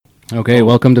Okay,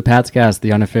 welcome to Patscast,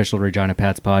 the unofficial Regina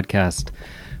Pats podcast.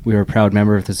 We are a proud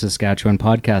member of the Saskatchewan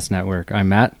Podcast Network. I'm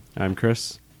Matt. I'm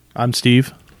Chris. I'm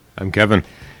Steve. I'm Kevin.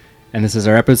 And this is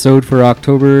our episode for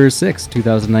October 6,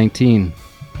 2019.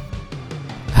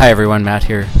 Hi everyone, Matt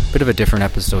here. Bit of a different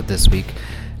episode this week.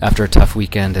 After a tough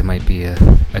weekend, it might be a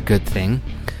good thing.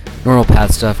 Normal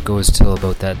Pat stuff goes till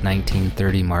about that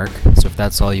 19:30 mark, so if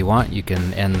that's all you want, you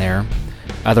can end there.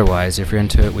 Otherwise, if you're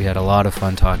into it, we had a lot of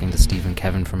fun talking to Steve and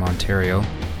Kevin from Ontario.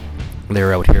 They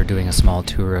were out here doing a small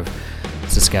tour of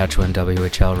Saskatchewan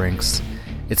WHL rinks.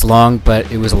 It's long,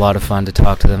 but it was a lot of fun to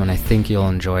talk to them, and I think you'll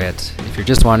enjoy it. If you're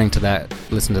just wanting to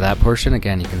listen to that portion,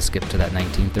 again, you can skip to that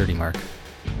 19:30 mark.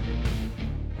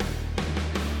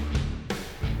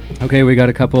 Okay, we got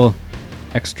a couple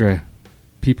extra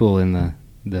people in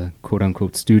the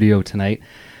quote-unquote studio tonight.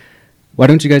 Why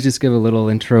don't you guys just give a little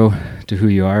intro to who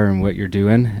you are and what you're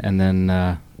doing, and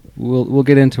then we'll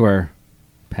get into our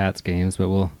Pats games, but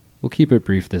we'll keep it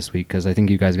brief this week because I think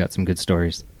you guys got some good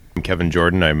stories. I'm Kevin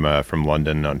Jordan. I'm from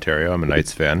London, Ontario. I'm a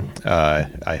Knights fan.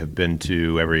 I have been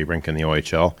to every rink in the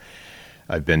OHL.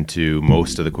 I've been to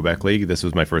most of the Quebec League. This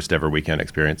was my first ever weekend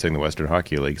experiencing the Western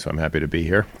Hockey League, so I'm happy to be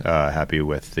here. Happy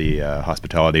with the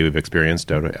hospitality we've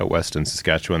experienced out west in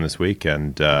Saskatchewan this week,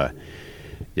 and happy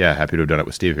to have done it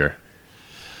with Steve here.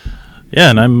 Yeah,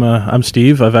 and I'm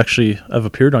Steve. I've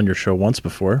appeared on your show once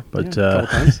before, but a couple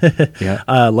times.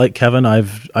 Yeah. Like Kevin,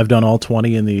 I've done all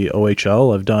 20 in the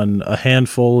OHL. I've done a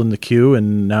handful in the Q,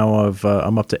 and now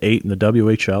I'm up to 8 in the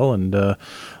WHL, and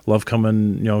love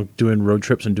coming, doing road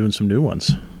trips and doing some new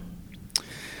ones.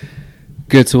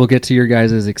 Good. So we'll get to your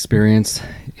guys' experience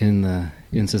in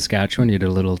Saskatchewan. You did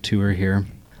a little tour here.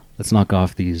 Let's knock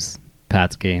off these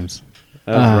Pats games.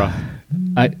 That was rough.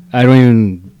 I don't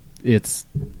even.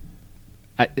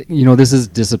 This is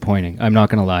disappointing. I'm not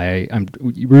going to lie.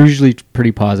 We're usually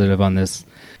pretty positive on this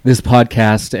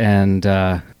podcast, and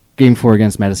Game 4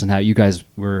 against Medicine Hat, you guys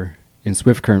were in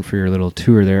Swift Current for your little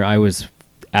tour there. I was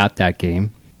at that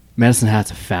game. Medicine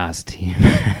Hat's a fast team.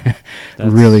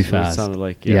 Really fast. What it sounded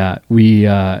like, we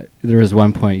there was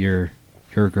one point your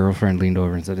girlfriend leaned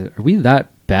over and said, "Are we that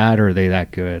bad or are they that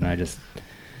good?" And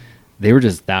they were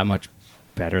just that much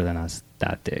better than us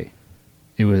that day.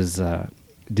 It was I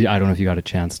don't know if you got a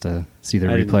chance to see the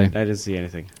replay. I didn't see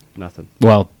anything. Nothing.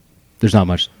 Well, there's not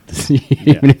much to see.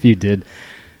 Even if you did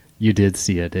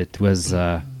see it. It was,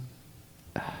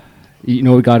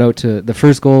 we got out to... The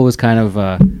first goal was kind of,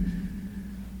 I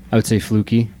would say,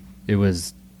 fluky. It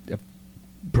was...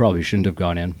 probably shouldn't have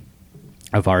gone in,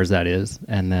 of ours, that is.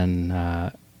 And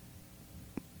then,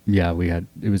 we had...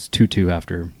 It was 2-2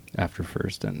 after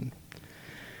first, and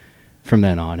from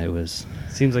then on, it was...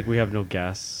 Seems like we have no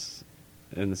gas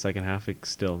in the second half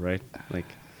still, right? Like,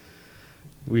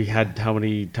 we had how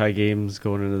many tie games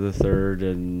going into the third,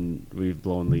 and we've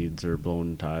blown leads or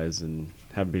blown ties and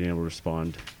haven't been able to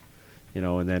respond,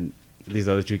 and then these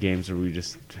other two games where we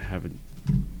just haven't...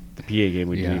 The PA game,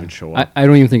 we didn't even show up. I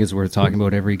don't even think it's worth talking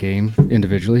about every game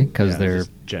individually because they're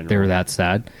that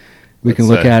sad. We can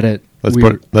look at it.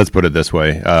 Let's put it this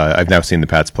way. I've now seen the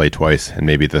Pats play twice, and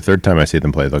maybe the third time I see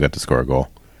them play, they'll get to score a goal.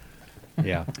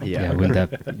 Yeah.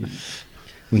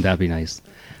 Wouldn't that be nice?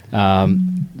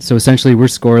 So essentially, we're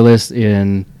scoreless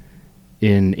in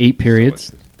 8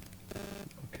 periods.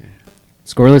 Okay.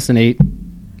 Scoreless in 8.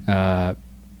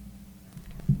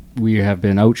 We have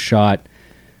been outshot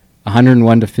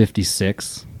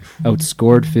 101-56,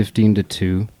 outscored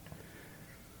 15-2.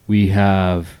 We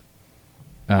have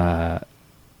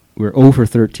we're 0 for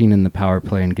 13 in the power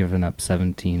play and given up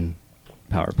 17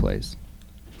 power plays.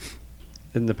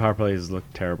 And the power plays look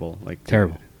terrible.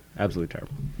 Terrible. Absolutely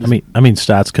terrible. I mean,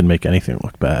 stats can make anything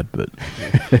look bad, but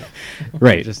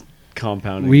right. Just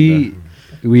compounding.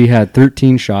 We had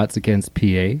 13 shots against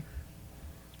PA,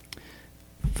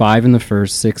 5 in the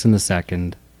first, 6 in the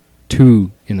second,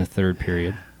 2 in the third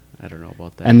period. I don't know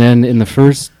about that. And then in the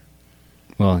first,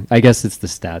 well, I guess it's the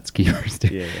stats keepers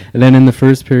too. Yeah. And then in the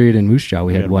first period in Moose Jaw,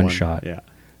 we had one shot. Yeah.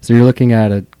 So you're looking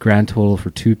at a grand total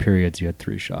for 2 periods. You had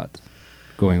 3 shots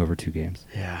going over 2 games.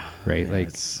 Yeah. Right.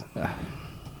 Yeah,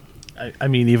 I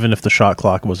mean, even if the shot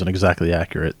clock wasn't exactly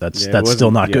accurate, that's still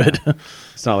not good.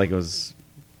 It's not like it was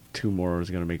 2 more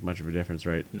was going to make much of a difference,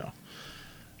 right? No.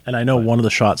 And I know one of the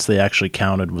shots they actually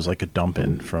counted was like a dump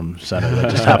in from center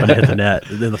that just happened to hit the net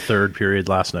in the third period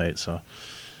last night. So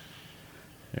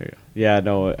there you go. Yeah,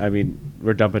 no, I mean,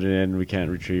 we're dumping it in. We can't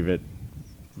retrieve it.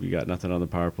 We got nothing on the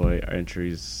power play. Our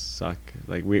entries suck.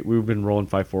 Like we've been rolling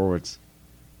 5 forwards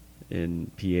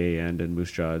in PA and in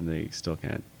Moose Jaw, and they still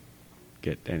can't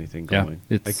get anything going.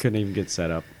 I couldn't even get set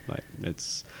up. Like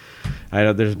I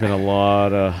know there's been a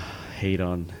lot of hate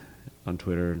on on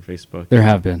Twitter and Facebook. There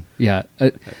have been, yeah.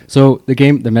 So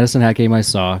the Medicine Hat game I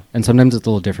saw, and sometimes it's a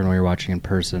little different when you're watching in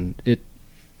person.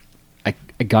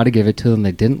 I got to give it to them.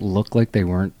 They didn't look like they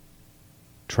weren't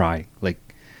trying. Like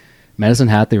Medicine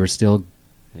Hat, they were still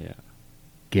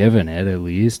giving it at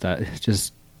least. And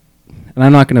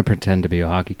I'm not going to pretend to be a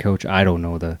hockey coach. I don't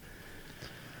know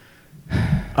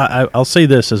I'll say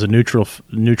this as a neutral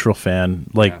fan.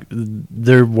 Like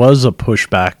there was a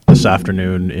pushback this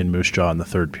afternoon in Moose Jaw in the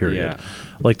third period. Yeah.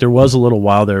 Like there was a little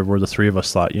while there where the three of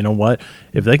us thought, you know what,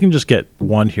 if they can just get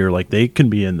one here, like they can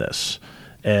be in this.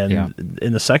 And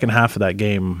in the second half of that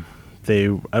game, I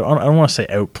don't want to say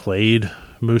outplayed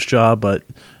Moose Jaw, but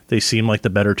they seemed like the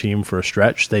better team for a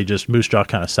stretch. Moose Jaw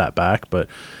kind of sat back, but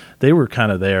they were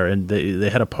kind of there, and they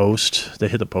had a post. They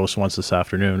hit the post once this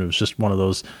afternoon. It was just one of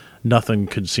those, nothing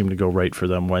could seem to go right for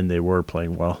them when they were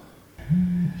playing well.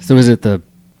 So is it the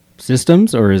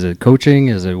systems, or is it coaching?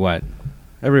 Is it what?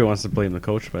 Everybody wants to blame the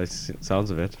coach by the sounds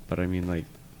of it, but I mean, like,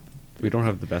 we don't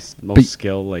have the most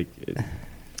skill. Like,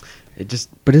 it just.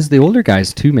 But it's the older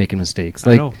guys too making mistakes.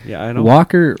 Like, I know.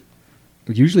 Walker,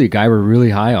 usually a guy we're really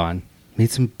high on,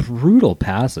 made some brutal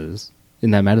passes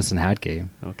in that Medicine Hat game.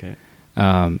 Okay.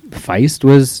 Feist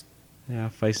was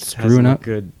Feist screwing up.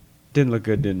 Good. Didn't look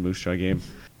good in Moose Jaw game.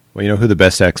 Well, you know who the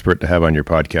best expert to have on your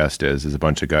podcast is a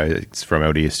bunch of guys from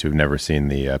out east who've never seen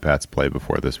the Pats play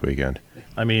before this weekend.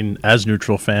 I mean, as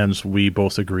neutral fans, we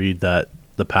both agreed that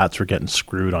the Pats were getting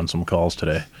screwed on some calls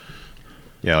today.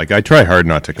 Yeah, like I try hard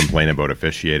not to complain about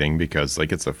officiating because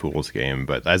like it's a fool's game,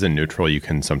 but as a neutral you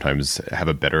can sometimes have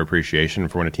a better appreciation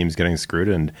for when a team's getting screwed,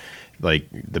 and like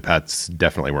the Pats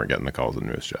definitely weren't getting the calls in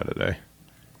Moose Jaw today.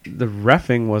 The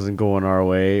reffing wasn't going our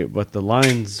way, but the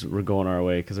lines were going our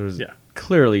way because there was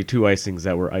clearly two icings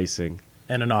that were icing.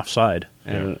 And an offside.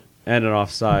 And an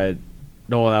offside.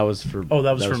 No, that was for... Oh,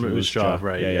 that was for Moose Jaw,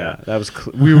 right. Yeah. That was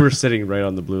we were sitting right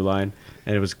on the blue line,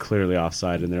 and it was clearly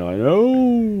offside, and they're like,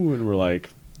 oh, and we're like...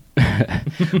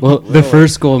 Well, the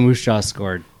first goal Moose Jaw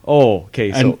scored. Oh, okay.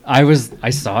 And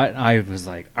I saw it, and I was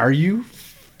like, are you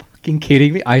fucking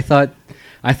kidding me? I thought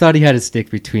he had his stick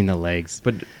between the legs.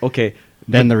 But, okay...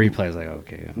 Then the replay was like,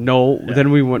 okay. Yeah. No,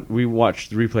 then we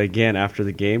watched the replay again after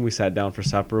the game. We sat down for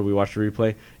supper. We watched the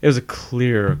replay. It was a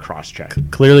clear cross-check.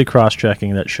 Clearly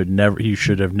cross-checking that he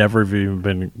should have never even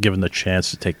been given the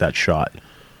chance to take that shot.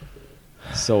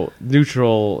 So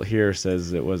neutral here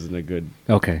says it wasn't a good...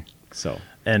 Okay. So...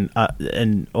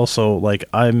 And also, like,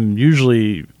 I'm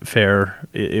usually fair.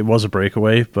 It was a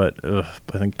breakaway, but I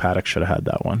think Paddock should have had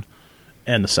that one.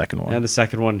 And the second one. And the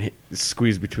second one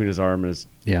squeezed between his arm.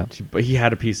 But he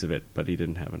had a piece of it, but he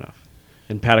didn't have enough.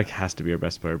 And Paddock has to be our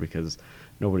best player because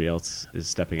nobody else is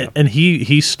stepping up. And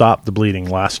he stopped the bleeding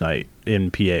last night in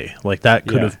PA. Like, that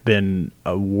could have been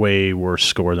a way worse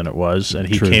score than it was. And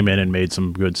he came in and made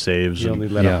some good saves. He only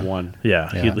let up one. Yeah.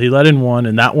 He let in one,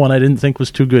 and that one I didn't think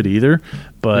was too good either.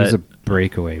 But it was a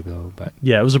breakaway, though. But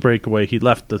yeah, it was a breakaway. He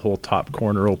left the whole top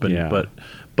corner open. Yeah.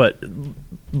 But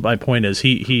my point is,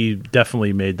 he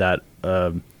definitely made that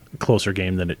closer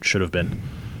game than it should have been.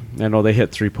 I know they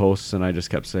hit 3 posts, and I just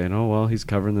kept saying, "Oh well, he's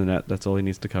covering the net. That's all he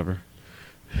needs to cover."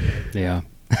 Yeah,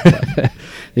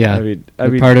 yeah. I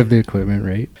mean, part of the equipment,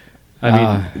 right? I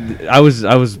mean, I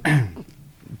was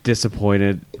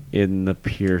disappointed in the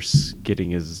Pierce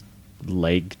getting his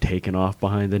leg taken off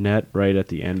behind the net right at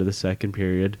the end of the second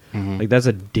period. Mm-hmm. Like, that's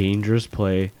a dangerous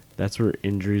play. That's where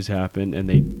injuries happen, and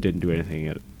they didn't do anything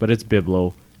at it. But it's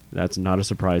Biblo. That's not a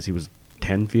surprise. He was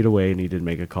 10 feet away, and he didn't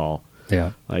make a call.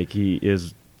 Yeah. Like, he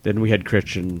is... Then we had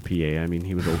Christian PA. I mean,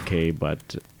 he was okay, but,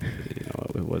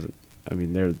 it wasn't... I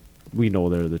mean, we know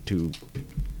they're the two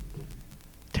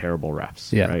terrible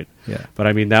refs, right? Yeah. But,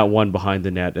 I mean, that one behind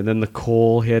the net. And then the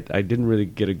Cole hit, I didn't really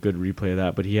get a good replay of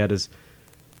that, but he had his...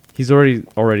 He's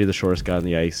already the shortest guy on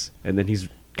the ice, and then he's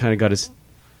kind of got his...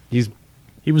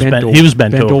 He was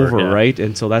bent over, right?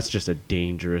 And so that's just a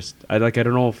dangerous... I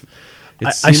don't know if...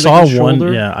 I saw one.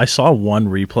 Yeah, I saw one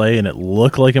replay, and it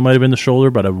looked like it might have been the shoulder,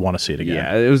 but I want to see it again.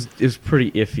 Yeah, it was pretty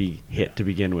iffy hit to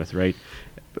begin with, right?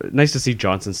 But nice to see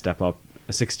Johnson step up,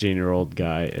 a 16-year-old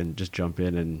guy, and just jump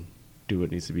in and do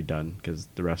what needs to be done because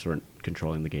the refs weren't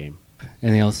controlling the game.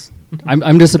 Anything else?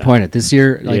 I'm disappointed this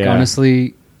year. Like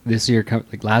honestly, this year,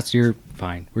 like last year,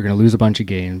 fine. We're gonna lose a bunch of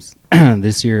games.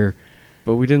 This year,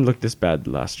 but we didn't look this bad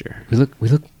last year. We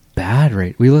look bad,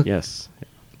 right? We look yes.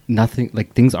 Nothing,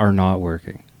 like things are not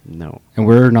working. No. And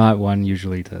we're not one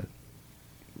usually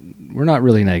we're not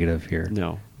really negative here.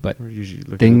 No. But we're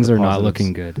usually things are not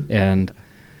looking good. And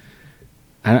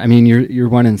I mean, you're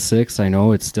 1-6. I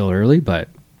know it's still early, but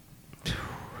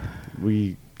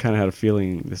we kind of had a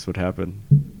feeling this would happen.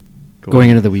 Going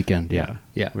into the weekend. Yeah.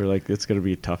 Yeah. We were like, it's going to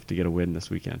be tough to get a win this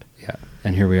weekend. Yeah.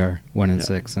 And here we are,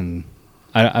 1-6. And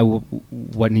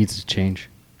what needs to change?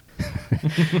 I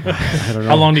don't know.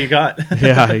 How long do you got?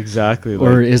 Yeah, exactly.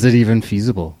 Or is it even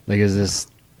feasible? Like, is this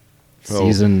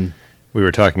season? We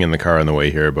were talking in the car on the way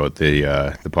here about the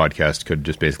podcast could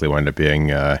just basically wind up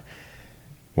being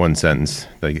one sentence.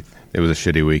 Like, it was a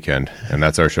shitty weekend, and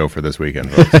that's our show for this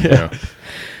weekend. Folks, you know?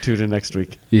 Tune in next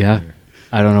week. Yeah.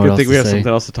 I don't know Good what else thing we to have say.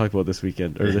 something else to talk about this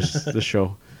weekend, or this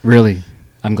show. Really?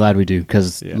 I'm glad we do,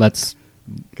 because Yeah. let's...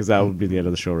 Because that would be the end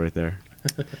of the show right there.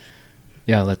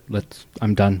 Yeah, let's...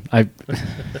 I'm done.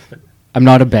 I'm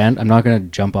not a band. I'm not going to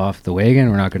jump off the wagon.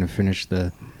 We're not going to finish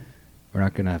the... We're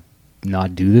not going to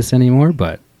not do this anymore,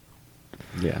 but...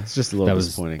 Yeah, it's just a little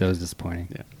disappointing. That was disappointing.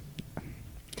 Yeah.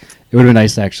 It would have been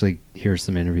nice to actually hear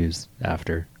some interviews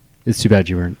after. It's too bad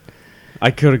you weren't.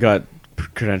 I could have got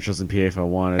credentials in PA if I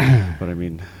wanted, but I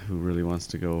mean, who really wants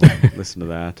to go listen to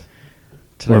that?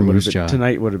 Or Moose Jaw.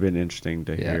 Tonight would have been interesting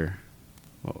to Yeah. hear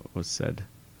what was said.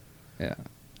 Yeah.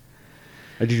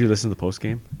 Did you listen to the post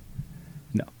game?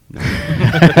 No.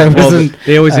 Well, wasn't,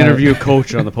 they always interview a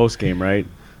coach on the post game, right?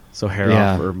 So hair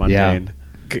Yeah, off or mundane. yeah.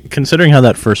 Considering how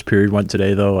that first period went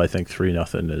today, though, I think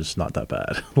 3-0 is not that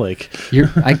bad. Like,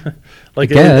 like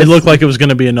it looked like it was going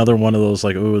to be another one of those,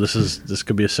 like, oh, this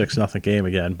could be a 6-0 game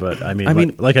again. But I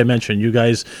mean, like I mentioned, you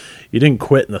guys, you didn't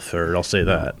quit in the third. I'll say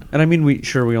that. And I mean, we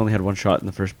only had one shot in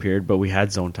the first period, but we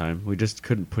had zone time. We just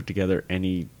couldn't put together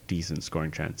any decent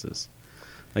scoring chances.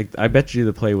 Like, I bet you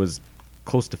the play was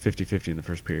close to 50-50 in the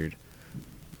first period,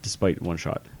 despite one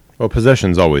shot. Well,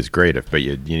 possession's always great, but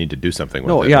you need to do something with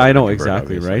it. No, yeah, I know, Convert,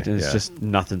 exactly, obviously. right? And it's Yeah. just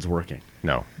nothing's working.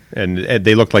 No. And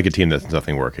they looked like a team that's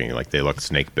nothing working. Like, they looked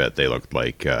snake bit. They looked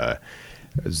like a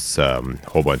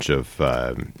whole bunch of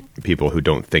people who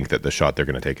don't think that the shot they're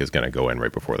going to take is going to go in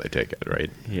right before they take it, right?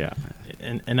 Yeah.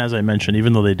 And as I mentioned,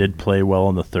 even though they did play well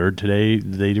in the third today,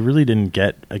 they really didn't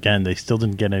get, again, they still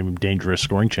didn't get any dangerous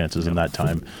scoring chances in that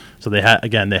time. So they had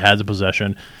the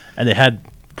possession, and they had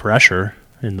pressure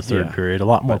in the third period, a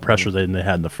lot more pressure than they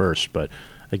had in the first. But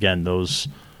again, those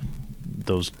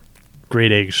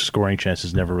grade A scoring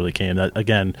chances never really came. That,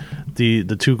 again, the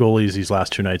two goalies these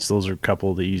last two nights, those are a couple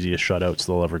of the easiest shutouts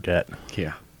they'll ever get.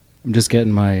 Yeah. I'm just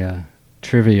getting my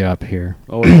trivia up here.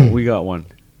 Oh, no, we got one.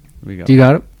 Do you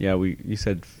got it? Yeah, you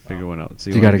said figure one out.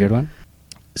 So You got a good one?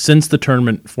 Since the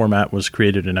tournament format was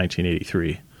created in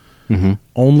 1983, Mm-hmm.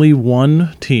 only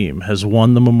one team has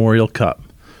won the Memorial Cup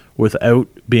without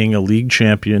being a league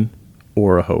champion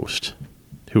or a host.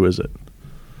 Who is it?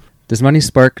 Does money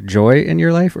spark joy in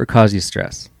your life or cause you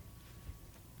stress?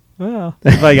 Well,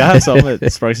 if I got some,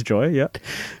 it sparks joy, yeah.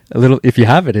 A little. If you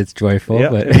have it, it's joyful. Yeah,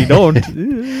 But if you don't.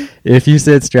 if you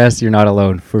said stress, you're not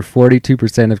alone. For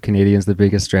 42% of Canadians, the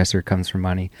biggest stressor comes from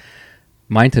money.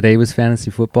 Mine today was fantasy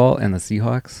football and the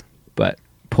Seahawks, but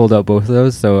pulled out both of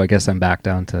those, so I guess I'm back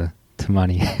down to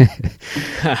money.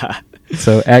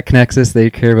 So at Connexus, they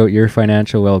care about your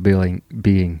financial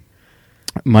well-being.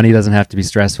 Money doesn't have to be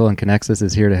stressful, and Connexus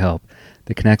is here to help.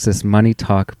 The Connexus Money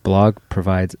Talk blog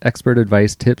provides expert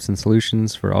advice, tips, and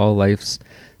solutions for all life's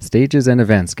stages and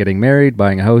events. Getting married,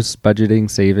 buying a house, budgeting,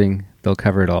 saving, they'll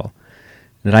cover it all.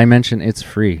 Did I mention it's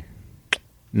free?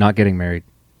 Not getting married.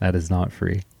 That is not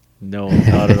free. No,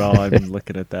 not at all. I'm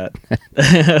looking at that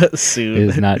soon. It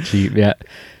is not cheap. Yeah.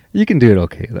 You can do it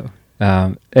okay, though.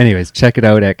 Anyways, check it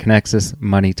out at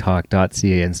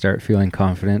connexusmoneytalk.ca and start feeling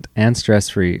confident and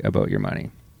stress-free about your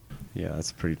money. Yeah,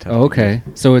 that's pretty tough. Oh, okay.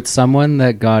 So it's someone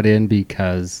that got in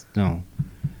because... No,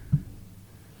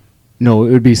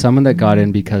 it would be someone that got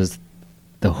in because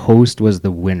the host was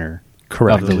the winner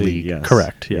Correct. of the league. Yes.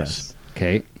 Correct, yes.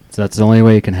 Okay. So that's the only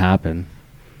way it can happen.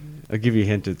 I'll give you a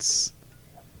hint. It's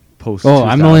post. Oh,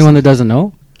 I'm the only one that doesn't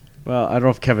know? Well, I don't know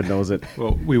if Kevin knows it.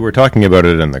 Well, we were talking about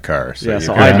it in the car, so Yeah, you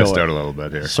so kind I of know missed it. out a little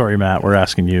bit here. Sorry, Matt, we're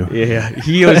asking you. Yeah,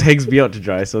 he always hangs me out to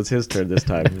dry, so it's his turn this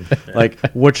time. Like,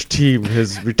 which team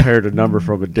has retired a number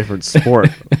from a different sport?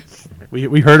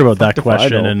 We heard about that if I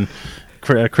question, know.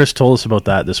 and Chris told us about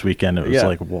that this weekend. It was Yeah.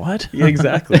 like, what? Yeah,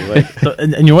 exactly. Like, So,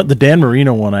 and you know what? The Dan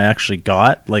Marino one I actually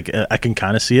got. Like, I can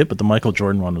kind of see it, but the Michael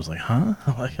Jordan one was like, huh?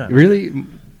 Like, Really?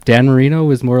 Dan Marino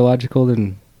was more logical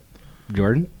than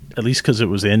Jordan? At least because it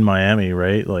was in Miami,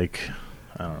 right? Like,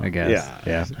 I don't know. I guess.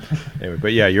 Yeah. Anyway,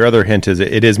 but yeah, your other hint is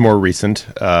it is more recent.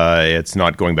 It's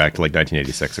not going back to like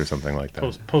 1986 or something like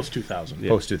that. Post 2000.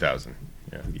 Post 2000.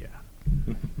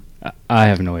 Yeah. I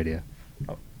have no idea.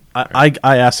 I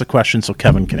asked the question so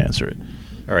Kevin can answer it.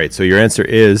 All right, so your answer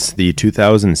is the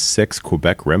 2006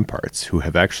 Quebec Remparts, who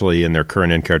have actually, in their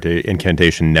current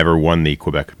incantation, never won the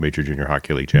Quebec Major Junior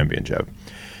Hockey League Championship.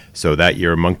 So that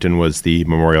year, Moncton was the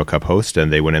Memorial Cup host,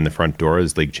 and they went in the front door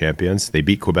as league champions. They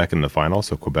beat Quebec in the final,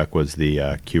 so Quebec was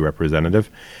the Q representative.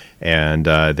 And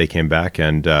they came back,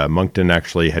 and Moncton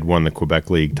actually had won the Quebec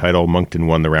League title. Moncton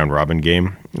won the round-robin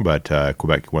game, but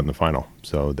Quebec won the final.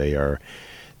 So they are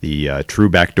the true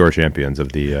backdoor champions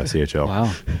of the CHL.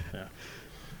 Wow.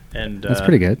 And That's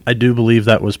pretty good. I do believe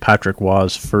that was Patrick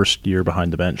Waugh's first year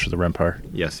behind the bench for the Rempar.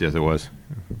 Yes, it was.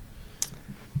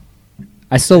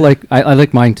 I still like I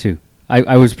like mine too.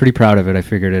 I was pretty proud of it. I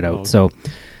figured it out. Oh. So,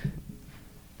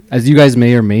 as you guys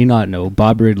may or may not know,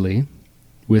 Bob Ridley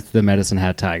with the Medicine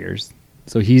Hat Tigers.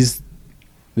 So this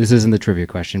isn't the trivia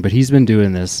question, but he's been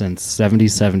doing this since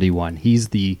 70-71. He's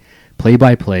the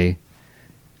play-by-play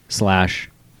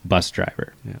 / bus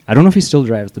driver. Yeah. I don't know if he still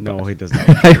drives the bus. No, he does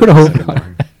not. I would hope not.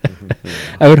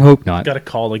 I would hope not. Got to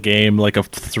call a game like a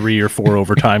 3 or 4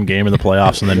 overtime game in the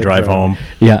playoffs and then drive home.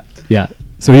 Yeah.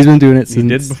 So he's been doing it He since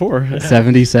did before.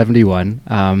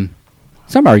 70-71.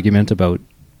 Some argument about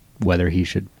whether he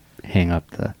should hang up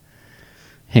the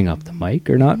mic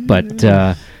or not, but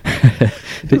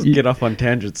He'll get off on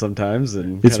tangents sometimes,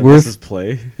 and It's kind of worth- miss his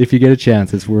play. if you get a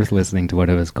chance, it's worth listening to one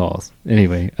of his calls.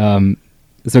 Anyway, so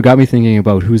it got me thinking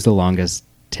about who's the longest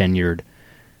tenured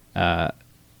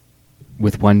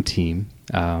with one team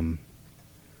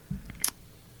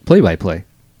play-by-play.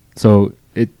 So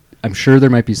I'm sure there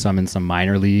might be some in some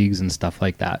minor leagues and stuff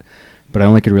like that, but I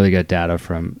only could really get data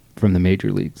from the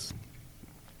major leagues.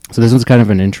 So this one's kind of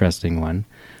an interesting one.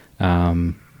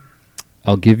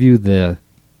 I'll give you the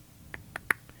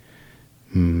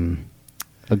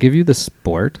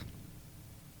sport.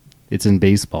 It's in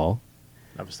baseball.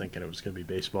 I was thinking it was going to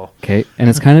be baseball. Okay, and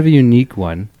it's kind of a unique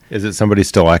one. Is it somebody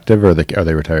still active, or are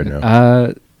they retired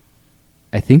now?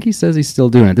 I think he says he's still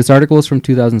doing it. This article is from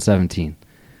 2017.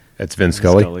 It's Vin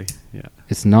Scully. Yeah.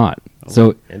 It's not.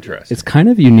 So Interesting. it's kind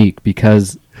of unique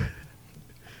because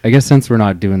I guess since we're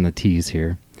not doing the T's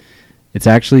here, it's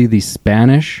actually the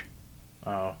Spanish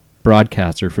Oh,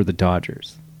 broadcaster for the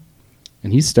Dodgers.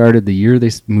 And he started the year they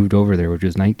moved over there, which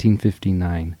was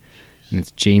 1959. And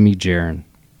it's Jamie Jaron.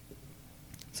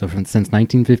 So since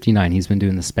 1959, he's been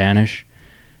doing the Spanish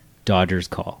Dodgers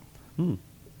call.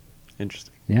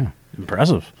 Interesting. Yeah.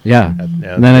 impressive. Yeah. Yeah, And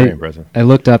that's then very impressive. I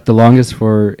looked up the longest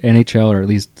for NHL, or at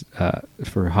least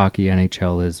for hockey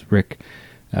NHL, is Rick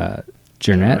Jernett.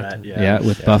 Jernett, yeah.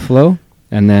 With Buffalo.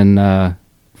 And then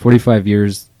 45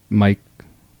 years, Mike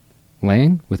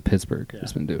Lang with Pittsburgh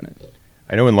has been doing it.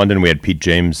 I know in London we had Pete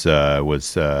James started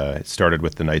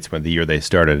with the Knights when the year they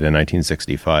started in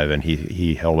 1965, and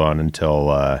he held on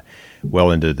until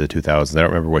well into the 2000s. I don't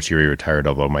remember which year he retired,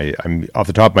 although I'm off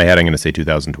the top of my head I'm going to say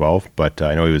 2012. But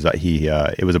I know it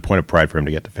was a point of pride for him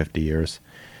to get to 50 years.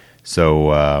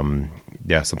 So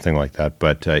yeah, something like that.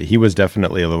 But he was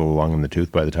definitely a little long in the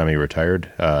tooth by the time he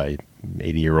retired.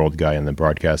 80-year-old guy in the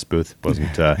broadcast booth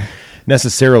wasn't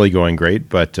necessarily going great,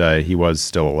 but he was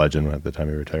still a legend at the time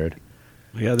he retired.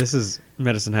 Yeah, this is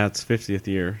Medicine Hat's 50th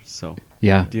year. So,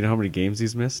 Yeah. do you know how many games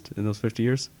he's missed in those 50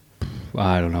 years?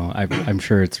 I don't know. I'm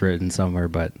sure it's written somewhere,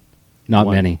 but not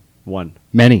One. many. One.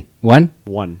 Many. One?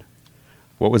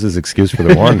 What was his excuse for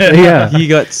the one? Yeah. He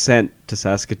got sent to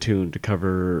Saskatoon to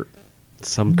cover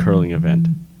some curling event,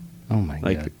 Oh, my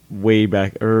like God. way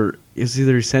back, or it was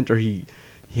either he sent or he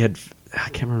had, I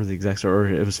can't remember the exact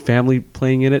story, or it was family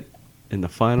playing in it in the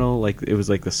final, like it was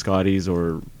like the Scotties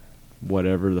or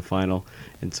whatever the final,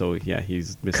 and so yeah,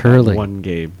 he's missed that Curling. one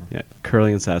game. Yeah,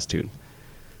 curling in Saskatoon.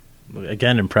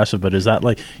 Again, impressive. But is that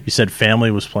like you said?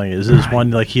 Family was playing. Is this one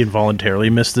like he involuntarily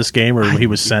missed this game, or he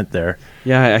was sent there?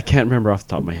 Yeah, I can't remember off the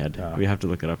top of my head. Yeah. We have to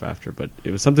look it up after, but it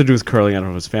was something to do with curling. I don't know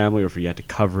if it was family or if he had to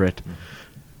cover it,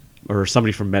 or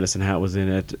somebody from Medicine Hat was in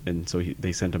it, and so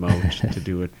they sent him out to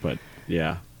do it. But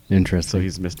yeah, so Interesting.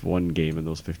 he's missed one game in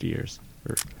those 50 years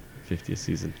or 50th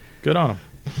season. Good on him.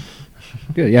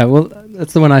 Good. Yeah, well,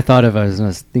 that's the one I thought of. I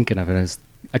was thinking of it.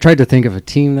 I tried to think of a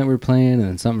team that we're playing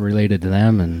and something related to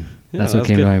them, and Yeah, that's what that's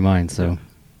came to good. my mind. So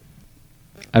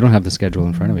I don't have the schedule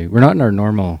in front of me. We're not in our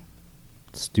normal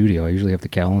studio. I usually have the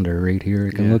calendar right here.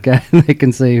 I can Yeah. look at it. I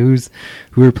can say who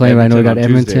we're playing. I know we got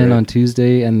Edmonton on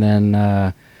Tuesday, Edmonton right? on Tuesday, and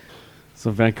then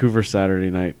So Vancouver Saturday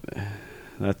night,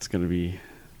 that's gonna be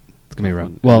it's going to be rough.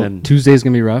 And Well, then- Tuesday's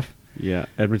going to be rough. yeah.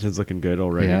 Edmonton's looking good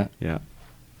already. Yeah. Yeah,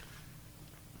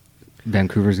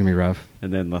 Vancouver's going to be rough.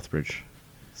 and then Lethbridge.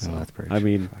 So, Lethbridge. I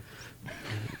mean,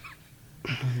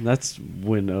 that's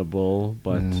winnable,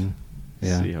 but Mm,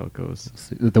 yeah. see how it goes.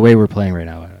 The way we're playing right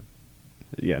now,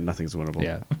 Yeah, nothing's winnable.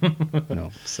 yeah.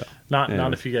 No. So Not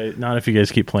Anyway. not if you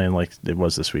guys keep playing like it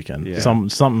was this weekend. Yeah.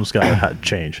 Something's got to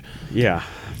change. yeah,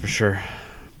 for sure.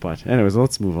 But anyways,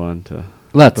 let's move on to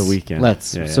the weekend.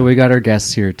 Let's. Yeah, So yeah. we got our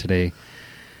guests here today.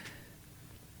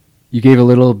 You gave a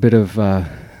little bit of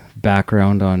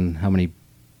background on how many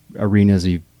arenas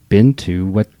you've been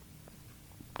to.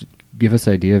 Give us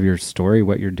an idea of your story,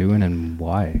 what you're doing, and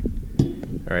why.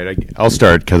 All right, I'll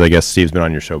start because I guess Steve's been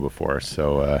on your show before,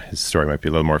 so his story might be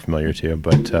a little more familiar to you.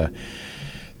 But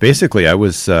basically, I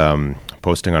was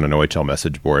posting on an OHL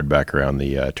message board back around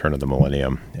the turn of the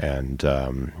millennium, and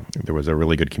there was a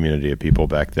really good community of people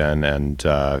back then. And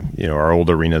our old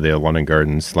arena, the London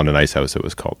Gardens, London Ice House, it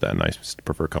was called then. I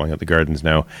prefer calling it the Gardens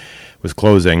now. Was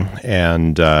closing,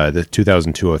 and the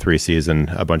 2002-03 season,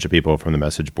 a bunch of people from the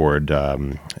message board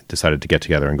decided to get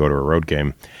together and go to a road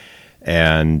game.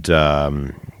 And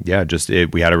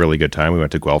we had a really good time. We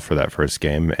went to Guelph for that first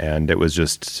game, and it was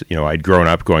just, I'd grown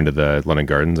up going to the London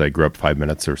Gardens. I grew up 5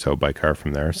 minutes or so by car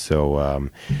from there. So,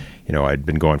 I'd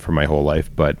been going for my whole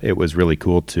life, but it was really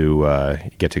cool to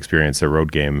get to experience a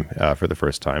road game for the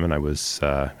first time. And I was,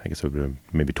 I guess I would have been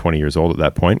maybe 20 years old at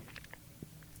that point.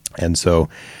 And so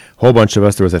a whole bunch of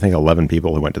us, there was, I think, 11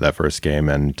 people who went to that first game,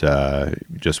 and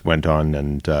just went on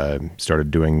and started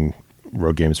doing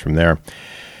road games from there.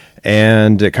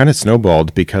 And it kind of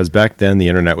snowballed because back then the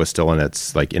internet was still in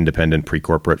its independent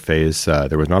pre-corporate phase.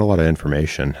 There was not a lot of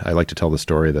information. I like to tell the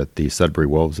story that the Sudbury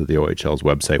Wolves of the OHL's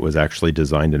website was actually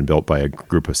designed and built by a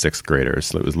group of sixth graders.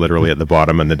 So it was literally at the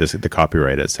bottom, and the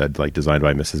copyright, it said designed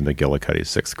by Mrs. McGillicuddy's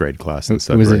sixth grade class in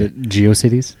Sudbury. Was it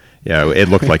GeoCities? Yeah, it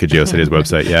looked like a GeoCities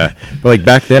website, yeah. But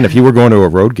back then, if you were going to a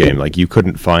road game, you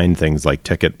couldn't find things like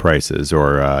ticket prices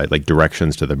or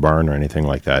directions to the barn or anything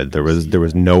like that. There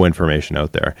was no information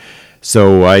out there.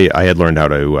 So I had learned how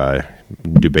to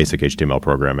do basic HTML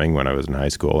programming when I was in high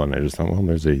school, and I just thought, well,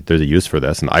 there's a use for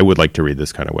this, and I would like to read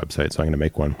this kind of website, so I'm going to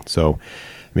make one. So I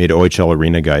made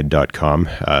OHLArenaGuide.com,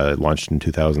 launched in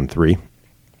 2003,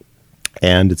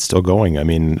 and it's still going. I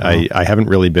mean, I haven't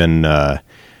really been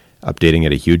updating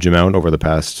it a huge amount over the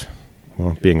past,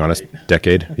 well, being honest,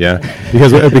 decade. Yeah,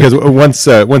 because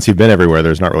once you've been everywhere,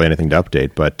 there's not really anything to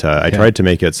update. But I tried to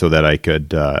make it so that I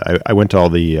could. I went to all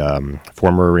the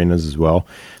former arenas as well,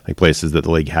 like places that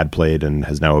the league had played and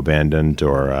has now abandoned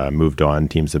or moved on.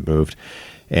 Teams have moved,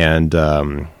 and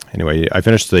anyway, I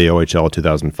finished the OHL in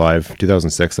 2005.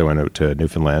 2006, I went out to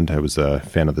Newfoundland. I was a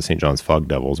fan of the St. John's Fog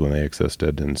Devils when they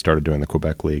existed, and started doing the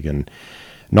Quebec League. And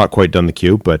not quite done the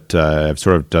Q, but I've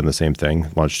sort of done the same thing.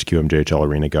 Launched QMJHL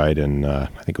Arena Guide in, I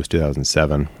think it was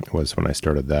 2007 was when I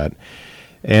started that.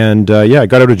 And I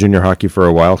got out of junior hockey for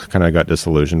a while, kind of got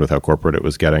disillusioned with how corporate it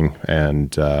was getting. And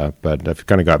but I've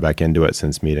kind of got back into it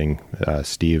since meeting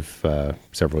Steve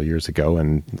several years ago.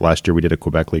 And last year we did a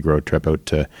Quebec League road trip out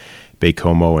to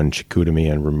Baie-Comeau and Chicoutimi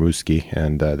and Rimouski.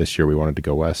 And this year we wanted to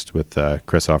go west with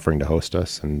Chris offering to host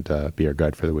us and be our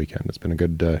guide for the weekend. It's been a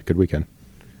good weekend.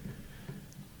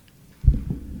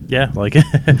 Yeah,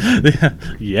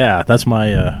 that's my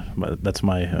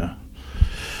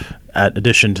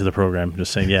addition to the program.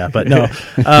 Just saying, yeah, but no.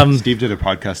 Steve did a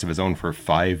podcast of his own for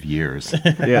 5 years.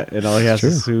 Yeah, and all he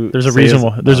has to There's a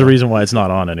reason. There's a reason why it's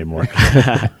not on anymore.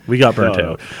 We got burnt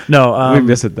out. No, we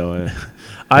miss it though.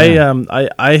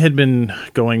 I had been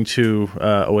going to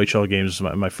OHL games.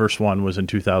 My first one was in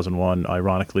 2001.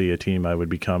 Ironically, a team I would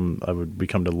become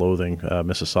to loathing,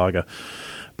 Mississauga,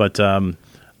 but.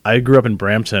 I grew up in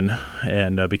Brampton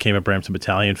and became a Brampton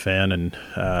Battalion fan, and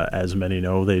as many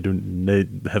know, they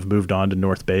have moved on to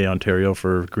North Bay, Ontario,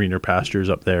 for greener pastures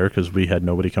up there because we had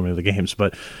nobody coming to the games.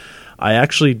 But I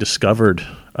actually discovered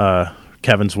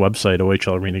Kevin's website,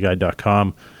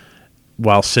 OHLArenaGuide.com,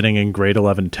 while sitting in grade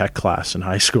 11 tech class in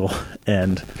high school,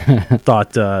 and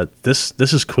thought this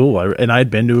is cool. And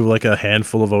I'd been to a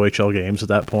handful of OHL games at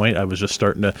that point. I was just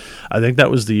starting to. I think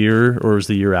that was the year, or it was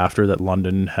the year after, that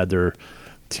London had their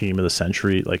team of the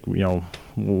century,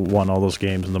 won all those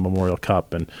games in the Memorial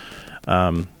Cup, and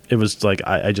it was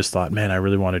I just thought, man, I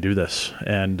really want to do this.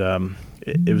 And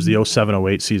it was the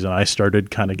 07-08 season. I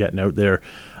started kind of getting out there.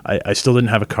 I still didn't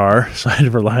have a car, so I had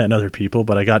to rely on other people,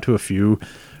 but I got to a few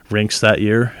rinks that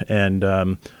year, and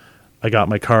I got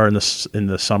my car in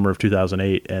the summer of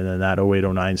 2008, and then that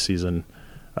 08-09 season,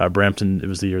 Brampton, it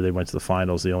was the year they went to the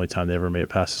finals, the only time they ever made it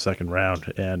past the second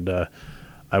round, and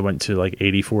I went to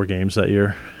 84 games that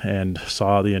year and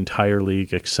saw the entire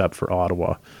league except for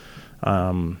Ottawa.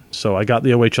 So I got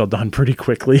the OHL done pretty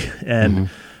quickly. And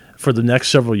for the next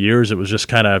several years, it was just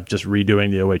kind of just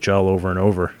redoing the OHL over and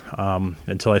over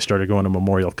until I started going to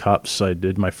Memorial Cups. I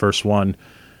did my first one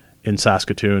in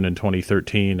Saskatoon in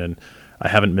 2013, and I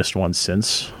haven't missed one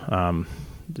since.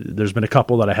 There's been a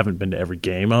couple that I haven't been to every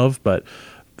game of, but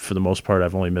for the most part,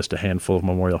 I've only missed a handful of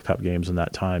Memorial Cup games in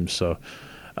that time. So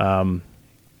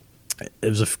it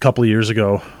was a couple of years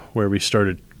ago where I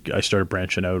started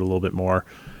branching out a little bit more.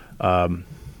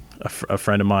 A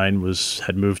friend of mine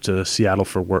had moved to Seattle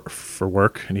for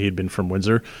work, and he had been from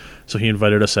Windsor, so he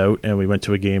invited us out, and we went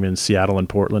to a game in Seattle and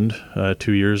Portland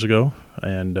 2 years ago,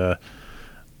 and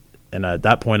at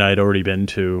that point I had already been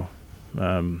to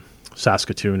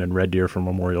Saskatoon and Red Deer for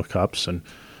Memorial Cups, and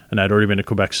I'd already been to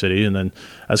Quebec City, and then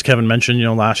as Kevin mentioned,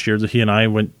 last year that he and I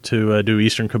went to do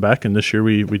Eastern Quebec, and this year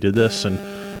we did this, and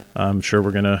I'm sure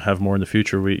we're going to have more in the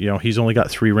future. He's only got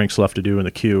 3 rinks left to do in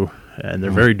the queue, and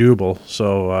they're very doable.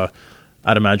 So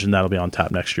I'd imagine that'll be on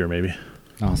tap next year, maybe.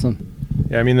 Awesome.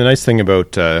 Yeah, I mean, the nice thing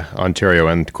about Ontario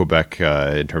and Quebec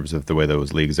in terms of the way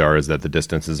those leagues are is that the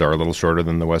distances are a little shorter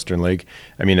than the Western League.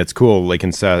 I mean, it's cool. Like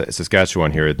in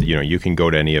Saskatchewan here, you can go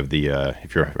to any of the,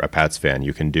 if you're a Pats fan,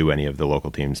 you can do any of the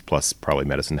local teams, plus probably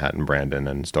Medicine Hat and Brandon,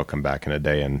 and still come back in a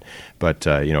day. But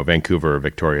Vancouver or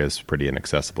Victoria is pretty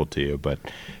inaccessible to you. But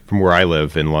from where I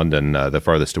live in London, the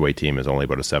farthest away team is only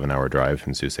about a 7-hour drive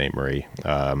in Sault Ste. Marie.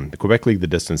 The Quebec League, the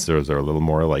distances are a little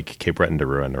more like Cape Breton to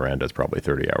Rouyn-Noranda is probably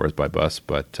 30 hours by bus,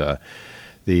 but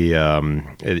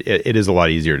it is a lot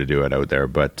easier to do it out there.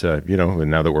 But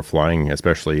now that we're flying,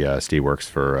 especially Steve works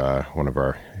for one of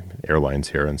our airlines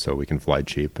here, and so we can fly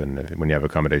cheap. And when you have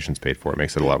accommodations paid for, it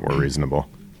makes it a lot more reasonable.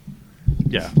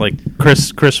 Yeah, like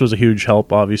Chris was a huge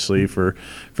help, obviously, for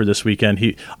this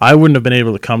weekend. I wouldn't have been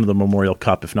able to come to the Memorial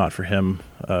Cup if not for him.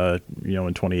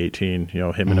 In 2018,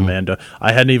 him and Amanda.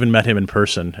 I hadn't even met him in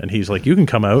person, and he's like, "You can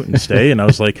come out and stay." And I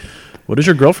was like, "What does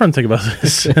your girlfriend think about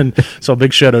this?" And so, a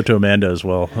big shout out to Amanda as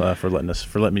well for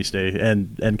letting me stay,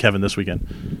 and Kevin this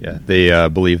weekend. Yeah, they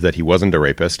believe that he wasn't a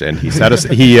rapist, and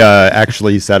he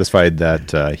actually satisfied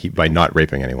that by not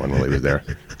raping anyone while he was there.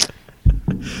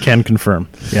 Can confirm.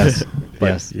 Yes.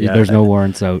 Yes. Yeah, there's no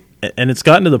warrants out. And it's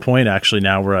gotten to the point actually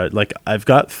now where I've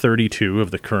got 32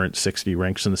 of the current 60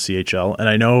 rinks in the CHL, and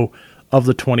I know of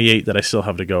the 28 that I still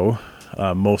have to go,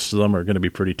 most of them are going to be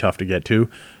pretty tough to get to.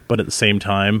 But at the same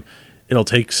time, it'll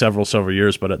take several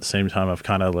years. But at the same time, I've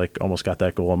kind of almost got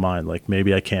that goal in mind. Like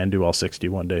maybe I can do all 60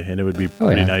 one day, and it would be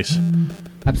pretty nice.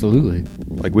 Absolutely.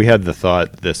 Like we had the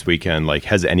thought this weekend,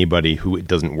 has anybody who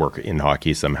doesn't work in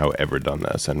hockey somehow ever done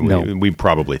this? And we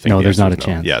probably think there's not a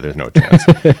chance. Yeah, there's no chance.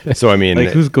 So I mean,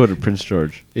 who's good at Prince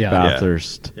George? Yeah.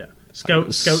 Bathurst. Yeah.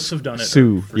 Scouts have done it.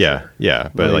 Sue. Yeah, sure. yeah.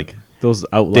 But those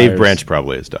outliers. Dave Branch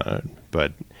probably has done it.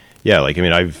 But yeah,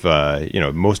 I've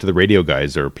most of the radio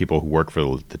guys are people who work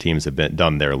for the teams have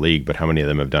done their league, but how many of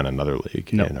them have done another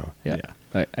league? No. Yeah.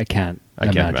 I can't. I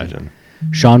can't imagine.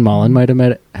 Sean Mullen might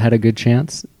have had a good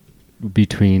chance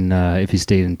between if he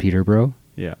stayed in Peterborough.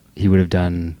 Yeah. He would have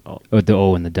done the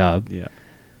O and the dub. Yeah.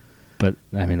 But,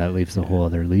 I mean, that leaves the whole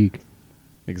other league.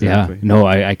 Exactly. Yeah. No,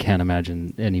 I can't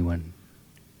imagine anyone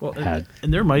had.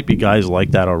 And there might be guys like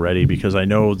that already, because I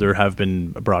know there have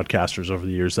been broadcasters over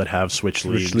the years that have switched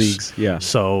leagues. Yeah.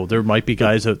 So there might be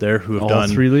guys out there who have done...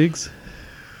 All 3 leagues?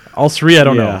 All 3, I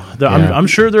don't know. Yeah. I'm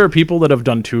sure there are people that have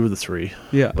done 2 of the 3.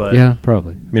 Yeah. But Yeah,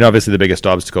 probably. I mean, obviously, the biggest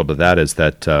obstacle to that is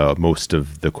that most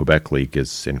of the Quebec League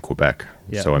is in Quebec.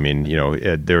 Yeah. So, I mean,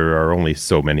 there are only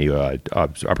so many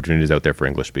opportunities out there for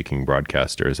English-speaking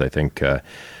broadcasters. I think,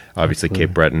 obviously, Absolutely.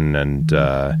 Cape Breton and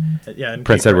and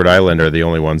Prince Cape Edward Breton. Island are the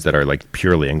only ones that are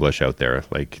purely English out there.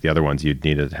 The other ones, you'd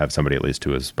need to have somebody at least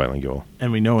who is bilingual.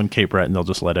 And we know in Cape Breton they'll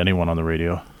just let anyone on the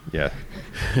radio. Yeah.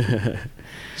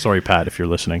 Sorry, Pat, if you're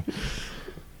listening.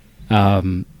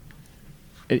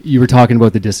 You were talking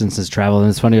about the distances traveled, and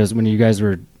it's funny, when you guys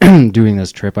were doing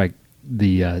this trip,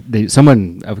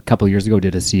 someone a couple of years ago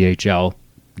did a CHL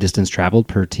distance traveled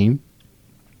per team.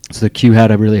 So the Q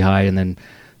had a really high, and then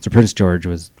so Prince George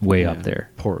was way up there.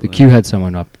 Portland. The Q had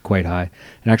someone up quite high,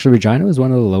 and actually Regina was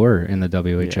one of the lower in the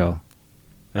WHL.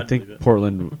 I think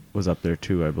Portland was up there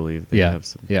too, I believe. They Yeah, have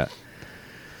some. yeah.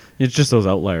 It's just those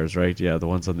outliers, right? Yeah, the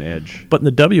ones on the edge. But in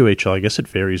the WHL, I guess it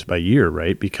varies by year,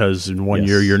 right? Because in one Yes.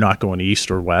 year you're not going east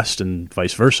or west, and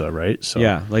vice versa, right? So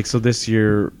Yeah, so this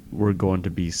year we're going to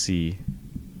BC.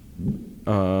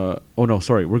 We're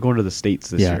going to the States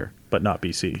this Yeah. year. but not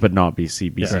BC. But not BC.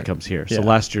 BC Yeah. comes here. Yeah. So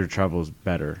last year travel was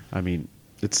better. I mean,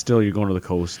 it's still, you're going to the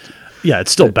coast. yeah,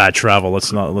 it's still bad travel.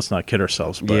 Let's not kid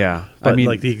ourselves. But, Yeah, but I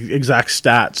mean- the exact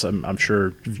stats, I'm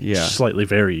sure, Yeah. slightly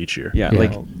vary each year. Yeah,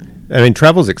 Yeah. I mean,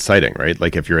 travel's exciting, right?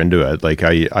 If you're into it.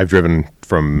 I've driven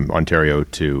from Ontario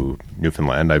to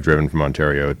Newfoundland. I've driven from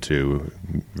Ontario to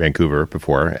Vancouver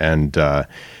before, and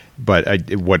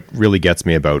what really gets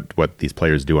me about what these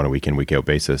players do on a week in, week out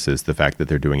basis is the fact that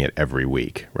they're doing it every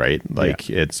week, right?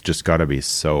 It's just got to be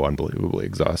so unbelievably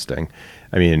exhausting.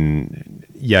 I mean,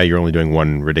 yeah, you're only doing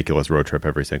one ridiculous road trip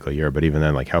every single year, but even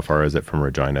then, how far is it from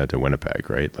Regina to Winnipeg,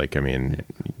 right? I mean,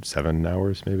 7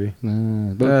 hours maybe.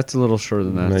 But That's a little shorter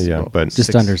than that. It's Yeah, about but just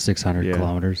six- under 600 yeah.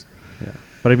 kilometers. Yeah,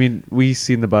 but I mean, we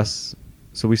seen the bus,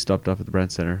 so we stopped off at the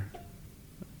Brand Center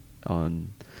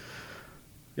on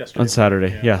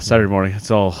Saturday. Yeah, Saturday morning.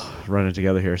 It's all running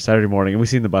together here. Saturday morning, and we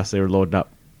seen the bus. They were loading up,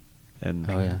 and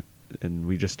Oh, yeah. and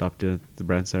we just stopped at the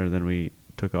Brand Center. Then we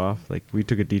took off. Like, we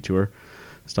took a detour,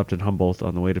 stopped in Humboldt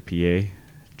on the way to PA,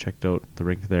 checked out the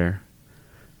rink there,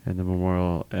 and the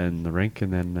memorial and the rink,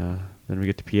 and then we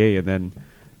get to PA, and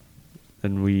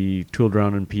then we tooled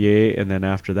around in PA, and then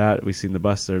after that we seen the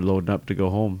bus. They're loading up to go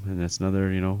home, and it's another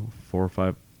 4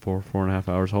 and a half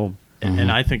hours home.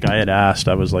 And I think I had asked,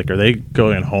 I was like, are they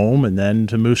going home and then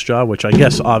to Moose Jaw? Which I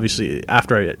guess, obviously,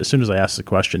 as soon as I asked the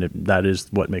question, that is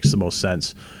what makes the most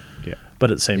sense. Yeah. But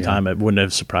at the same time, it wouldn't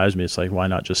have surprised me. It's like, why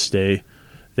not just stay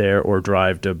there or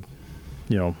drive to,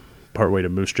 part way to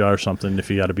Moose Jaw or something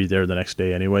if you got to be there the next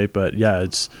day anyway. But yeah,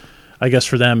 I guess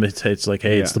for them, it's like,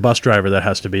 hey, it's the bus driver that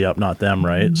has to be up, not them,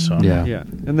 right? So Yeah. Yeah,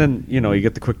 and then you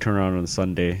get the quick turnaround on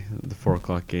Sunday, the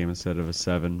 4:00 game instead of a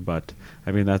 7. But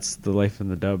I mean, that's the life in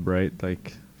the dub, right?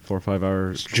 Like 4 or 5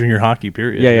 hours. junior hockey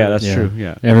period. Yeah, that's true.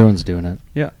 Yeah, Everyone's doing it.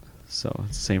 yeah. So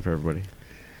it's the same for everybody.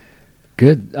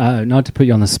 Good. Not to put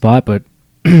you on the spot, but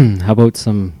how about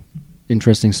some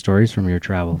interesting stories from your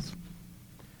travels?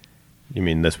 You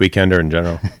mean this weekend or in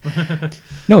general?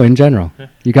 No, in general.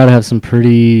 You got to have some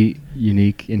pretty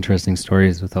unique, interesting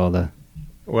stories with all the...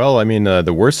 Well, I mean,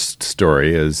 the worst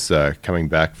story is coming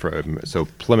back from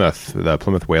Plymouth. The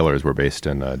Plymouth Whalers were based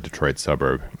in a Detroit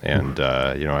suburb, and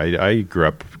I grew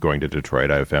up going to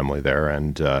Detroit. I have family there,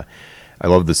 and I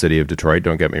love the city of Detroit.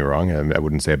 Don't get me wrong; I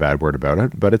wouldn't say a bad word about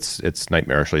it, but it's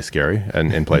nightmarishly scary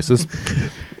and in places.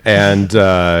 And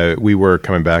we were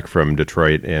coming back from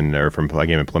Detroit from a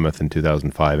game in Plymouth in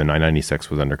 2005, and I-96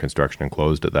 was under construction and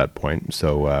closed at that point.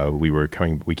 So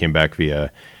we came back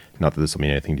via. Not that this will mean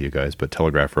anything to you guys, but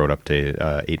Telegraph Road up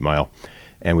to 8 Mile.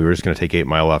 And we were just going to take 8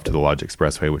 Mile off to the Lodge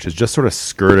Expressway, which is just sort of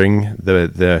skirting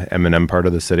the M&M part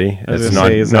of the city. Is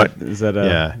that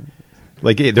yeah.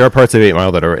 Like, there are parts of 8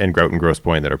 Mile that are in Grosse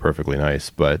Pointe that are perfectly nice.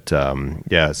 But,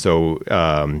 so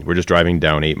we're just driving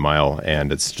down 8 Mile,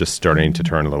 and it's just starting to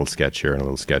turn a little sketchier and a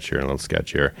little sketchier and a little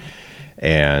sketchier.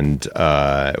 And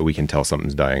we can tell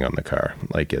something's dying on the car.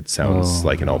 Like, it sounds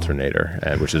like an alternator,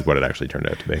 which is what it actually turned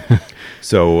out to be.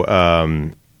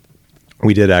 So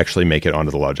we did actually make it onto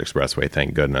the Lodge Expressway,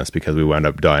 thank goodness, because we wound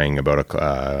up dying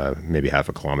about maybe half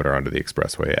a kilometer onto the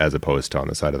expressway as opposed to on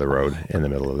the side of the road in the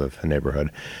middle of the neighborhood.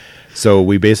 So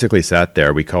we basically sat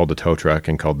there. We called the tow truck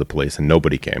and called the police, and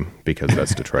nobody came because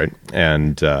that's Detroit.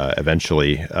 And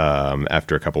eventually,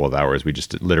 after a couple of hours, we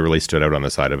just literally stood out on the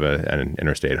side of an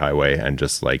interstate highway and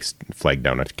just flagged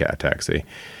down a taxi.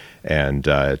 And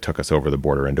it took us over the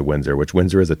border into Windsor, which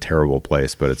Windsor is a terrible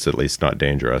place, but it's at least not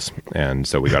dangerous. And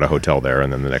so we got a hotel there,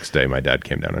 and then the next day my dad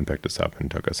came down and picked us up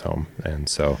and took us home. And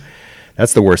so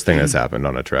that's the worst thing that's happened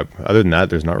on a trip. Other than that,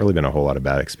 there's not really been a whole lot of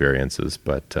bad experiences,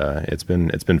 but it's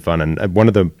been fun. And one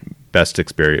of the best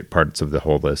parts of the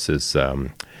whole list is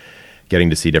getting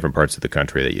to see different parts of the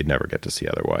country that you'd never get to see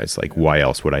otherwise. Like, why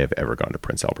else would I have ever gone to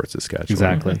Prince Albert, Saskatchewan?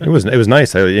 Exactly. It was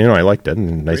nice. I liked it.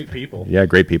 And nice Great people. Yeah,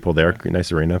 great people there.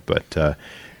 Nice arena, but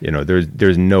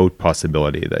there's no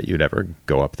possibility that you'd ever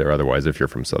go up there otherwise if you're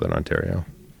from Southern Ontario.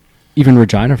 Even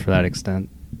Regina, for that extent.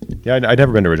 Yeah, I'd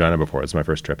never been to Regina before. It's my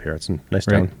first trip here. It's a nice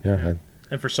Right. town. Yeah.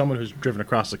 And for someone who's driven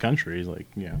across the country, like,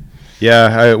 yeah.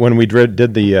 Yeah, when we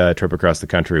did the trip across the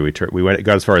country, we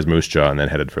got as far as Moose Jaw and then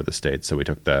headed for the States. So we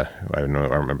took I don't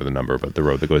remember the number, but the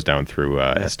road that goes down through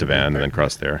Estevan and then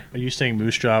cross there. Are you saying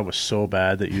Moose Jaw was so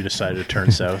bad that you decided to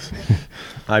turn south?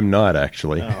 I'm not,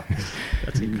 actually. Oh,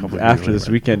 that's a couple After this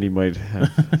weekend, you might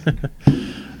have.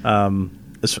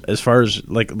 As far as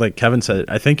like Kevin said,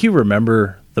 I think you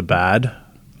remember the bad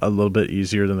a little bit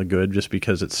easier than the good, just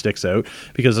because it sticks out.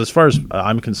 Because as far as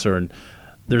I'm concerned,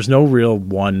 there's no real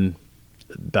one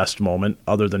best moment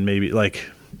other than maybe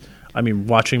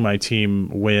watching my team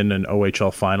win an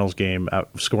OHL finals game,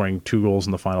 scoring 2 goals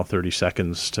in the final 30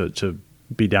 seconds to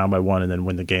be down by 1 and then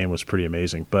win the game was pretty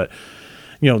amazing. But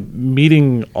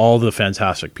meeting all the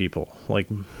fantastic people, like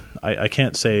I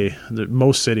can't say that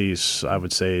most cities, I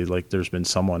would say, like, there's been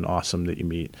someone awesome that you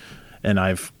meet. And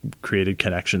I've created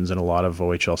connections in a lot of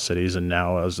OHL cities, and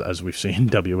now as we've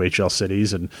seen, WHL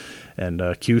cities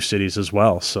and Q cities as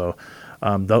well. So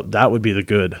that would be the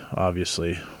good,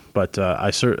 obviously. But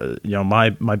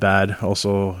my bad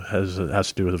also has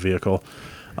to do with the vehicle,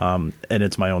 and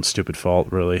it's my own stupid fault,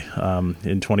 really.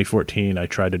 In 2014, I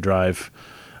tried to drive.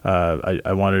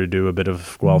 I wanted to do a bit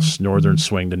of Guelph's northern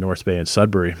swing to North Bay and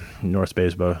Sudbury. North Bay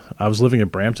is I was living in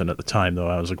Brampton at the time, though.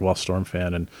 I was a Guelph Storm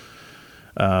fan, and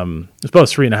It's about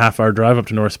a 3.5-hour drive up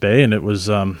to North Bay, and it was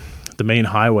the main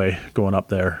highway going up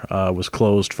there was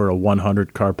closed for a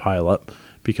 100-car pileup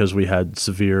because we had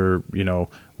severe,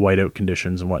 whiteout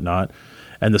conditions and whatnot.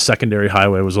 And the secondary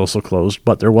highway was also closed,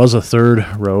 but there was a third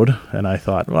road, and I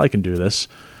thought, well, I can do this.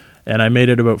 And I made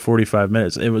it about 45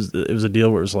 minutes. It was a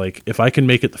deal where it was like, if I can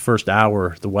make it the first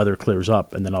hour, the weather clears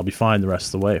up, and then I'll be fine the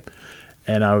rest of the way.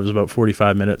 And I was about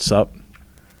 45 minutes up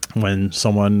when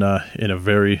someone in a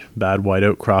very bad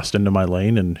whiteout crossed into my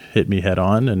lane and hit me head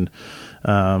on. And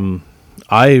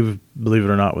I, believe it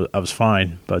or not, I was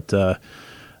fine, but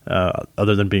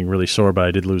other than being really sore, but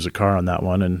I did lose a car on that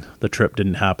one, and the trip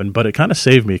didn't happen. But it kind of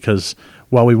saved me because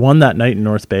while we won that night in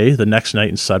North Bay, the next night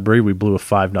in Sudbury, we blew a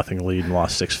 5-0 lead and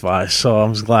lost 6-5. So I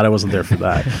was glad I wasn't there for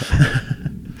that.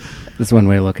 That's one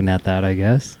way of looking at that, I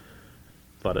guess.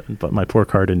 But my poor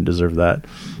car didn't deserve that.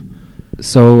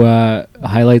 So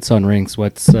highlights on rinks.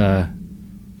 What's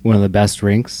one of the best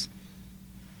rinks?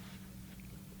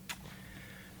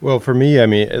 Well, for me, I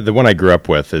mean, the one I grew up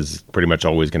with is pretty much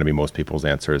always going to be most people's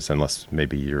answers, unless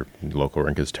maybe your local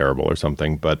rink is terrible or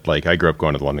something. But like, I grew up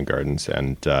going to the London Gardens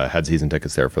and had season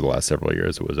tickets there for the last several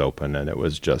years. It was open, and it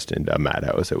was just a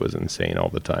madhouse. It was insane all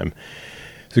the time.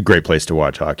 It's a great place to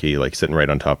watch hockey, like sitting right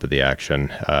on top of the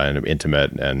action, and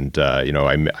intimate. And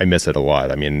I miss it a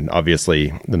lot. I mean,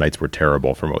 obviously, the nights were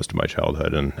terrible for most of my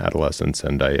childhood and adolescence,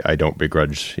 and I don't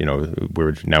begrudge.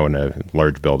 We're now in a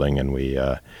large building, and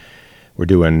we're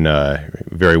doing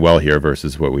very well here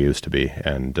versus what we used to be.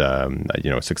 And,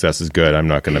 success is good. I'm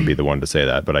not going to be the one to say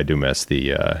that, but I do miss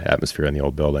the atmosphere in the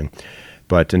old building.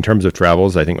 But in terms of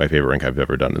travels, I think my favorite rink I've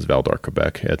ever done is Val d'Or,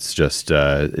 Quebec. It's just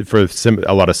for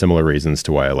a lot of similar reasons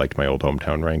to why I liked my old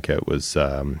hometown rink. It was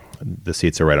the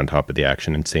seats are right on top of the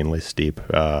action, insanely steep,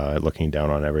 looking down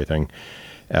on everything.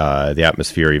 The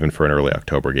atmosphere, even for an early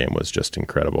October game, was just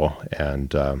incredible.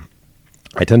 And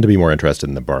I tend to be more interested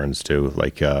in the barns too.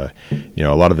 Like, a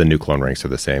lot of the new clone rinks are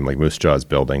the same. Like Moose Jaw's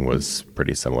building was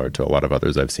pretty similar to a lot of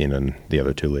others I've seen in the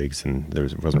other two leagues, and there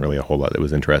wasn't really a whole lot that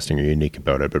was interesting or unique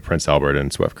about it. But Prince Albert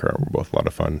and Swift Current were both a lot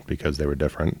of fun because they were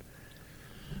different.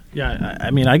 Yeah,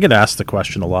 I mean, I get asked the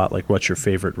question a lot, like, what's your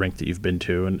favorite rink that you've been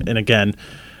to? And again,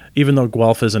 even though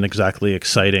Guelph isn't exactly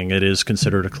exciting, it is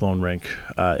considered a clone rink.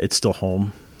 It's still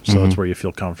home, so it's where you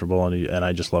feel comfortable, and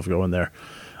I just love going there.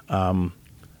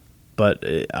 But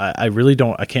I really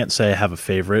don't. I can't say I have a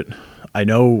favorite. I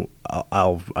know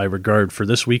I regard for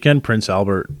this weekend Prince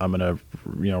Albert. I'm gonna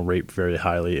rate very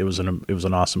highly. It was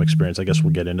an awesome experience. I guess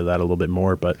we'll get into that a little bit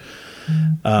more. But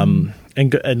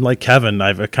and like Kevin,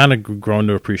 I've kind of grown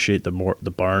to appreciate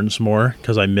the barns more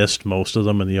because I missed most of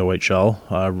them in the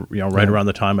OHL. Right around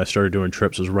the time I started doing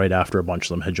trips was right after a bunch of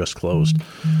them had just closed.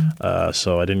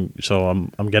 So I didn't. So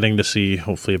I'm getting to see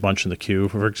hopefully a bunch in the queue.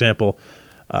 For example.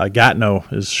 Gatineau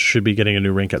should be getting a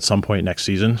new rink at some point next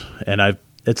season, and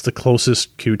it's the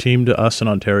closest Q team to us in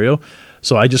Ontario,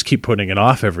 so I just keep putting it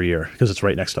off every year because it's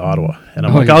right next to Ottawa, and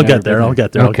I'm I'll get there. I'll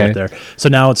get there. So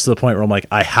now it's to the point where I'm like,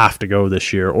 I have to go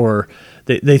this year, or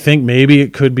they think maybe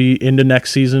it could be into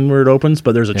next season where it opens,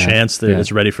 but there's a chance that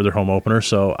it's ready for their home opener,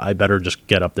 so I better just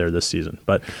get up there this season.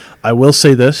 But I will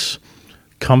say this,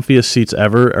 comfiest seats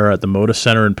ever are at the Moda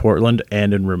Center in Portland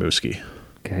and in Rimouski.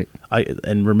 Okay.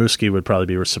 And Rimouski would probably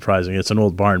be surprising. It's an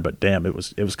old barn, but damn, it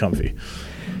was comfy.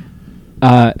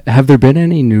 Have there been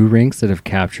any new rinks that have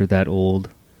captured that old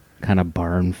kind of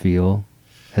barn feel?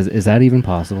 Is that even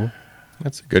possible?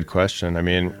 That's a good question. I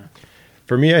mean,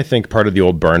 for me, I think part of the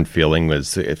old barn feeling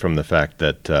was from the fact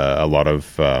that a lot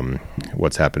of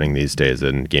what's happening these days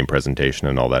in game presentation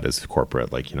and all that is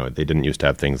corporate. Like, they didn't used to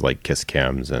have things like kiss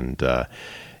cams and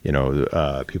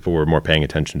people were more paying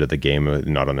attention to the game,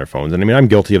 not on their phones. And I mean, I'm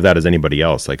guilty of that as anybody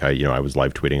else. Like I was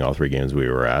live tweeting all 3 games we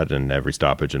were at, and every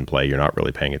stoppage and play, you're not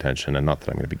really paying attention. And not that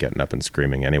I'm going to be getting up and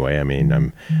screaming anyway. I mean,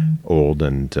 I'm old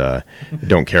and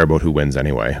don't care about who wins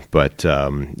anyway. But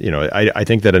I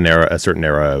think that a certain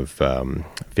era of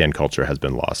fan culture has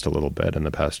been lost a little bit in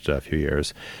the past few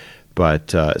years.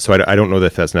 But so I don't know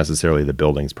that that's necessarily the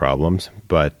building's problems.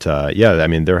 But I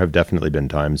mean, there have definitely been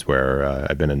times where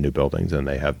I've been in new buildings and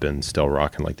they have been still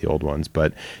rocking like the old ones.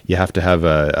 But you have to have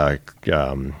a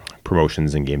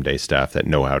promotions and game day staff that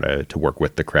know how to work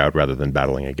with the crowd rather than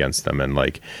battling against them. And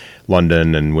like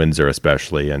London and Windsor,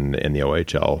 especially in the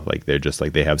OHL, like they're just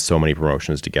like they have so many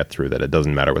promotions to get through that it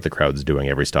doesn't matter what the crowd's doing.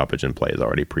 Every stoppage and play is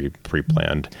already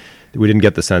pre-planned. We didn't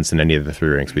get the sense in any of the 3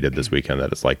 rinks we did this weekend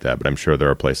that it's like that, but I'm sure there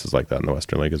are places like that in the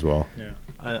Western League as well.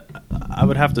 Yeah, I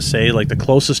would have to say like the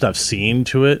closest I've seen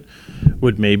to it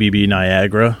would maybe be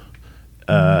Niagara,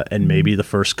 and maybe the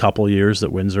first couple years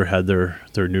that Windsor had their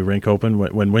new rink open.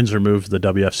 When Windsor moved to the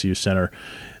WFCU Center,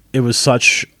 it was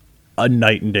such a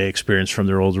night and day experience from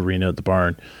their old arena at the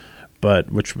barn,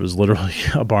 which was literally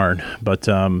a barn. But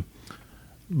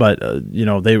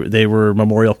they were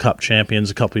Memorial Cup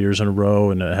champions a couple years in a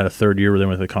row, and had a third year where they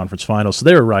went to the conference final. So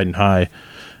they were riding high,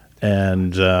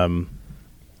 and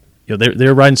they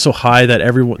were riding so high that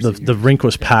the rink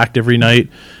was packed every night,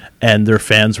 and their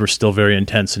fans were still very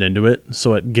intense and into it.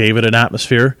 So it gave it an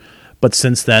atmosphere. But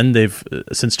since then,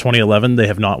 since 2011, they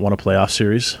have not won a playoff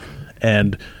series,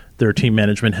 and their team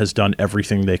management has done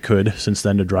everything they could since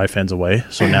then to drive fans away.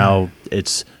 So now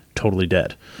it's totally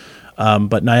dead.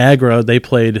 But Niagara, they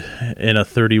played in a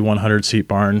 3,100 seat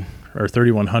barn, or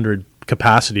 3,100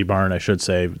 capacity barn, I should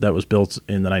say, that was built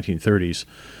in the 1930s.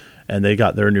 And they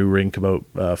got their new rink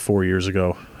about 4 years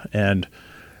ago. And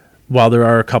while there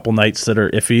are a couple nights that are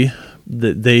iffy,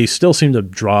 they still seem to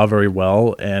draw very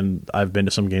well. And I've been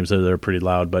to some games that are pretty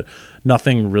loud, but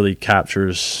nothing really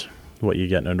captures what you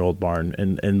get in an old barn.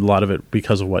 And a lot of it,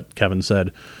 because of what Kevin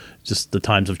said, just the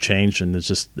times have changed, and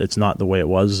it's not the way it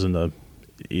was in the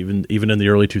even in the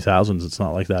early 2000s. It's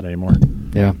not like that anymore.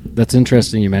 Yeah, that's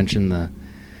interesting. You mentioned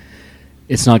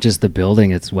it's not just the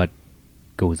building; it's what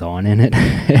goes on in it.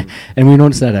 And we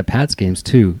noticed that at Pat's games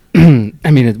too.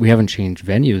 I mean, we haven't changed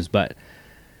venues, but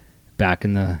back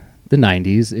in the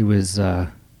 90s, it was the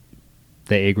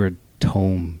Agra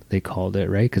Dome, they called it,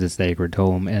 right? Because it's the Agra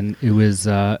Dome, and it was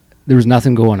there was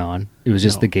nothing going on. It was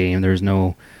just the game. There was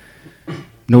no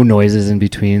noises in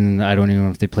between. I don't even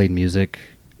know if they played music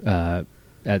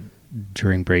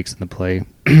during breaks in the play.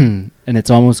 And it's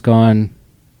almost gone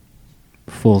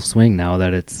full swing now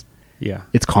that it's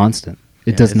constant.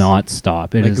 It does not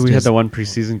stop. We had that one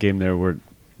preseason game there where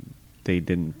they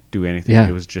didn't do anything.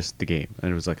 It was just the game,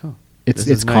 and it was like, oh, it's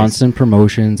nice. Constant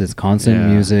promotions. It's constant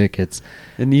music.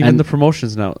 And even the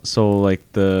promotions now. So like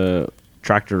the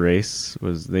tractor race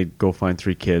was, they'd go find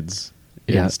 3 kids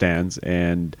in the stands,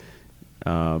 and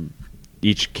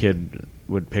each kid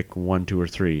would pick 1, 2, or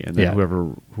 3, and then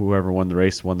whoever won the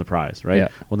race won the prize,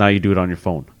 right? Well, now you do it on your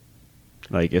phone.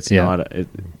 Like it's not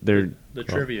the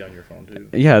trivia on your phone too.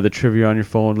 Yeah, the trivia on your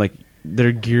phone. Like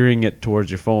they're gearing it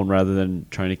towards your phone rather than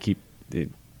trying to keep the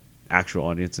actual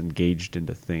audience engaged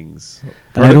into things.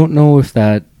 And I don't know if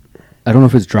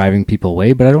it's driving people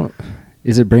away, but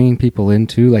is it bringing people in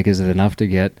too? Like, is it enough to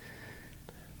get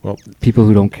people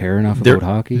who don't care enough about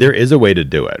hockey? There is a way to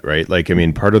do it, right? Like, I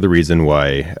mean, part of the reason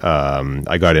why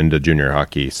I got into junior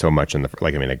hockey so much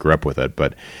I grew up with it,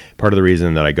 but part of the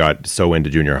reason that I got so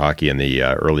into junior hockey in the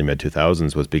early mid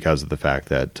 2000s was because of the fact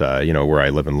that where I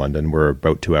live in London, we're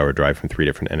about 2-hour drive from 3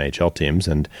 different NHL teams,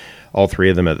 and all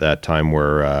 3 of them at that time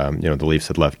were the Leafs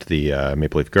had left the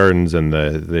Maple Leaf Gardens, and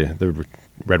the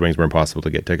Red Wings were impossible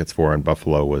to get tickets for, and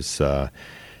Buffalo was.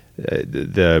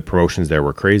 The promotions there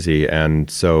were crazy, and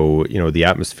so the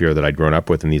atmosphere that I'd grown up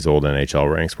with in these old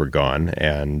NHL ranks were gone,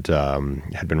 and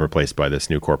had been replaced by this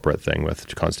new corporate thing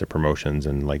with constant promotions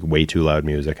and like way too loud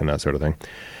music and that sort of thing.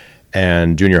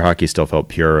 And junior hockey still felt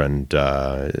pure and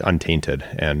untainted,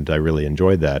 and I really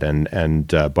enjoyed that. And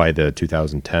by the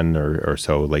 2010 or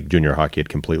so, like junior hockey had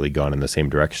completely gone in the same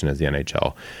direction as the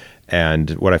NHL. And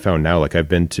what I found now, like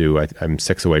I'm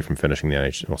 6 away from finishing the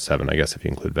NHL, well, 7, I guess, if you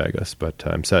include Vegas, but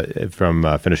I'm set from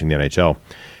finishing the NHL.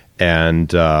 And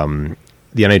the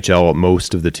NHL,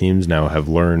 most of the teams now have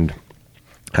learned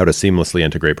how to seamlessly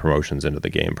integrate promotions into the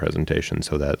game presentation,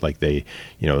 so that like the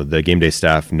game day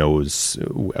staff knows,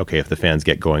 okay, if the fans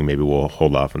get going, maybe we'll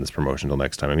hold off on this promotion till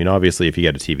next time. I mean, obviously, if you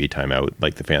get a TV timeout,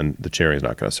 like the cheering is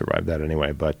not going to survive that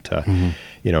anyway. But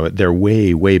they're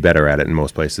way, way better at it in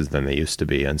most places than they used to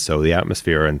be, and so the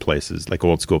atmosphere in places like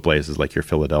old school places like your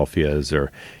Philadelphias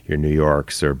or your New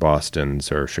Yorks or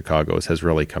Bostons or Chicago's has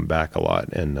really come back a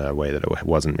lot in a way that it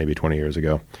wasn't maybe 20 years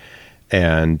ago.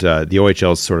 And the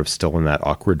OHL is sort of still in that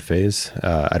awkward phase.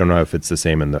 I don't know if it's the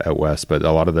same out west, but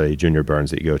a lot of the junior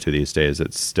barns that you go to these days,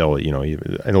 it's still, in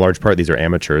a large part, these are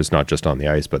amateurs, not just on the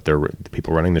ice, but the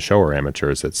people running the show are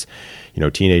amateurs. It's,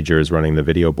 teenagers running the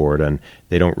video board, and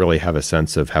they don't really have a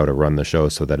sense of how to run the show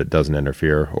so that it doesn't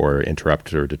interfere or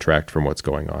interrupt or detract from what's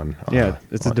going on.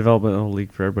 It's a developmental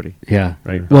league for everybody. Yeah.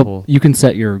 Right. Well, you can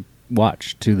set your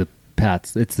watch to the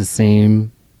Pats. It's the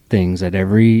same things at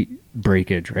every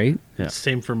breakage, right? Yeah. It's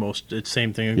same for most. It's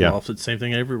same thing in golf. It's same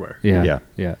thing everywhere. Yeah.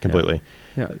 Completely.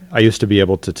 Yeah. I used to be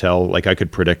able to tell, like I could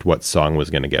predict what song was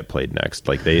going to get played next.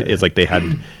 Like it's like they had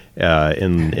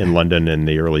in London in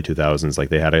the early 2000s, like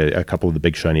they had a couple of the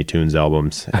Big Shiny Tunes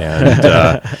albums and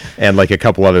and like a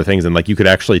couple other things, and like you could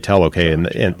actually tell, okay, and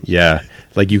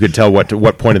like you could tell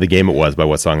what point of the game it was by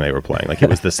what song they were playing. Like it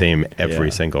was the same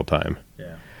every single time.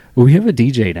 Yeah. Well, we have a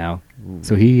DJ now,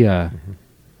 so he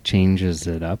changes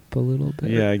it up a little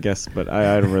bit. Yeah, I guess, but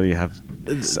I don't really have.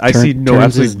 I see no turns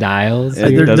absolute his dials.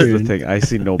 And here. that's the thing. I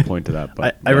see no point to that.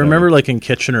 But I remember, like in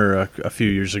Kitchener a few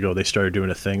years ago, they started doing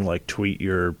a thing like tweet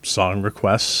your song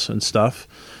requests and stuff.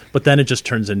 But then it just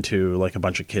turns into like a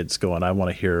bunch of kids going, "I want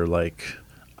to hear like,"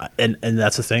 and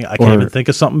that's the thing. I can't even think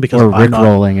of something because or I'm not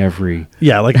rickrolling every.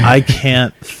 Yeah, like I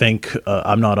can't think.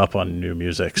 I'm not up on new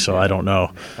music, so I don't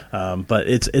know. But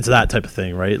it's that type of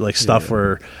thing, right? Like stuff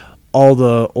where all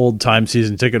the old time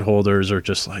season ticket holders are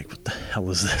just like, "What the hell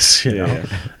is this?" You know?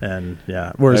 And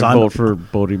whereas I I'm vote for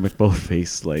Bodie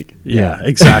McBoatface. Like, yeah,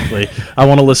 exactly. I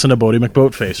want to listen to Bodie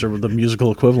McBoatface or the musical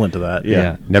equivalent to that.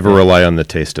 Yeah. Never rely on the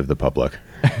taste of the public.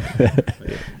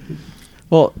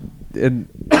 Well, and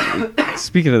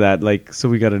speaking of that, like, so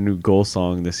we got a new goal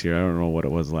song this year. I don't know what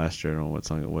it was last year. I don't know what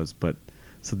song it was, but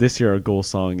so this year our goal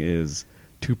song is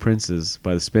 "Two Princes"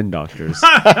 by the Spin Doctors.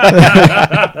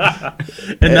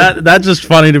 And that's just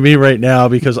funny to me right now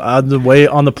because on the way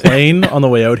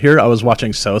out here, I was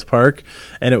watching South Park,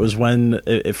 and it was when,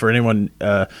 if for anyone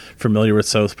familiar with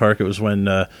South Park, it was when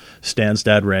Stan's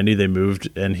dad Randy, they moved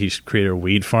and he created a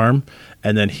weed farm,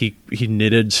 and then he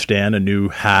knitted Stan a new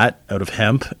hat out of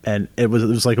hemp, and it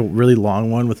was like a really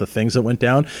long one with the things that went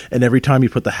down, and every time he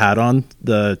put the hat on,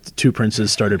 the Two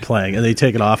Princes started playing, and they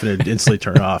take it off and it instantly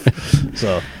turn off.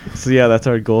 So yeah, that's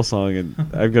our goal song, and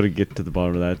I've got to get to the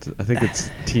bottom of that. I think it's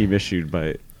team issued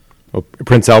by. Well,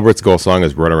 Prince Albert's goal song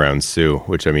is "Run Around Sue,"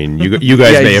 which I mean, you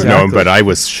guys may have known, but I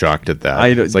was shocked at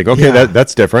that. It's like, okay,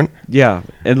 that's different. Yeah,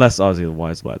 unless Ozzy the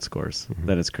Wiseblatt scores,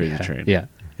 then it's Crazy Train. Yeah,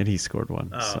 and he scored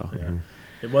one. So. Yeah.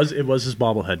 It was his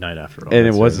bobblehead night after all. And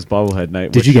it was his bobblehead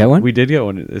night. Did you get one? We did get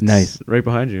one. It's nice. Right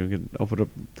behind you. You can open it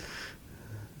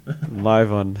up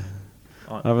live on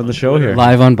the show here.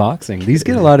 Live unboxing. These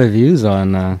get a lot of views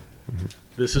on.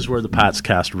 This is where the Pats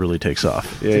cast really takes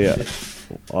off. Yeah.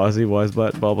 Ozzy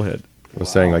Wiseblatt bobblehead. I was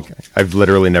saying, like, I've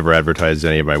literally never advertised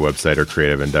any of my website or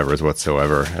creative endeavors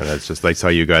whatsoever, and it's just like, saw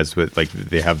you guys with, like,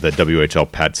 they have the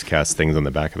WHL Pats cast things on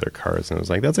the back of their cars, and I was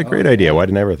like, that's a great idea. Why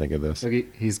didn't I ever think of this? Look,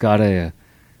 he's got a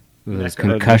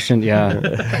concussion. Yeah,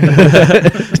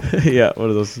 yeah, one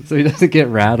of those. So he doesn't get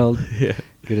rattled. Yeah.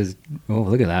 Get his. Oh,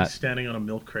 look at that. Standing on a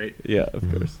milk crate. Yeah, of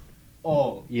course.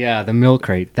 Oh, yeah, the milk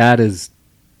crate. That is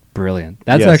brilliant.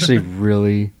 That's Yes. actually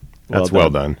really. That's well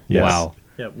done. Yes. Wow.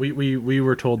 Yeah, we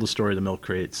were told the story of the milk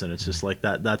crates, and it's just like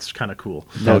that. That's kind of cool.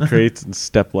 Milk crates and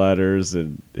step ladders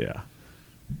and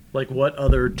Like, what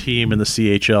other team in the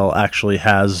CHL actually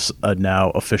has a now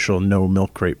official no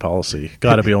milk crate policy?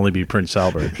 Got to only be Prince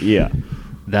Albert. Yeah.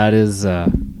 That is.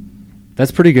 That's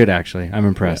pretty good, actually. I'm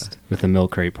impressed with the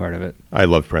milk crate part of it. I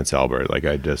love Prince Albert. Like,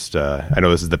 I just, I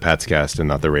know this is the Pats cast and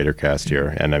not the Raider cast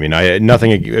here, and I mean, I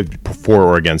nothing for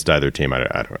or against either team.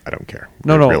 I don't care.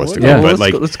 No, realistically, yeah. but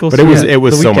Let's go but through it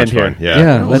was the so much weekend fun. here.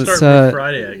 Yeah, We'll let's. start with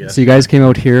Friday, I guess. So you guys came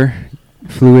out here,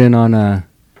 flew in on a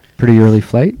pretty early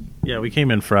flight. Yeah, we came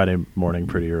in Friday morning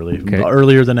pretty early. Okay.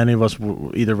 Earlier than either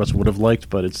of us would have liked,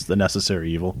 but it's the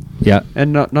necessary evil. Yeah,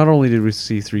 And not only did we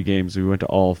see 3 games, we went to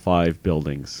all 5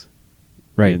 buildings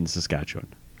right. in Saskatchewan.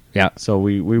 Yeah, So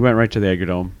we went right to the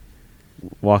Agrodome,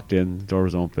 walked in, the door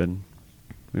was open.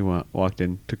 We walked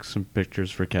in, took some pictures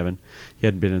for Kevin. He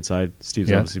hadn't been inside.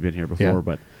 Steve's obviously been here before,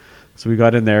 but so we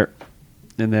got in there,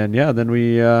 and then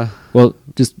we. Well,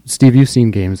 just Steve, you've seen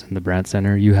games in the Brandt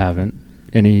Center. You haven't.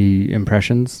 Any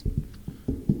impressions?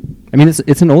 I mean,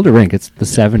 it's an older rink. It's the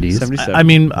 70s.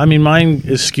 77. I mean, mine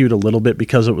is skewed a little bit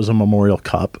because it was a Memorial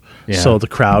Cup, so the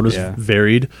crowd was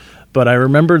varied. But I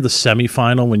remember the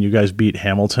semifinal when you guys beat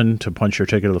Hamilton to punch your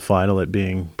ticket to the final, it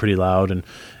being pretty loud,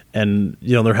 and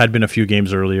you know there had been a few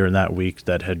games earlier in that week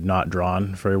that had not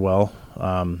drawn very well.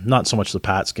 Not so much the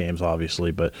Pats games,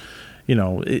 obviously, but you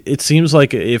know it seems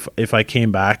like if I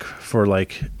came back for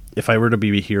like. If I were to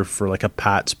be here for like a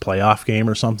Pats playoff game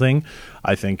or something,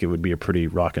 I think it would be a pretty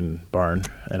rockin' barn,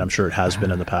 and I'm sure it has been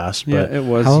in the past. But it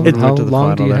was. How We went to the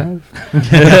long do you final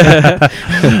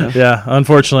have? yeah,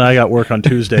 unfortunately, I got work on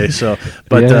Tuesday. So,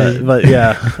 but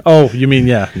yeah. Oh, you mean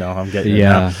No, I'm getting it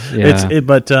now.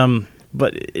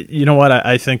 But you know what?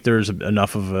 I think there's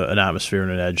enough of an atmosphere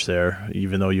and an edge there,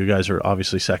 even though you guys are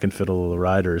obviously second fiddle to the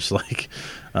Riders. Like,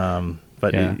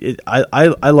 but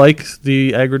I like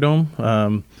the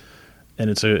Agrodome. And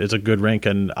it's a good rink,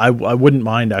 and I wouldn't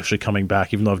mind actually coming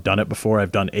back, even though I've done it before.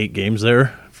 I've done 8 games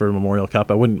there for Memorial Cup.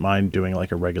 I wouldn't mind doing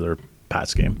like a regular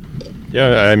Pats game.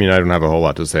 Yeah, I mean, I don't have a whole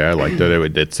lot to say. I liked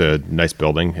it. It's a nice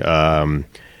building.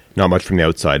 Not much from the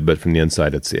outside, but from the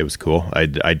inside, it was cool. I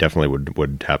definitely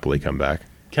would happily come back.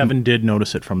 Kevin did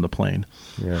notice it from the plane.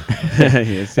 Yeah.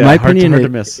 In my opinion, hard to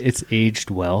miss. it's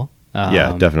aged well.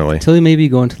 Yeah, definitely. Until you maybe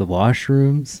go into the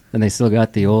washrooms, and they still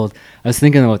got the old. I was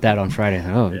thinking about that on Friday. I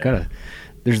thought,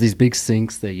 there's these big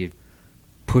sinks that you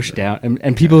push down,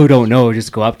 and people who don't know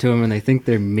just go up to them, and they think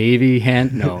they're maybe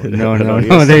no,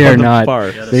 they are not.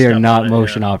 They are not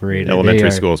motion operated.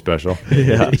 Elementary school special.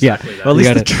 Yeah, yeah. Well, at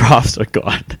least the troughs are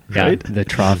gone. Yeah, Right? the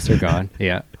troughs are gone.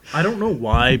 Yeah. I don't know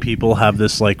why people have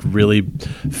this like really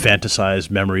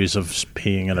fantasized memories of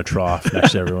peeing in a trough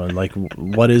next to everyone. Like,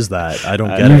 what is that? I don't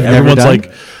get it. Everyone's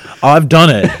like, oh, I've done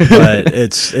it, but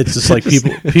it's just like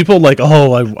people like,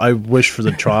 oh, I wish for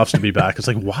the troughs to be back. It's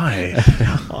like, why?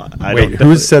 Wait,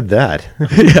 who said that?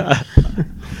 Yeah,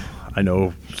 I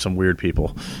know some weird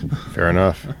people. Fair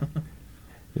enough.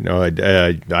 You know,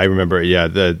 I remember,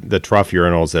 the trough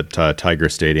urinals at Tiger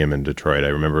Stadium in Detroit. I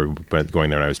remember going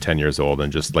there when I was 10 years old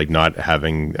and just like not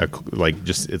having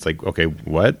it's like, okay,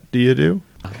 what do you do?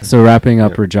 So wrapping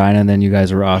up Regina, and then you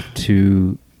guys were off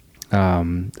to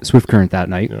Swift Current that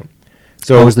night. Yeah.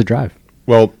 So how was the drive?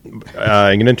 Well,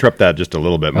 I'm going to interrupt that just a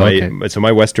little bit. Okay.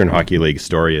 My Western Hockey League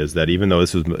story is that even though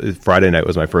this was Friday night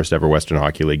was my first ever Western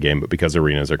Hockey League game, but because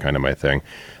arenas are kind of my thing,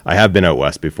 I have been out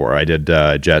west before. I did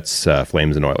Jets,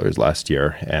 Flames, and Oilers last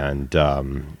year, and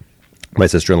my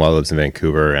sister-in-law lives in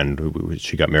Vancouver, and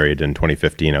she got married in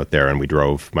 2015 out there, and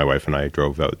my wife and I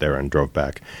drove out there and drove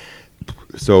back.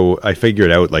 So I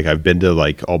figured out, like, I've been to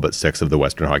like all but 6 of the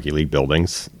Western Hockey League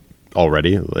buildings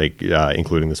already, like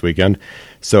including this weekend.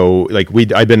 So like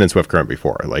I've been in Swift Current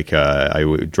before. Like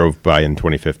drove by in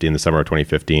 2015, the summer of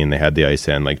 2015. They had the ice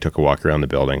in. Like took a walk around the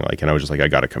building. Like, and I was just like, I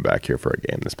got to come back here for a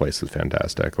game. This place is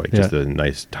fantastic. Like just a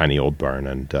nice tiny old barn,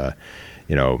 and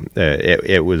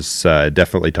it was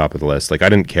definitely top of the list. Like I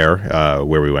didn't care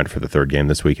where we went for the third game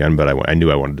this weekend, but I knew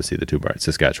I wanted to see the 2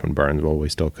 Saskatchewan barns while we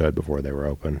still could before they were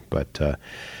open. But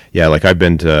like I've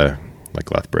been to like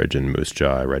Lethbridge and Moose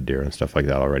Jaw, Red Deer, and stuff like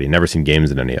that already. Never seen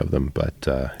games in any of them, but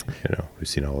we've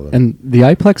seen all of them. And the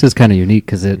iPlex is kind of unique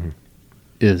because it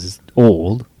is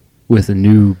old with a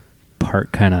new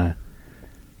part kind of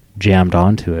jammed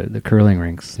onto it. The curling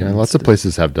rinks. Yeah, lots of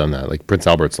places have done that. Like Prince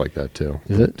Albert's like that too.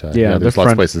 Is it? There's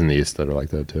lots of places in the east that are like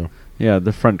that too. Yeah,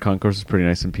 the front concourse is pretty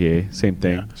nice in PA. Same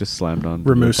thing, just slammed on.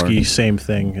 Rimouski, same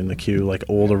thing in the queue, like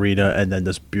old arena, and then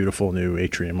this beautiful new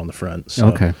atrium on the front. So.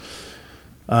 Okay.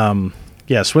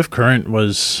 Swift Current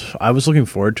I was looking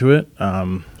forward to it.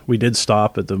 We did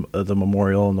stop at the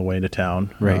memorial on the way to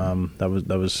town. Right. That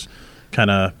was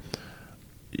kind of,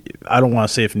 I don't want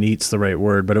to say if neat's the right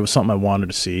word, but it was something I wanted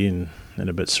to see and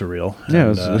a bit surreal. Yeah, it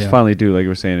was finally due, like you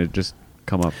were saying, it just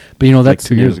come up. But that's like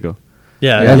 2 years ago.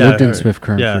 I lived in Swift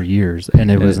Current for years,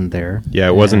 and it wasn't there. Yeah,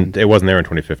 it wasn't there in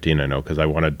 2015, I know, because I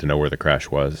wanted to know where the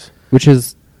crash was. Which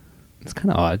is, it's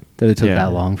kind of odd that it took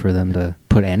that long for them to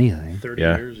put anything. 30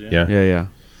 years, Yeah.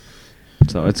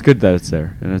 So it's good that it's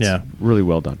there, and it's really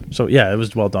well done. So it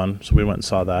was well done. So we went and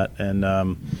saw that,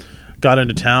 and got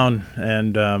into town,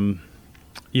 and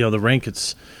the rink.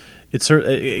 It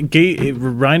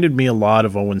reminded me a lot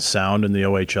of Owen Sound in the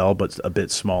OHL, but a bit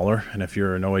smaller. And if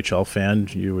you're an OHL fan,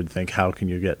 you would think, how can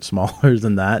you get smaller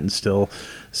than that and still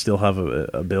have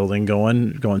a building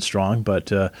going strong?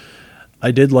 But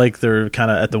I did like their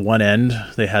kind of at the one end.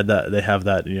 They have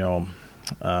that.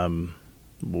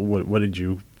 What did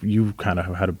you kind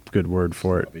of had a good word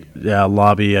for it?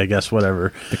 Lobby, I guess,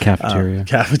 whatever. The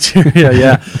cafeteria.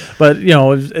 Yeah. But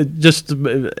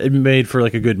it made for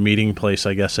like a good meeting place,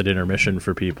 I guess, at intermission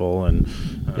for people. And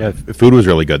food was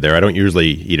really good there. I don't usually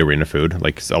eat arena food.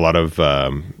 Like a lot of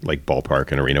like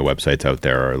ballpark and arena websites out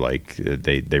there are like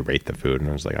they rate the food, and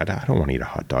I was like, I don't want to eat a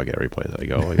hot dog at every place I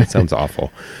go. Like it sounds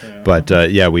awful. Yeah. But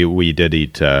we did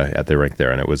eat at the rink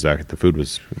there, and it was the food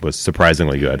was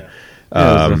surprisingly good.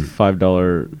 Yeah. It was a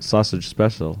 $5 sausage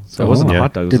special, so it wasn't a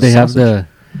hot dog. Did they have so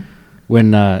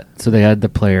they had the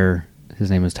player,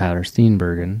 his name was Tyler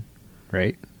Steenbergen,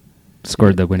 right?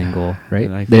 Scored the winning goal,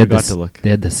 right? I They had forgot to look. They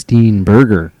had the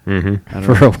Steenberger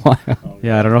for a while.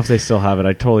 Yeah, I don't know if they still have it.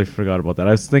 I totally forgot about that.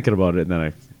 I was thinking about it, and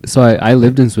then So I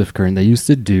lived in Swift Current. They used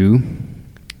to do,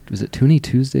 was it Toonie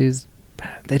Tuesdays?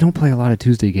 They don't play a lot of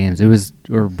Tuesday games. It was,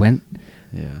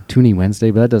 Toonie Wednesday,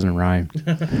 but that doesn't rhyme.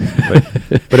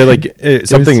 but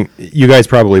something you guys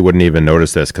probably wouldn't even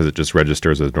notice this because it just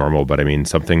registers as normal. But I mean,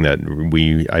 something that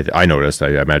I noticed,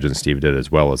 I imagine Steve did as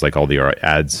well, is like all the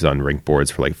ads on rink boards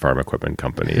for like farm equipment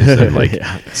companies and like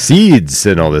seeds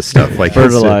and all this stuff, like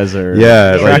fertilizer,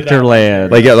 tractor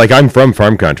land. Like I'm from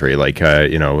farm country. Like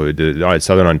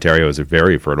Southern Ontario is a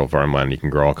very fertile farmland. You can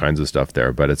grow all kinds of stuff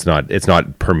there, but it's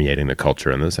not permeating the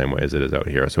culture in the same way as it is out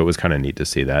here. So it was kind of neat to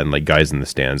see that, and like guys in the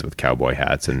stands with cowboy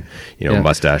hats and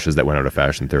mustaches that went out of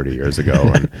fashion 30 years ago,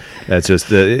 and that's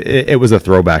just it was a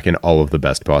throwback in all of the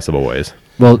best possible ways.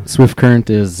 Well, Swift Current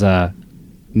is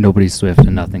nobody's Swift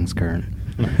and nothing's current.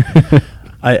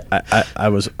 I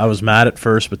was mad at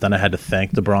first, but then I had to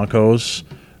thank the Broncos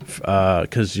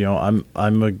because I'm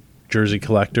a jersey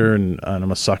collector and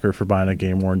I'm a sucker for buying a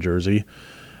game worn jersey,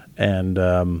 and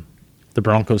the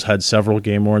Broncos had several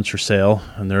game worns for sale,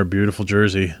 and they're a beautiful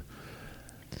jersey.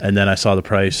 And then I saw the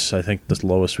price. I think the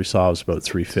lowest we saw was about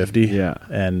 $350. Yeah,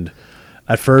 and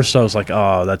at first I was like,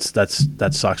 oh, that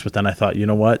sucks. But then I thought, you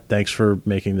know what? Thanks for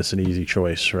making this an easy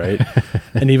choice, right?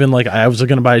 And even like I was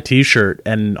going to buy a T-shirt,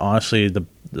 and honestly, the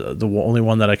only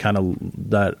one that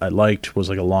I liked was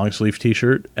like a long sleeve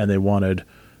T-shirt, and they wanted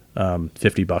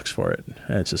 $50 for it.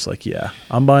 And it's just like, yeah,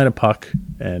 I'm buying a puck,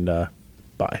 and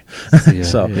bye.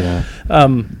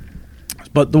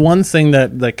 But the one thing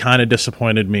that kind of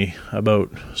disappointed me about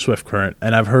Swift Current,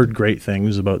 and I've heard great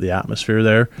things about the atmosphere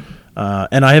there.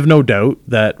 And I have no doubt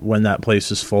that when that place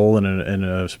is full and in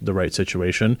the right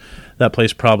situation, that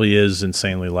place probably is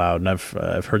insanely loud. And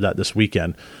I've heard that this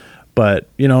weekend. But,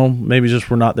 maybe just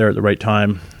we're not there at the right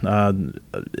time.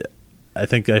 I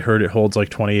think I heard it holds like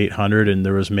 2,800, and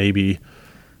there was maybe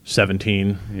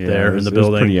 17 there in the building.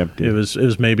 It was pretty empty. It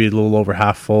was maybe a little over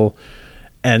half full.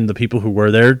 And the people who were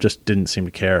there just didn't seem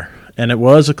to care. And it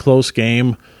was a close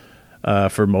game.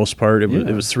 For most part, it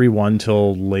was 3-1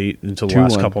 till the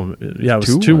last couple. Yeah, it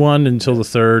was 2-1 until the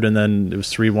third, and then it was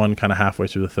 3-1 kind of halfway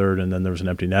through the third, and then there was an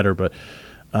empty netter. But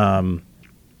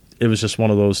it was just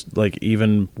one of those, like,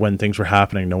 even when things were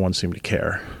happening, no one seemed to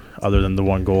care, other than the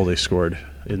one goal they scored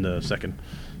in the second.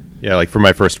 Yeah, like for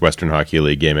my first Western Hockey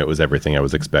League game, it was everything I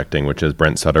was expecting, which is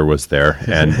Brent Sutter was there,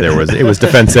 and it was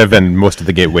defensive, and most of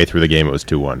the way through the game it was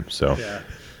 2-1. So. Yeah.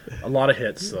 A lot of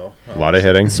hits, though. A lot of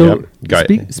hitting. So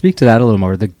speak to that a little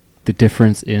more. The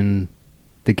difference in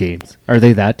the games, are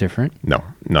they that different? No,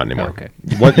 not anymore.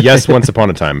 Oh, okay. Yes, once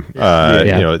upon a time.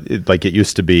 It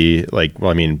used to be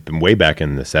way back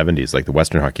in the 70s, like the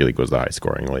Western Hockey League was the high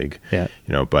scoring league. Yeah.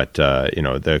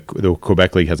 The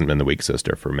Quebec League hasn't been the weak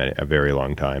sister for a very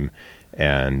long time.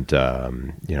 And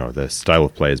the style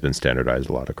of play has been standardized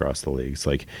a lot across the leagues.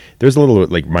 Like there's a little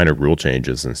like minor rule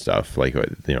changes and stuff. Like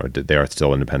they are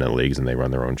still independent leagues and they run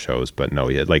their own shows. But no,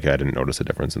 I didn't notice a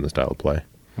difference in the style of play.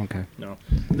 Okay. No,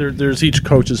 there's each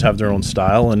coaches have their own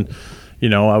style, and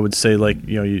I would say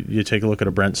you take a look at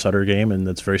a Brent Sutter game, and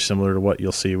it's very similar to what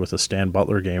you'll see with a Stan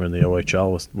Butler game in the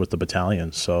OHL with the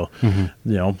battalions. So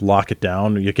lock it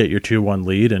down. You get your 2-1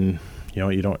 lead, and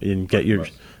you don't get your.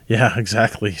 Yeah,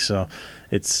 exactly. So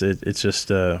it's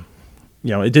just it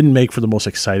didn't make for the most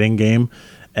exciting game,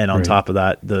 and on top of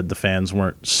that, the fans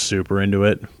weren't super into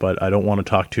it. But I don't want to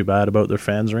talk too bad about their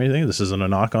fans or anything. This isn't a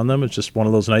knock on them. It's just one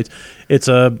of those nights. It's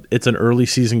an early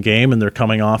season game, and they're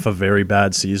coming off a very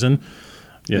bad season.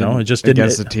 It just didn't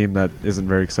against a team that isn't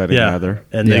very exciting either.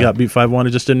 And they got beat 5-1.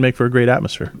 It just didn't make for a great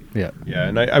atmosphere. Yeah,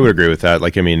 and I would agree with that.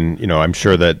 Like, I'm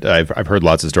sure that I've heard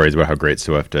lots of stories about how great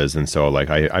Swift is, and so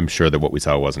I'm sure that what we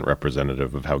saw wasn't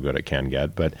representative of how good it can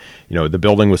get. But the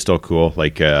building was still cool.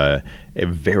 Like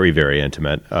very, very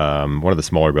intimate. One of the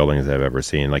smaller buildings I've ever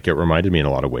seen. Like it reminded me in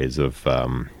a lot of ways of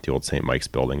the old St. Mike's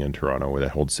building in Toronto, where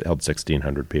that held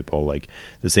 1,600 people. Like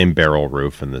the same barrel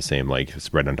roof and the same like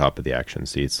spread on top of the action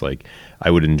seats. Like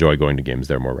I would enjoy going to games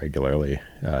there more regularly.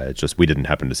 It's just we didn't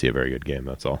happen to see a very good game.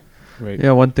 That's all. Right.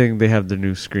 Yeah, one thing, they have the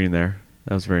new screen there.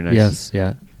 That was very nice. Yes,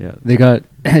 yeah. They got.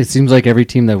 It seems like every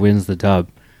team that wins the dub.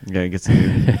 Yeah, it gets a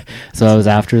new. So that was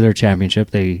after their championship.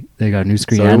 They got a new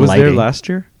screen. So and it was lighting. There last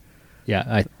year.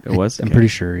 Yeah, it was. I'm pretty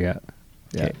sure. Yeah.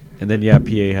 Okay. And then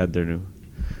PA had their new.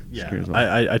 Screen as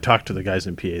well. I talked to the guys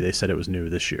in PA. They said it was new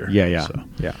this year. Yeah. So.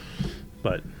 Yeah.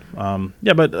 But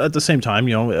but at the same time,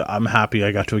 I'm happy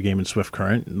I got to a game in Swift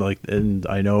Current. And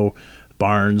I know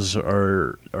barns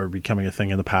are becoming a thing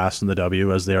in the past in the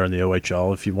W as they are in the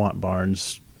OHL. If you want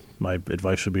barns, my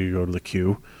advice would be to go to the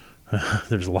Q.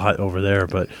 There's a lot over there,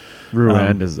 but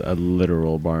Rouen is a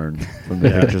literal barn from the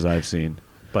pictures I've seen.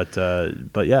 But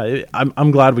yeah,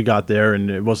 I'm glad we got there, and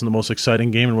it wasn't the most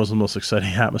exciting game. It wasn't the most exciting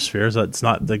atmosphere. So it's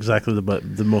not exactly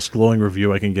the most glowing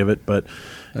review I can give it, but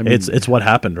it's what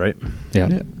happened, right?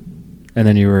 Yeah. And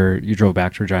then you drove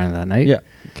back to Regina that night. Yeah,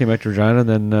 came back to Regina,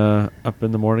 then up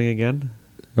in the morning again.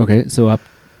 Okay, so up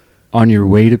on your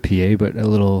way to PA, but a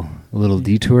little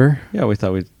detour. Yeah, we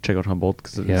thought we'd check out Humboldt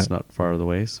because it's not far of the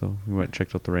way, so we went and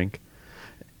checked out the rink.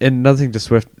 And nothing to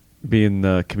Swift. Being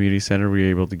the community center, we were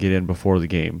able to get in before the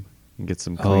game and get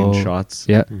some clean shots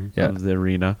of the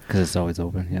arena. Because it's always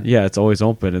open, Yeah, it's always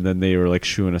open, and then they were like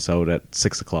shooing us out at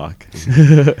 6 o'clock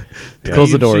to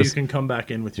close the doors. So you can come back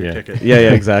in with your ticket. Yeah,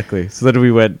 exactly. So then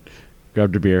we went,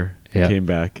 grabbed a beer, came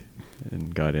back,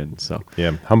 and got in. So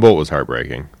yeah, Humboldt was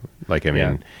heartbreaking. Like,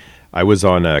 I was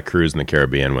on a cruise in the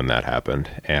Caribbean when that happened,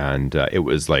 and it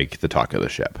was like the talk of the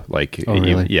ship. Like, oh,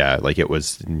 really? yeah, like it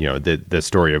was. The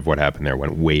story of what happened there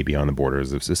went way beyond the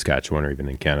borders of Saskatchewan or even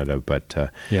in Canada. But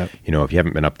if you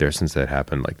haven't been up there since that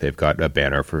happened, like they've got a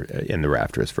banner in the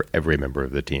rafters for every member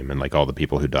of the team, and like all the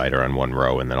people who died are on one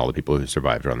row, and then all the people who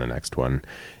survived are on the next one.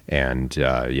 And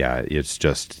it's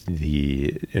just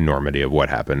the enormity of what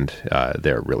happened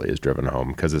there really is driven home,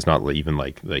 because it's not even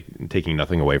like taking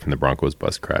nothing away from the Broncos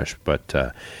bus crash, but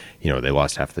they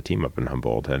lost half the team up in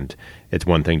Humboldt, and it's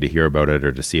one thing to hear about it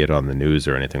or to see it on the news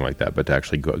or anything like that, but to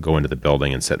actually go into the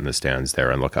building and sit in the stands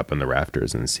there and look up in the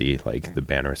rafters and see like the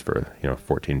banners for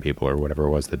 14 people or whatever it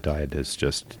was that died is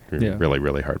just really,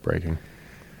 really heartbreaking.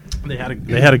 They had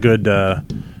a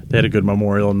good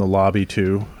memorial in the lobby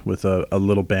too, with a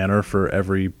little banner for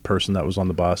every person that was on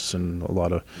the bus, and a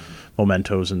lot of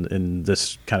mementos in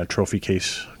this kind of trophy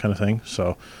case kind of thing.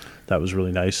 So that was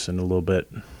really nice and a little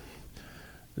bit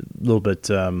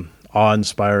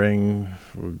awe-inspiring,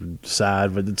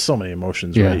 sad, but it's so many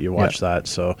emotions, right? You watch that.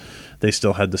 So they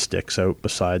still had the sticks out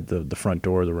beside the front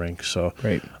door of the rink. So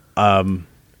Right.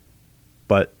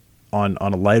 But on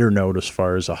a lighter note, as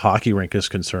far as a hockey rink is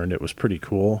concerned, it was pretty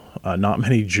cool. Not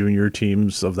many junior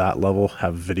teams of that level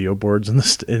have video boards in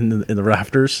the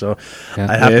rafters. So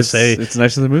I have to say, it's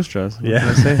nicer than Moose Jaws.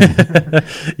 Yeah.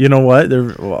 You know what?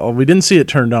 We didn't see it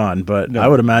turned on, but I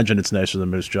would imagine it's nicer than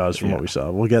Moose Jaws from what we saw.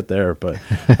 We'll get there, but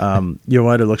you know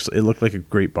what? It looked like a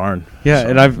great barn. Yeah, so.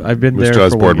 And I've been Moose there.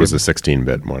 Jaws board was a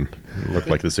 16-bit one. It looked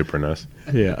like the Super NES.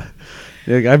 Yeah.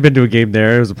 I've been to a game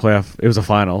there. It was a playoff. It was a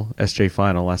final, SJ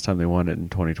final. Last time they won it in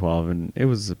 2012, and it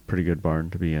was a pretty good barn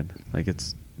to be in. Like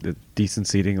it's decent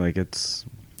seating. Like it's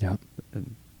a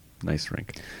nice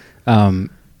rink.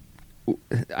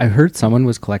 I heard someone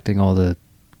was collecting all the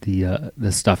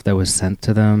stuff that was sent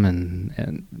to them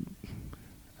and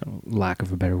lack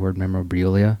of a better word,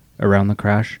 memorabilia around the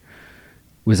crash.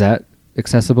 Was that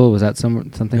accessible? Was that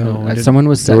something? No, someone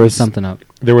was setting something up.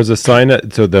 There was a sign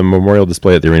so the memorial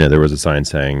display at the arena. There was a sign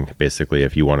saying, basically,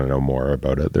 if you want to know more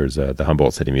about it, there's the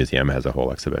Humboldt City Museum has a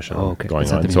whole exhibition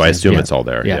going on. So I assume it's all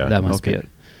there. Yeah, that must be it.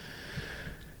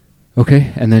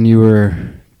 Okay, and then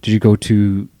did you go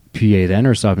to PA then,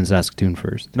 or stop in Saskatoon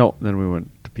first? No, then we went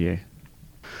to PA.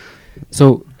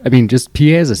 So I mean, just PA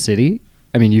as a city.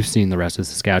 I mean, you've seen the rest of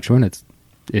Saskatchewan.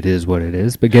 It is what it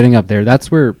is. But getting up there, that's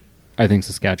where I think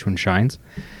Saskatchewan shines.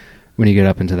 When you get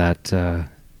up into that,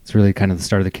 it's really kind of the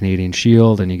start of the Canadian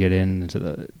Shield, and you get into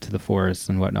the forests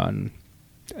and whatnot. And,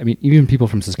 I mean, even people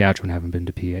from Saskatchewan haven't been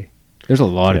to PA. There's a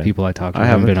lot of people I talk to who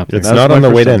haven't been up there. It's not on the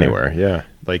way to anywhere. Yeah,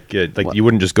 like you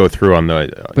wouldn't just go through on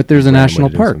the. But there's a national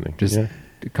park just a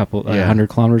couple 100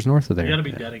 kilometers north of there. You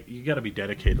got to be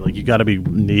dedicated. Like you got to be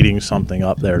needing something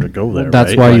up there to go there.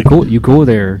 That's right? why you go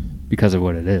there. Because of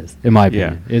what it is, in my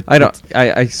opinion.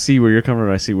 I see where you're coming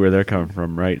from. I see where they're coming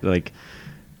from. Right, like,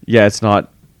 it's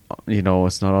not,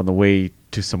 it's not on the way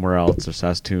to somewhere else or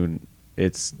Saskatoon.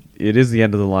 It is the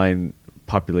end of the line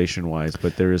population wise,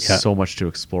 but there is so much to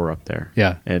explore up there.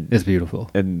 Yeah, and it's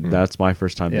beautiful. And that's my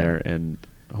first time there, and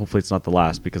hopefully it's not the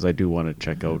last, because I do want to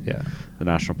check out the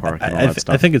national park and all that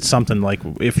stuff. I think it's something like,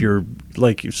 if you're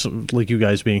like you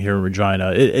guys being here in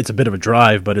Regina, it's a bit of a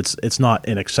drive, but it's not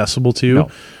inaccessible to you.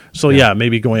 No. So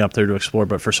maybe going up there to explore,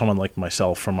 but for someone like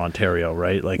myself from Ontario,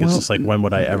 right? Like it's just like, when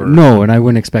would I ever? No, and I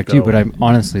wouldn't expect you, but I'm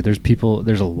honestly, there's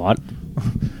a lot.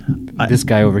 This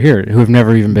guy over here who have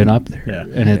never even been up there,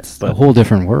 and it's a whole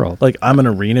different world. Like, I'm an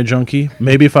arena junkie.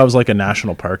 Maybe if I was like a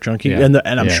national park junkie, and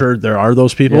I'm sure there are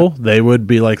those people, they would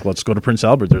be like, let's go to Prince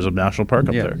Albert. There's a national park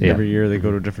up there. Every year they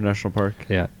go to a different national park.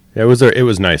 Yeah, it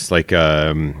was nice. Like,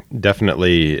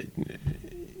 definitely.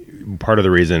 Part of the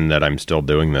reason that I'm still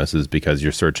doing this is because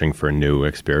you're searching for new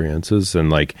experiences, and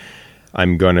like,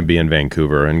 I'm going to be in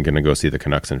Vancouver and going to go see the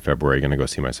Canucks in February. Going to go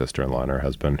see my sister-in-law and her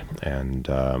husband, and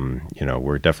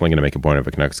we're definitely going to make a point of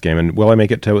a Canucks game. And will I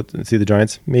make it to see the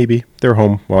Giants? Maybe. They're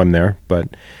home while I'm there, but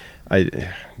I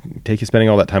take you spending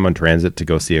all that time on transit to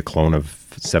go see a clone of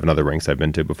 7 other rinks I've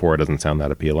been to before. It doesn't sound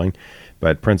that appealing.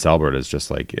 But Prince Albert is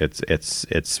just like,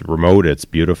 it's remote, it's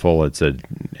beautiful, it's a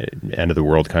end of the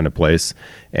world kind of place,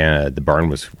 and the barn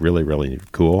was really, really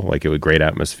cool. Like, it was great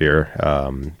atmosphere.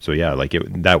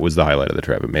 That was the highlight of the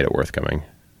trip. It made it worth coming.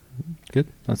 Good.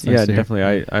 That's nice to hear.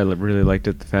 Definitely. I really liked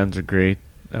it. The fans are great.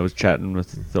 I was chatting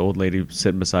with the old lady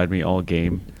sitting beside me all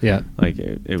game. Yeah, like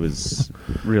it was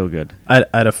real good. I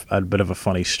had a bit of a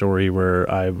funny story where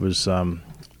I was.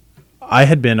 I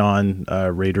had been on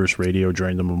Raiders radio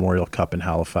during the Memorial Cup in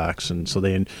Halifax, and so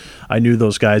I knew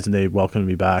those guys, and they welcomed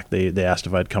me back. They asked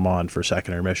if I'd come on for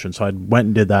second intermission, so I went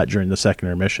and did that during the second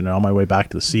intermission. And on my way back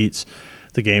to the seats,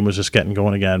 the game was just getting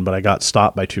going again. But I got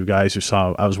stopped by two guys who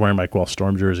saw I was wearing my Guelph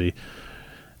Storm jersey,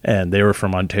 and they were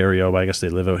from Ontario, but I guess they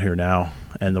live out here now.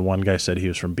 And the one guy said he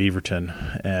was from Beaverton,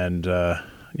 and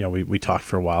we talked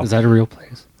for a while. Is that a real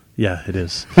place? Yeah, it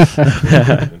is.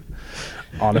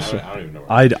 Honestly, I don't even know.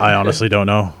 I honestly don't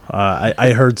know.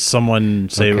 I heard someone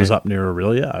say it was up near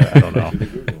Aurelia. I don't know.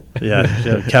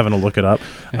 yeah, Kevin will look it up.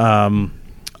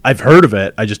 I've heard of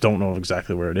it. I just don't know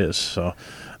exactly where it is. So,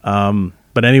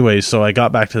 but anyway, so I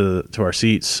got back to our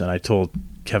seats, and I told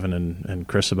Kevin and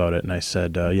Chris about it, and I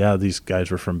said, yeah, these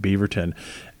guys were from Beaverton,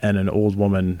 and an old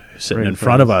woman sitting in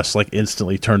front of us like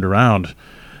instantly turned around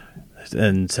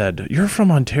and said, "You're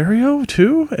from Ontario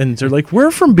too?" And they're like, "We're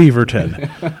from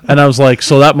Beaverton." And I was like,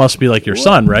 "So that must be like your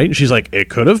son, right?" And she's like, "It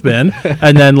could have been."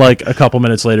 And then like a couple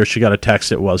minutes later, she got a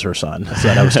text. It was her son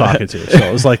that I was talking to. So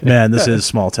it was like, man, this is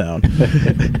small town.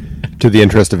 To the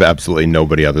interest of absolutely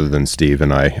nobody other than Steve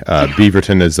and I,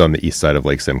 Beaverton is on the east side of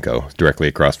Lake Simcoe, directly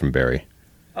across from Barrie.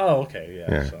 Oh, okay,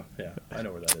 Yeah. So, I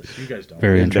know where that is. You guys don't.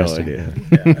 Very No interesting. idea.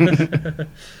 Yeah.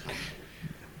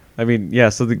 I mean, yeah.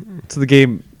 So the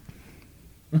game.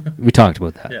 We talked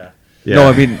about that. Yeah. Yeah. No,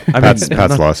 I mean, Pat's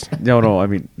not- lost. No. I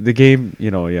mean, the game.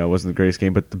 It wasn't the greatest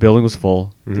game, but the building was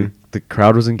full. The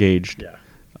crowd was engaged.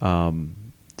 Yeah.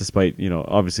 Despite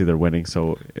obviously they're winning,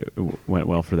 so it went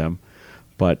well for them.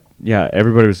 But yeah,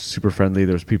 everybody was super friendly.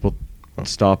 There was people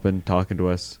stopping, talking to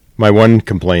us. My one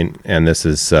complaint, and this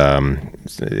is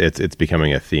it's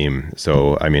becoming a theme.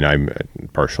 So I mean, I'm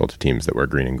partial to teams that wear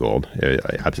green and gold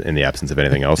in the absence of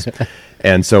anything else.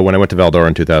 And so when I went to Val d'Or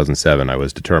in 2007, I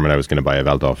was determined I was going to buy a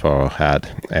Val d'Or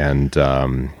hat, and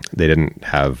they didn't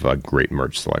have a great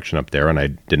merch selection up there, and I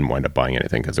didn't wind up buying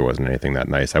anything because there wasn't anything that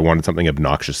nice. I wanted something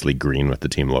obnoxiously green with the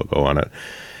team logo on it.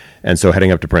 And so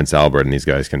heading up to Prince Albert, and these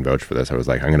guys can vouch for this, I was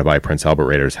like, I'm going to buy a Prince Albert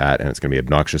Raiders hat, and it's going to be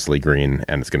obnoxiously green,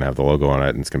 and it's going to have the logo on it,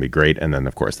 and it's going to be great. And then,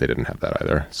 of course, they didn't have that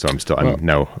either. So I'm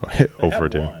now over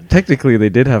to. Technically, they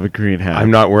did have a green hat. I'm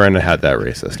not wearing a hat that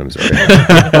racist. I'm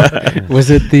sorry.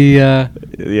 Was it the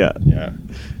Yeah.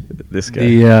 This guy.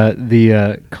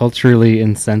 the culturally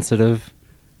insensitive?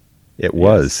 It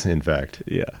was, in fact.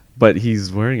 Yeah. But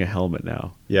he's wearing a helmet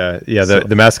now. Yeah. So-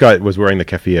 The mascot was wearing the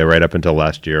keffiyeh right up until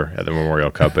last year at the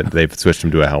Memorial Cup, but they've switched him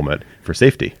to a helmet for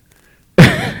safety.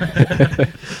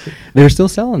 They're still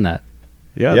selling that.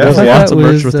 Yeah. Yeah. There's I thought lots that of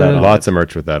merch was, with that. on it. Lots of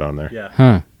merch with that on there. Yeah.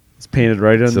 Huh. It's painted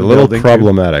right on It's the a little building, too.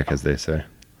 problematic, as they say.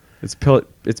 It's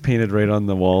painted right on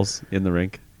the walls in the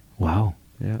rink. Wow.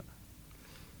 Yeah.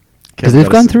 Because they've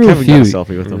gone through a Kevin few. got a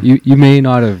selfie with them. You may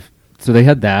not have. So they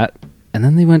had that, and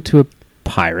then they went to a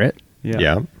pirate,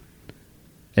 Yeah.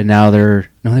 and now they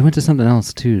went to something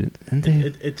else too. Didn't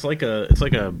they? It's like a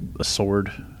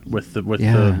sword with the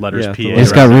Yeah. letters Yeah, PA. the They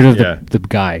just got around rid it. of Yeah. the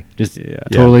guy. Just Yeah.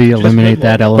 totally Just eliminate mid-low.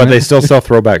 that element. But they still sell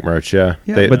throwback merch, yeah.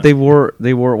 Yeah, but they wore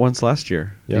it once last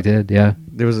year. They did, yeah.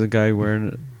 There was a guy wearing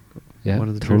it. Yeah, one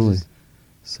of the totally. jerseys.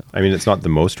 So I mean, it's not the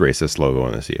most racist logo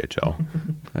in the CHL.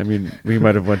 I mean, we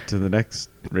might have went to the next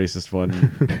racist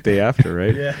one day after,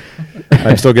 right? Yeah.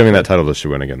 I'm still giving that title to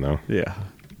Shawinigan, though. Yeah.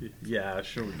 Yeah,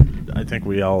 sure. I think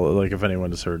we all like. If anyone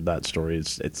has heard that story,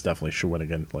 it's definitely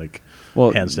Shawinigan. Like,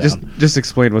 Well, hands just down. just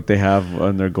explain what they have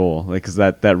on their goal, like, because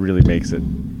that really makes it.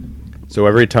 So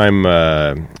every time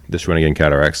the Shawinigan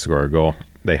Cataracts score a goal,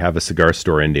 they have a cigar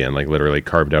store Indian, like literally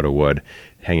carved out of wood,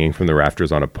 hanging from the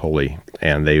rafters on a pulley,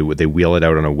 and they wheel it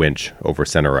out on a winch over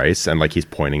center ice, and like he's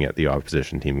pointing at the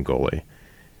opposition team goalie.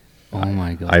 Oh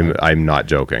my god. I'm not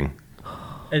joking.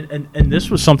 And this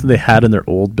was something they had in their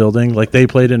old building. Like they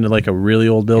played in like a really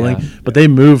old building, Yeah. but they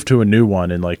moved to a new one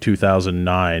in like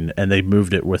 2009, and they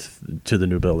moved it to the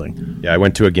new building. Yeah, I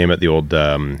went to a game at the old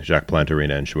Jacques Plante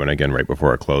Arena in Shawinigan right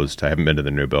before it closed. I haven't been to the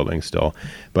new building still,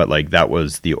 but like that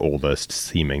was the oldest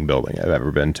seeming building I've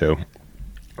ever been to.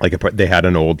 Like they had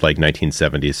an old like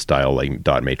 1970s style like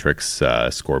dot matrix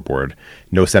scoreboard,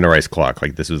 no center ice clock.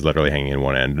 Like this was literally hanging in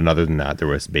one end. And other than that, there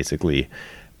was basically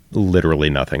literally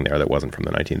nothing there that wasn't from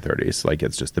the 1930s. Like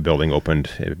it's just the building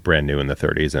opened brand new in the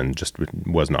 30s and just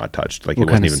was not touched. Like What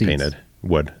it wasn't kind even of seats? painted.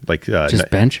 Wood, like Just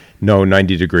bench? No,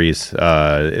 90 degrees.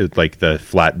 Like the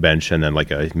flat bench and then like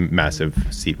a massive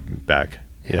seat back.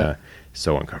 Yeah,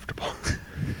 so uncomfortable.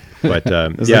 But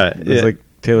It's like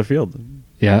Taylor Field.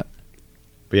 Yeah.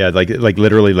 But yeah, like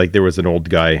literally, like there was an old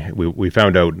guy. We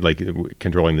found out like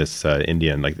controlling this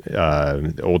Indian, like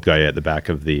the old guy at the back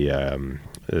of the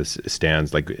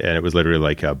stands, like, and it was literally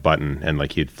like a button, and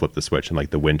like he'd flip the switch, and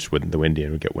like the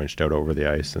Indian would get winched out over the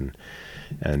ice, and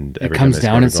It every comes time they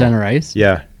down at scored a goal- center ice?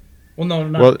 Yeah, Well, no,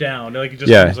 not Well, down. Like it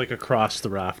just yeah. comes like across the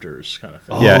rafters, kind of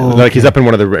thing. yeah. Oh, Like he's okay. up in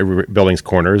one of the building's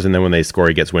corners, and then when they score,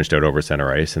 he gets winched out over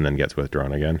center ice, and then gets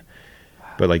withdrawn again.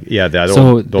 But like, yeah,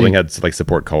 the building had like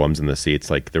support columns in the seats.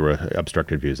 Like there were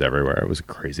obstructed views everywhere. It was a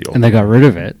crazy old. And they got rid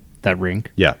of it, that rink.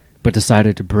 Yeah. But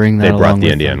decided to bring that. They brought along the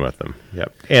with Indian them. with them.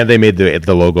 Yep. And they made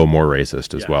the logo more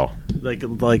racist as well. Like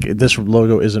this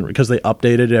logo isn't, because they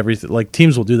updated everything. Like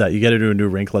teams will do that. You get into a new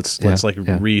rink, let's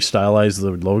re-stylize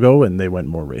the logo, and they went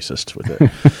more racist with it.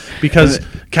 Because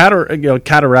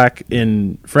cataract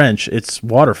in French, it's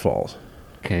waterfall.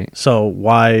 Okay. So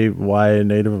why a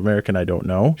Native American? I don't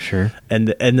know. Sure. And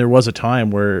there was a time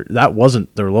where that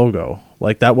wasn't their logo.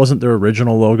 Like that wasn't their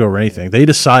original logo or anything. They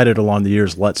decided along the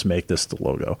years, let's make this the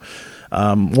logo.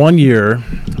 One year,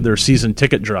 their season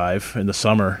ticket drive in the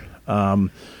summer,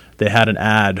 they had an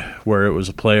ad where it was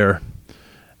a player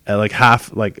at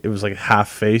it was like half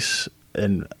face,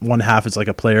 and one half is like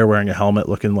a player wearing a helmet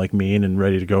looking like mean and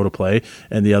ready to go to play,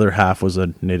 and the other half was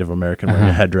a Native American wearing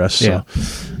a headdress. Yeah.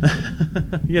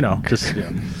 So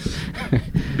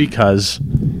because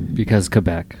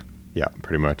Quebec. Yeah,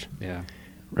 pretty much. Yeah.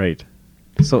 Right.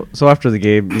 So after the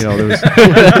game, there was.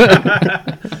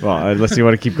 Well, unless you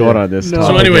want to keep going on this.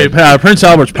 So anyway, Prince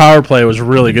Albert's power play was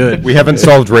really good. We haven't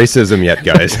solved racism yet,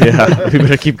 guys. Yeah, we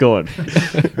better keep going.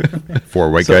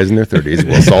 4 white guys in their 30s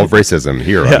will solve racism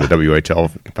here on the WHL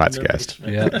podcast.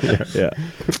 Yeah.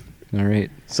 All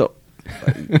right. So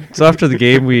after the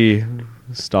game, we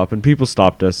stopped, and people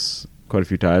stopped us quite a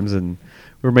few times, and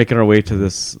we were making our way to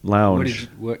this lounge.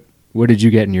 What did you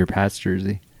get in your Pats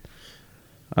jersey?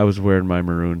 I was wearing my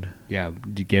maroon. Yeah.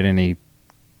 Did you get any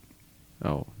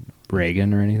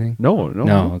Reagan or anything? No.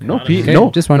 Okay.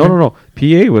 Just no. wondering. No.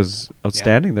 PA was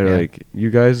outstanding. They're Yeah. like, you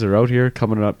guys are out here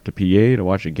coming up to PA to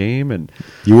watch a game, and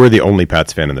You were the only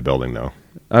Pats fan in the building, though.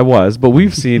 I was, but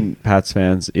we've seen Pats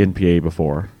fans in PA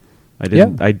before. I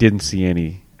didn't see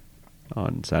any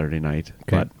on Saturday night.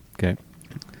 Okay. But Okay.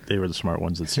 They were the smart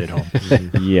ones that stayed home.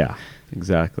 yeah,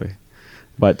 exactly.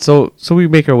 But so we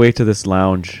make our way to this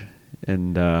lounge,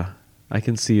 and I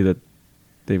can see that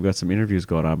they've got some interviews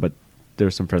going on, but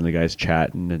there's some friendly guys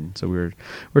chatting, and so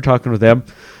we're talking with them.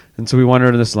 And so we wander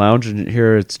into this lounge, and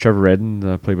here it's Trevor Redden,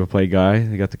 the play-by-play guy.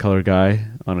 They got the color guy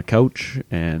on a couch,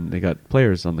 and they got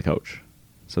players on the couch.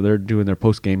 So they're doing their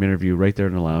post-game interview right there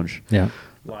in the lounge. Yeah.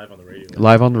 Live on the radio.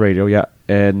 Live on the radio, yeah.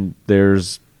 And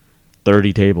there's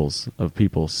 30 tables of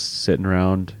people sitting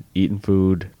around, eating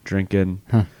food, drinking,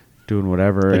 doing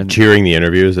whatever. Like and cheering the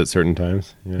interviews at certain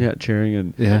times. yeah, cheering.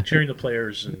 And Yeah. Cheering the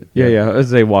players. And, yeah,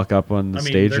 as they walk up on the I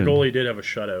mean, stage. their and- goalie did have a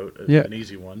shutout, Yeah. an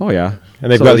easy one. Oh, yeah.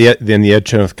 And they've So got it's- the Ed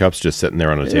Chenoweth cups just sitting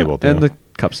there on a table, too. and the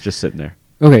cup's just sitting there.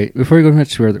 Okay. Before we go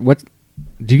much further,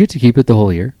 do you get to keep it the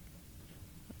whole year?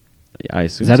 I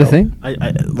assume Is that so. a thing?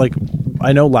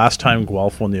 I know last time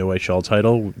Guelph won the OHL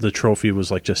title, the trophy was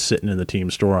like just sitting in the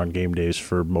team store on game days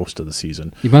for most of the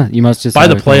season. You must just By have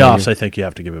the it the whole playoffs, year. I think you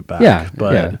have to give it back. Yeah,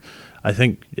 but yeah. I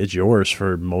think it's yours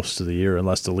for most of the year,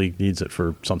 unless the league needs it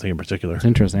for something in particular. It's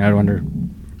interesting. I wonder.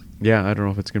 Yeah, I don't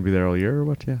know if it's going to be there all year or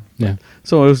what, yeah. Yeah.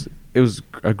 So it was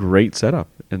a great setup.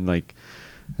 And, like,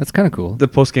 That's kind of cool. the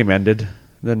post game ended.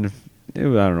 Then, I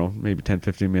don't know, maybe 10,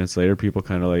 15 minutes later, people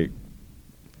kind of, like,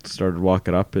 started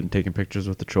walking up and taking pictures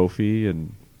with the trophy.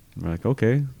 And we're like,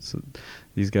 okay. So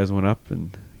these guys went up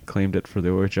and claimed it for the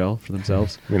OHL for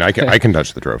themselves. I mean, I can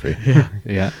touch the trophy.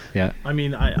 Yeah. I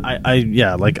mean,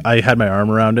 I had my arm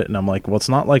around it, and I'm like, well, it's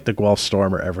not like the Guelph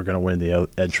Storm are ever going to win the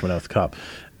Ed Chenoweth Cup.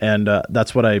 And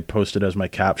that's what I posted as my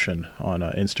caption on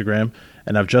Instagram.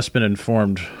 And I've just been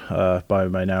informed by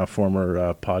my now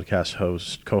former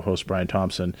podcast co-host Brian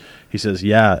Thompson. He says,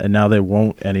 yeah, and now they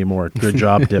won't anymore. Good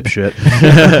job, dipshit.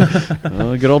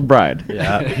 Good old Bride.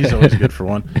 Yeah, he's always good for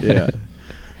one. Yeah.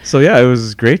 So, yeah, it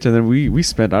was great. And then we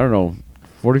spent,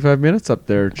 45 minutes up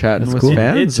there chatting That's with cool. It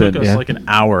fans. took and us like an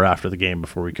hour after the game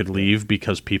before we could leave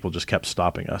because people just kept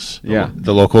stopping us. Yeah.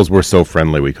 The locals were so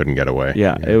friendly we couldn't get away.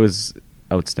 Yeah, it was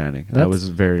outstanding. I That's- was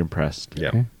very impressed. Yeah.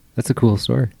 Okay. That's a cool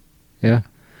story. Yeah.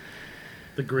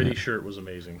 The gritty shirt was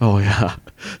amazing. Oh, yeah.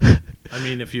 I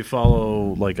mean, if you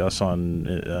follow like us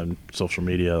on social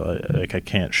media, I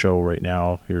can't show right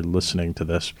now. You're listening to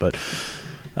this, but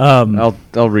I'll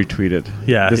retweet it.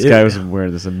 Yeah, This guy was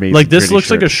wearing this amazing like this gritty looks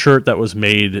like a shirt. shirt that was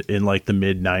made in like the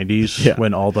mid '90s Yeah.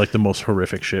 when all like the most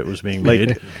horrific shit was being made.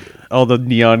 Like all the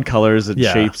neon colors and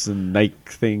Yeah. shapes and Nike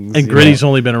things. And you Gritty's know.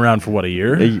 only been around for what, a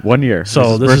year? 1 year.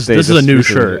 So His this is birthday a just new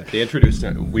recently. shirt. They introduced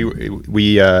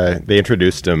they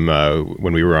introduced him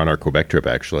when we were on our Quebec trip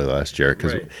actually last year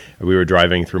because Right. we were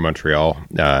driving through Montreal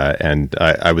and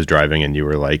I was driving and you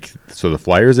were like, so the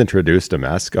Flyers introduced a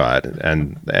mascot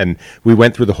and we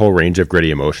went through the whole range of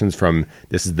Gritty emotions from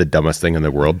this is the dumbest thing in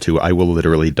the world to I will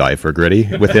literally die for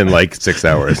Gritty within like 6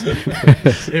 hours.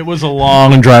 It was a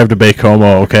long drive to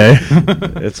Baie-Comeau, okay?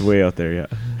 It's way out there, yeah.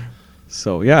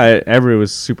 So yeah, everyone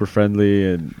was super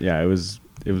friendly, and yeah, it was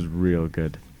real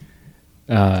good.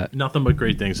 Nothing but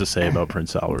great things to say about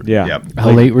Prince Albert. Yeah. Yep.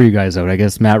 How late were you guys out? I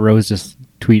guess Matt Rose just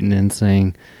tweeting in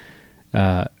saying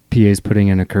PA's putting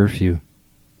in a curfew.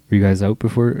 Were you guys out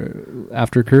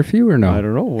after curfew or no? I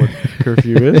don't know what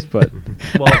curfew is, but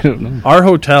Well, I don't know. our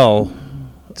hotel.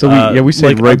 so we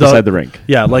stayed right beside the rink.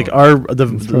 Yeah, like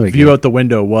the probably view good. out the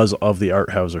window was of the Art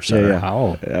Hauser Center. Yeah.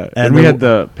 How? And we had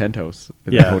the penthouse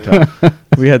in Yeah. the hotel.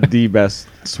 We had the best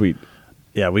suite.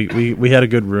 Yeah, we had a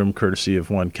good room courtesy of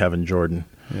one Kevin Jordan.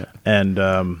 Yeah. And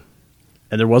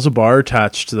there was a bar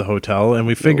attached to the hotel, and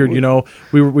we figured,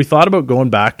 we thought about going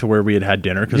back to where we had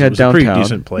dinner because Yeah, it was a pretty downtown.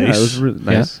 decent place. Yeah, it was really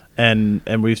nice.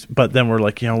 But then we're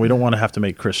like, we don't want to have to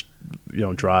make Chris,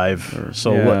 drive.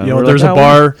 So Yeah. We're there's like, a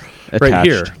bar right attached.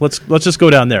 here. Let's just go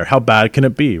down there. How bad can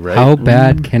it be, right? How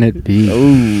bad can it be?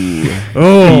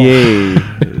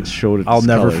 PA showed its I'll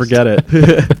never colors. forget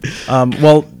it.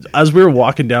 Well, as we were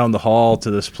walking down the hall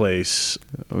to this place,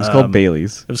 It was called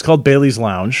Bailey's. it was called Bailey's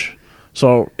Lounge.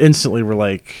 So instantly we're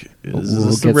like, is We'll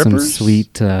this the get some Rippers?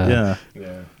 sweet Yeah.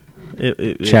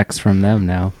 It- checks from them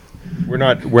now. We're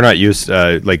not used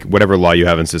like whatever law you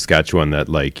have in Saskatchewan that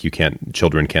like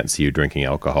children can't see you drinking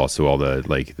alcohol, so all the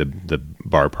the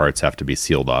bar parts have to be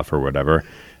sealed off or whatever.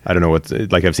 I don't know what's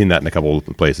like. I've seen that in a couple of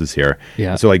places here.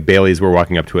 Yeah. So like Bailey's, we're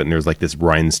walking up to it, and there's like this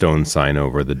rhinestone sign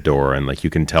over the door, and like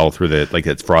you can tell through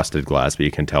it's frosted glass, but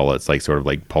you can tell it's like sort of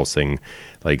like pulsing,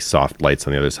 like soft lights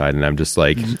on the other side. And I'm just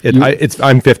like,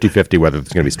 I'm 50-50 whether there's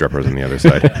going to be strippers on the other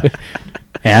side.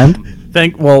 And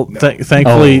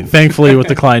Thankfully, with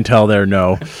the clientele there,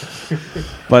 no.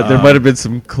 But there might have been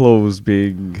some clothes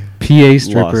being PA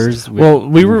strippers. with- Well,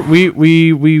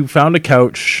 we found a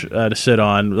couch to sit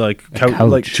on, like couch.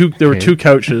 there were Okay. two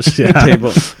couches. Yeah,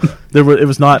 table. It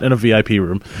was not in a VIP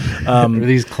room. Were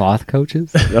these cloth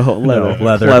couches? leather.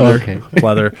 Leather. Okay.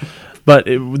 Leather. But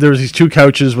there was these two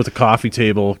couches with a coffee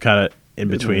table kind of in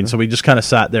between. So we just kind of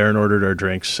sat there and ordered our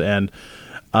drinks. And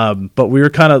but we were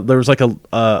there was like an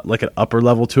upper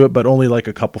level to it, but only like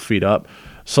a couple feet up.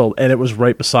 So and it was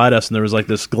right beside us, and there was like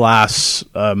this glass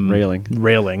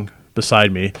railing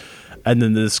beside me, and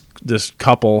then this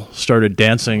couple started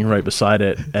dancing right beside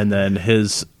it, and then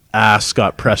his ass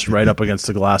got pressed right up against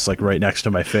the glass, like right next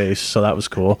to my face. So that was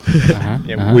cool.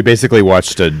 Yeah, we basically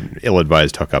watched an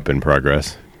ill-advised hookup in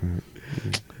progress.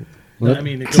 I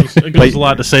mean, it goes a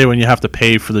lot to say when you have to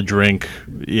pay for the drink,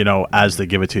 as they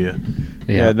give it to you.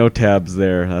 Yeah, no tabs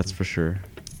there, that's for sure.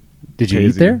 Did you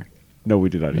eat there? No, we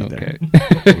did not eat Okay.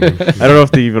 there. I don't know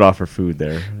if they even offer food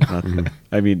there.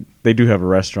 I mean, they do have a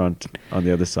restaurant on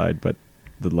the other side, but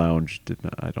the lounge did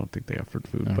not. I don't think they offered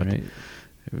food, All but right.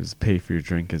 it was pay for your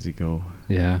drink as you go.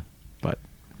 Yeah. But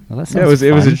Well, that yeah, it was fun.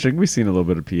 interesting. We've seen a little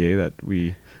bit of PA that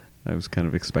I was kind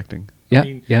of expecting. Yeah. I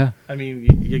mean- Yeah. I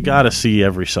mean, you got to see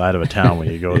every side of a town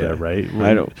when you go there, right?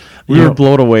 I don't. We were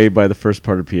blown away by the first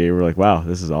part of PA. We were like, "Wow,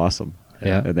 this is awesome."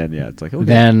 Yeah. And then it's like, okay.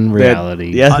 Then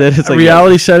reality. Yeah, then it's like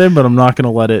reality set in, but I'm not going to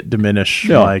let it diminish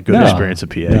No. my good No. experience at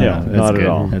PA. No. that's not at good.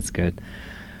 all. That's good.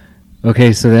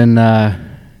 Okay, so then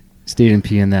stayed in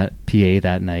PA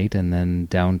that night, and then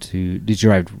down to. Did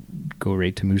you go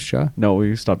right to Moose Jaw? No,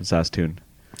 we stopped in Saskatoon.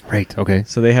 Right. Okay.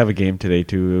 So they have a game today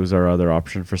too. It was our other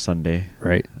option for Sunday.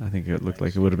 Right. I think it looked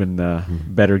like it would have been a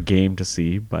better game to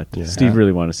see, but Yeah. Steve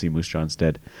really wanted to see Moose Jaw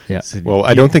instead. Yeah. Said, Well,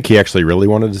 I don't think he actually really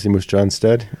wanted to see Moose Jaw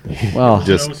instead. Well,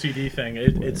 Just- It's an OCD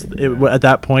thing. At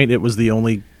that point, it was the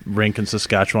only rink in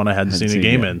Saskatchewan I hadn't seen a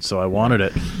game in, so I wanted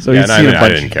it. so Yeah, he's and seen a I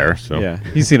bunch. didn't care. So Yeah,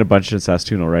 he's seen a bunch in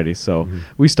Saskatoon already. So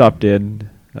we stopped in.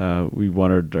 We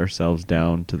wandered ourselves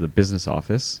down to the business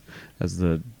office as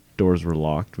the doors were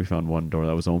locked. We found one door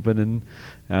that was open and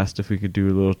asked if we could do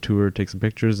a little tour, take some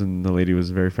pictures, and the lady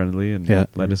was very friendly and Yeah.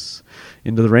 let us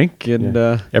into the rink. And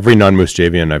every non-Moose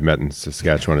Javian I've met in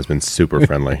Saskatchewan has been super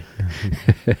friendly.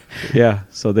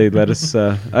 so they let us.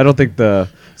 I don't think the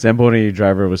Zamboni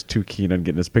driver was too keen on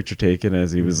getting his picture taken,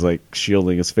 as he was like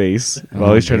shielding his face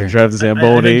while he's trying to dear. drive the I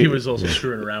Zamboni. think he was also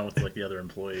screwing around with like the other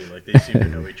employee. Like they seem to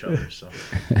know each other.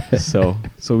 So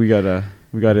so we got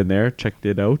in there, checked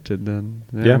it out, and then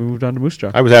Yeah. we moved on to Moose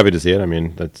Jaw. I was happy to see it. I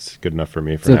mean, that's good enough for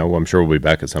me for So- now. Well, I'm sure we'll be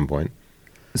back at some point.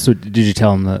 So did you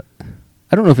tell him that?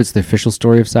 I don't know if it's the official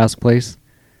story of Sask Place.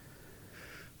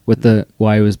 With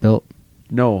why it was built.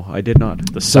 No, I did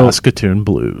not. the So- Saskatoon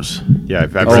Blues. Yeah,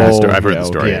 I've heard the story. I've heard the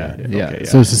story. Yeah. Okay,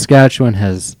 So Saskatchewan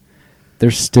they're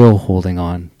still holding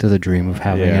on to the dream of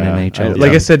having an NHL. Like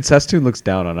team. I said, Saskatoon looks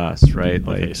down on us, right?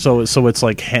 Like, Okay, so it's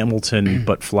like Hamilton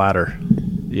but flatter.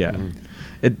 yeah.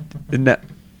 It in that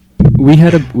we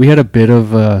had a bit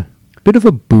of bit of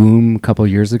a boom a couple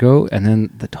years ago, and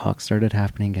then the talk started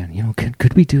happening again. You know,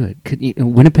 could we do it?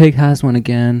 Winnipeg has one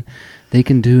again. They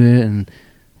can do it, and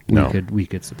we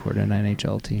could support an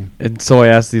NHL team. And so I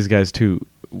asked these guys too,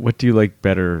 what do you like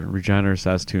better, Regina or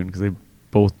Saskatoon? Because they've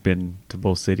both been to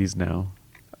both cities now.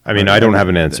 I mean, I don't have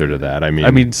an answer to that. I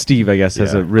mean, Steve, I guess,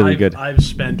 has a really good. I've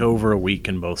spent over a week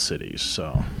in both cities,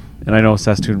 so. And I know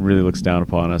Saskatoon really looks down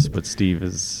upon us, but Steve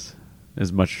is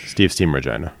as much. Steve's Team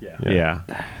Regina. Yeah.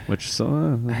 Which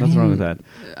nothing wrong with that.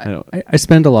 I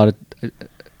spend a lot of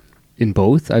in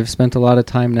both. I've spent a lot of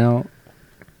time now.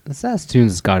 The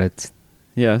Saskatoon's got its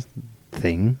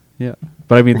thing. Yeah.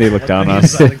 But I mean, they look down on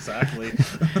us. Exactly.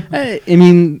 I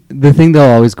mean, the thing they'll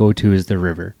always go to is the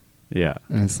river. Yeah.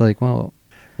 And it's like, well,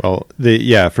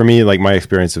 for me, like my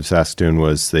experience of Saskatoon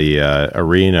was the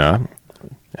arena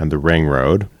and the ring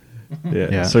road.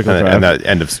 Yeah. And that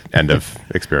end of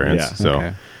experience. Yeah.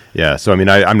 So, okay. So I mean,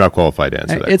 I'm not qualified to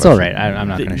answer that. It's question. all right. I'm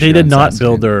not going to. They did not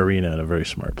build their arena in a very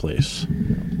smart place.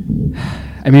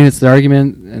 I mean, it's the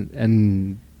argument,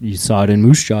 and you saw it in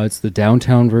Moose Jaw. It's the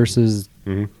downtown versus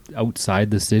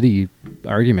outside the city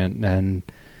argument, and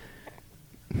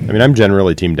I mean, I'm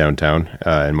generally team downtown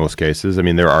in most cases. I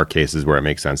mean, there are cases where it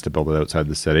makes sense to build it outside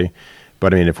the city.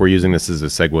 But I mean, if we're using this as a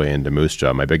segue into Moose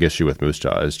Jaw, my big issue with Moose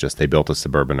Jaw is just they built a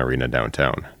suburban arena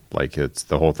downtown. Like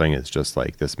the whole thing is just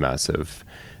like this massive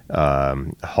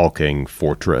hulking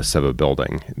fortress of a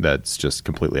building that's just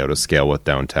completely out of scale with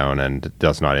downtown and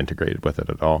does not integrate with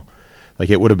it at all. Like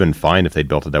it would have been fine if they'd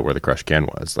built it out where the crush can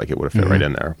was. Like it would have fit right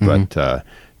in there. But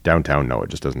downtown, no,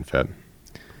 it just doesn't fit.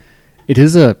 it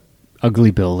is a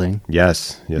ugly building.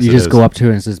 Yes, you just go up to it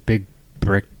and it's this big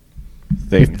brick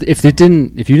thing. If you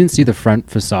didn't see the front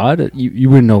facade, you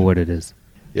wouldn't know what it is.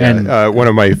 Yeah, and one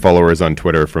of my followers on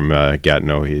Twitter from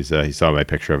Gatineau, he saw my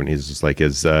picture of it and he's just like,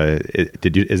 is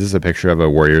this a picture of a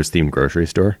Warriors themed grocery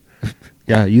store?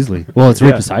 Yeah, easily. Well, it's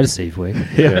right beside a Safeway.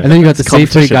 Yeah. And then you got the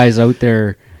Safeway guys out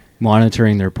there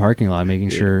monitoring their parking lot, making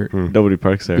sure nobody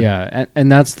parks there. Yeah, and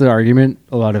that's the argument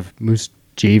a lot of Moose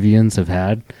Javians have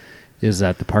had, is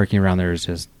that the parking around there is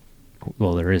just,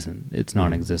 well, there isn't. It's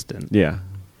non-existent. Yeah.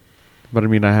 But I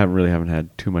mean, I haven't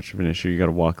had too much of an issue. You got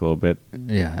to walk a little bit.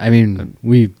 Yeah, I mean,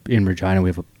 in Regina we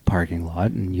have a parking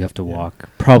lot, and you have to walk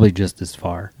probably just as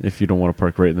far if you don't want to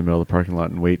park right in the middle of the parking lot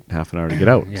and wait half an hour to get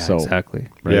out. Yeah, so, exactly.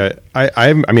 Right? Yeah,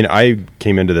 I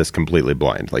came into this completely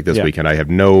blind. Like this weekend, I have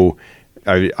no.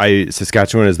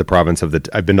 Saskatchewan is the province of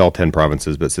I've been to all 10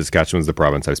 provinces, but Saskatchewan's the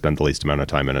province I've spent the least amount of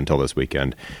time in until this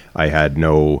weekend. I had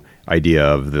no idea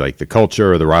of the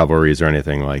culture or the rivalries or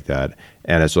anything like that.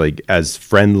 And it's like, as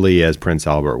friendly as Prince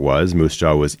Albert was, Moose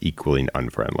Jaw was equally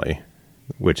unfriendly,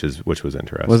 which was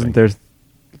interesting. Wasn't their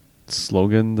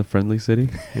slogan the friendly city?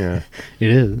 Yeah, It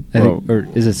is. I think, or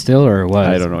is it still, or it was?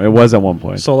 I don't know. It was at one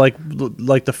point. So like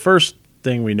the first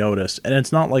thing we noticed, and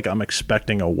it's not like I'm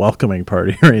expecting a welcoming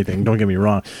party or anything, don't get me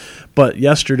wrong, but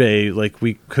yesterday, like,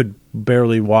 we could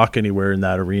barely walk anywhere in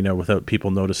that arena without people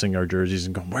noticing our jerseys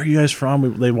and going, where are you guys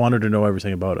from? They wanted to know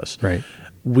everything about us. Right.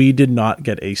 We did not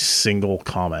get a single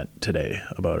comment today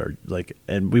about our,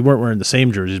 and we weren't wearing the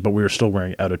same jerseys, but we were still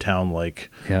wearing out of town,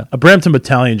 a Brampton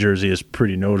Battalion jersey is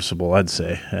pretty noticeable, I'd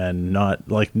say, and not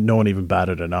like no one even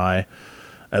batted an eye.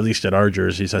 At least at our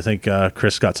jerseys. I think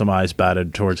Chris got some eyes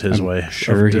batted towards his way.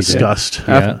 Sure, of disgust.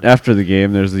 After the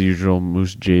game, there's the usual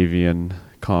Moose Javian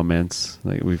comments.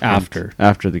 Like after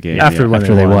the game. After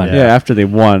they won. Yeah, after they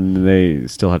won, they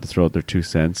still had to throw out their 2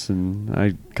 cents, and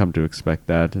I come to expect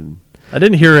that. And I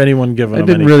didn't hear anyone giving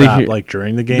them any crap,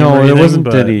 during the game. No, there wasn't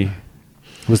any.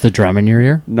 Was the drum in your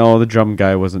ear? No, the drum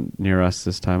guy wasn't near us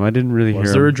this time. I didn't really hear.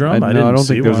 Was there a drum? I don't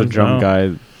think there was a drum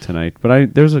guy tonight,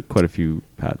 but there was quite a few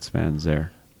Pats fans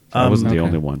there. So I wasn't the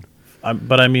only one.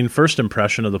 But I mean, first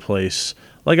impression of the place,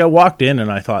 I walked in and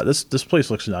I thought, this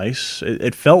place looks nice.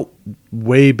 It felt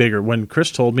way bigger. When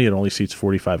Chris told me it only seats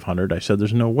 4,500, I said,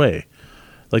 there's no way.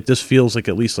 This feels like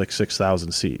at least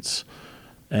 6,000 seats.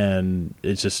 And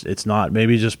it's not.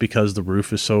 Maybe just because the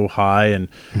roof is so high, and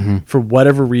for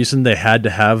whatever reason they had to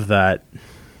have that.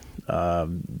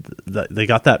 They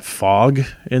got that fog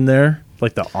in there,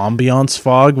 the ambiance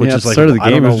fog, which is at the start of the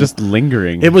game. It was just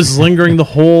lingering. It was lingering the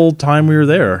whole time we were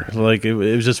there. It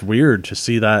was just weird to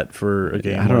see that for a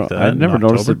game like that. I'd never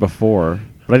noticed it before,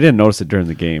 but I didn't notice it during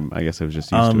the game. I guess I was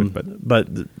just used to it. But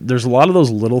there's a lot of those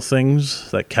little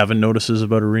things that Kevin notices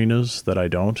about arenas that I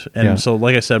don't. And so,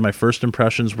 like I said, my first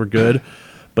impressions were good.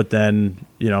 But then,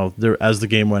 as the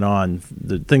game went on,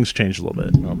 things changed a little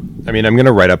bit. I mean, I'm going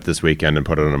to write up this weekend and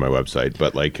put it on my website.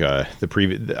 But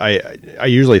I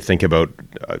usually think about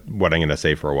what I'm going to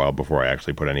say for a while before I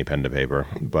actually put any pen to paper.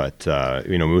 But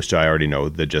Moose Jaw, I already know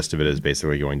the gist of it is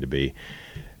basically going to be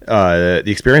the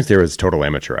experience there is total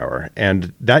amateur hour,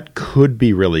 and that could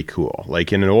be really cool.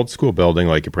 Like in an old school building,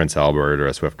 like a Prince Albert or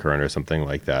a Swift Current or something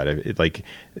like that. Like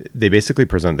they basically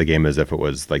present the game as if it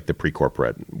was like the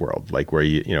pre-corporate world, like where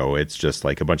you know it's just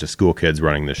like a bunch of school kids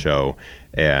running the show,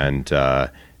 and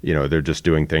they're just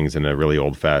doing things in a really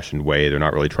old-fashioned way. They're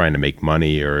not really trying to make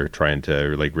money or trying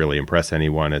to like really impress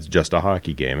anyone. It's just a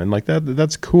hockey game, and like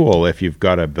that's cool if you've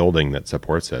got a building that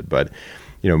supports it, but.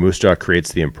 Moose Jaw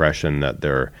creates the impression that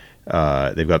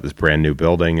they've got this brand new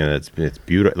building and it's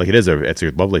beautiful. Like it's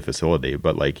a lovely facility,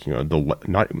 but like we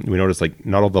notice like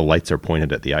not all the lights are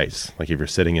pointed at the ice. Like if you're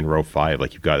sitting in row 5,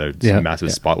 like you've got a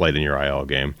massive spotlight in your eye all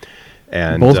game.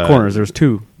 And both corners, there's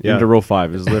two into row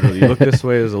 5. Is literally you look this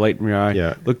way, there's a light in your eye.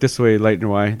 Yeah. Look this way, light in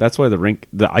your eye. That's why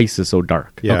the ice is so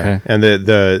dark. Yeah. Okay. And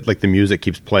the music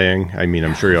keeps playing. I mean,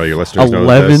 I'm sure all your listeners know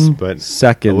this, 11 but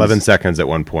seconds. 11 seconds at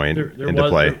one point into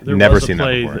play. Never seen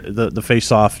that before. The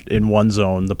face-off in one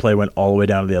zone, the play went all the way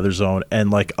down to the other zone,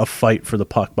 and like a fight for the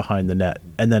puck behind the net,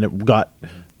 and then it got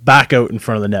back out in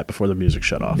front of the net before the music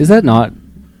shut off. Is that not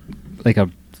like a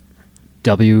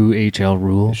WHL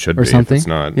rule It should or be something? If it's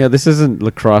not. Yeah, this isn't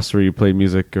lacrosse where you play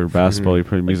music or basketball. You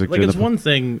play music. Like during it's the- one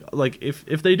thing. Like if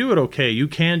they do it okay, you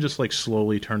can just like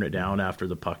slowly turn it down after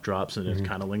the puck drops and it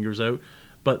kind of lingers out.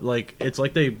 But like it's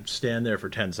like they stand there for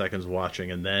 10 seconds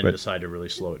watching and then But- decide to really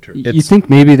slow it. You think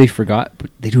maybe they forgot, but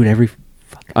they do it every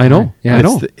fucking I know. time. Yeah, I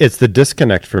know. It's the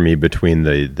disconnect for me between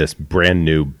this brand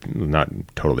new, not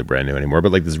totally brand new anymore,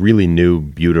 but like this really new,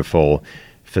 beautiful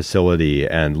facility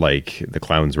and like the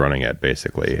clowns running it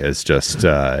basically is just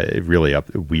really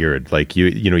weird. Like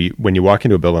you when you walk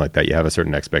into a building like that, you have a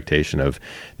certain expectation of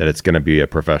that it's going to be a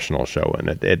professional show, and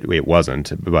it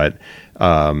wasn't. But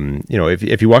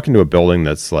if you walk into a building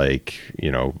that's like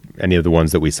any of the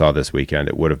ones that we saw this weekend,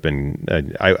 it would have been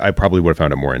I probably would have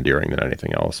found it more endearing than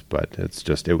anything else. But it's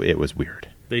just it was weird.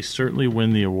 They certainly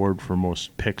win the award for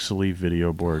most pixely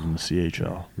video board in the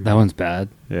CHL. that one's bad.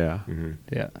 Yeah.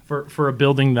 Yeah, For a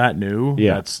building that new,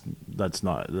 Yeah. that's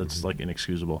like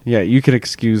inexcusable. Yeah, you can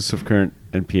excuse of current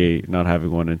NPA not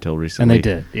having one until recently. and they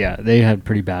did. Yeah, they had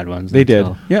pretty bad ones. They did.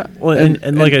 until- Yeah. Well,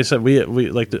 and like I said, we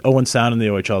like the Owen Sound in the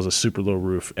OHL is a super low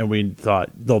roof, and we thought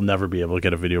they'll never be able to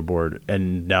get a video board,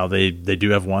 and now they do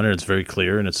have one, and it's very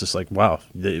clear, and it's just like wow,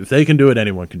 if they can do it,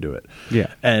 anyone can do it. Yeah.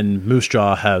 And Moose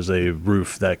Jaw has a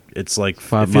roof that it's like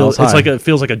 5 miles high. it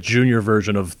feels like a junior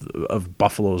version of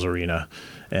Buffalo's arena,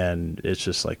 and it's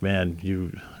just like man,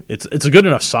 it's a good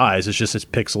enough size. It's just it's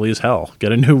pixely as hell.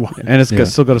 Get a new one. And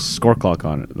it's still got a score clock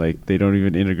on it. Like they don't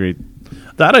even integrate.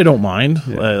 That I don't mind.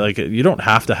 Like you don't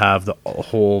have to have the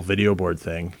whole video board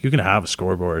thing. You can have a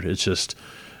scoreboard. It's just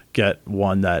get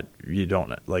one that you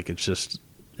don't like. It's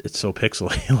so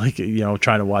pixely. Like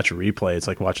trying to watch a replay. It's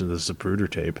like watching the Zapruder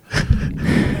tape.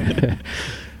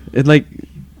 And like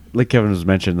Kevin was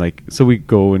mentioned, like so we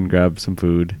go and grab some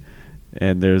food,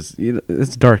 and there's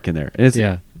it's dark in there, and it's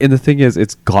and the thing is,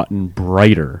 it's gotten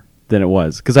brighter than it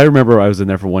was because I remember I was in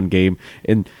there for one game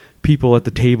and people at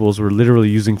the tables were literally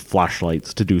using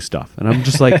flashlights to do stuff, and I'm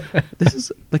just like, this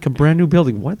is like a brand new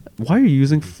building. Why are you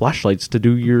using flashlights to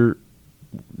do your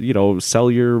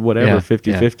sell your whatever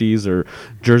 50/50s or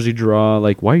jersey draw?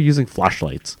 Like, why are you using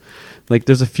flashlights? Like,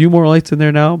 there's a few more lights in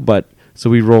there now, but so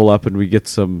we roll up and we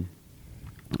just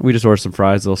order some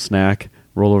fries, a little snack,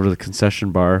 roll over to the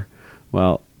concession bar.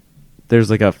 Well, there's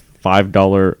like a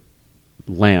 $5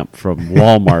 lamp from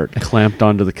Walmart clamped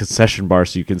onto the concession bar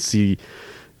so you can see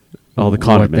all the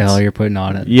condiments. What the hell you're putting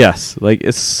on it? Yes, like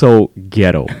it's so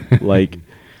ghetto. Like,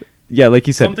 yeah, like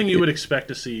you said, Something you would expect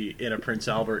to see in a Prince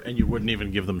Albert, and you wouldn't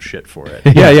even give them shit for it.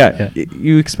 yeah.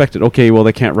 You expect it. Okay, well,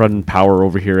 they can't run power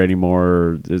over here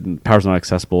anymore. Power's not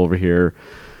accessible over here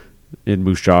in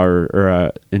Moose Jaw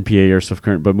or in PA or Swift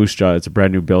Current. But Moose Jaw, it's a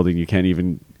brand new building. You can't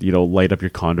even light up your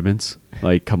condiments.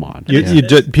 Like, come on.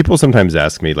 People sometimes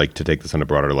ask me, like, to take this on a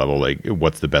broader level, like,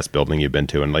 what's the best building you've been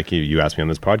to? And like you asked me on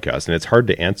this podcast, and it's hard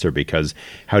to answer because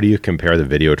how do you compare the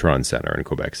Videotron Center in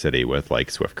Quebec City with like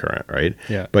Swift Current, right?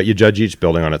 Yeah. But you judge each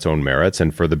building on its own merits,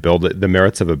 and for the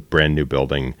merits of a brand new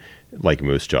building like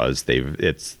Moose Jaws,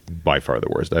 it's by far the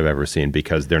worst I've ever seen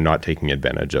because they're not taking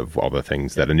advantage of all the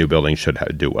things that a new building should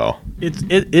do well.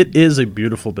 It is a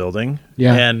beautiful building.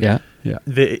 Yeah, And yeah. Yeah.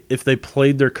 If they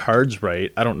played their cards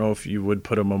right, I don't know if you would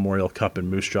put a Memorial Cup in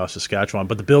Moose Jaw, Saskatchewan,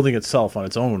 but the building itself on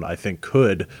its own, I think,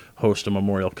 could host a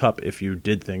Memorial Cup if you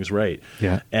did things right.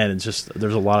 Yeah. And it's just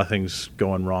there's a lot of things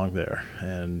going wrong there,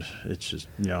 and it's just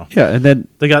Yeah, and then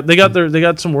they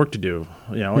got some work to do.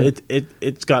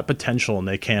 It's got potential, and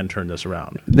they can turn this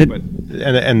around.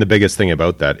 And the biggest thing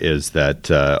about that is that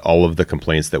all of the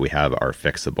complaints that we have are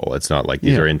fixable. It's not like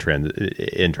these are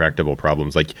intractable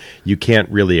problems. Like you can't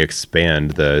really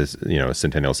expand the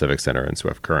Centennial Civic Center in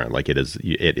Swift Current. Like it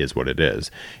is what it is.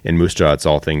 In Moose Jaw, it's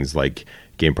all things like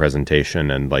game presentation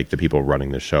and like the people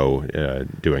running the show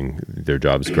doing their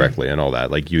jobs correctly and all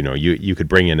that. Like you could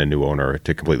bring in a new owner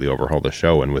to completely overhaul the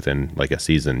show, and within like a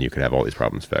season you could have all these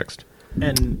problems fixed.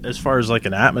 And as far as like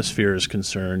an atmosphere is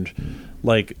concerned,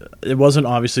 like it wasn't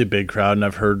obviously a big crowd, and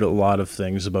I've heard a lot of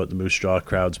things about the Moose Jaw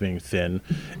crowds being thin.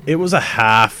 It was a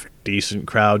half decent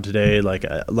crowd today.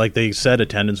 Like they said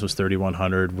attendance was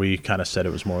 3,100. We kind of said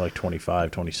it was more like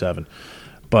 25, 27.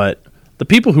 But the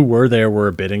people who were there were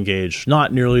a bit engaged,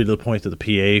 not nearly to the point that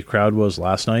the PA crowd was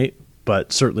last night,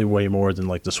 but certainly way more than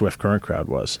like the Swift Current crowd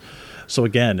was. So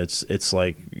again, it's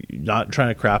like not trying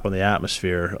to crap on the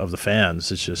atmosphere of the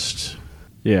fans. It's just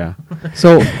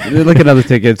So like another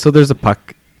ticket. So there's a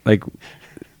puck like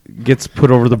gets put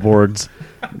over the boards.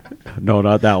 No,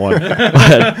 not that one.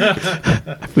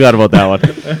 I forgot about that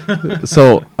one.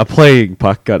 So a playing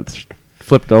puck got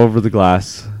flipped over the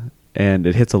glass, and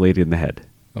it hits a lady in the head.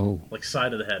 Oh. like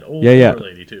side of the head. Oh, Yeah. poor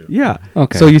lady too. Yeah.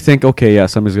 Okay. So you think, okay, yeah,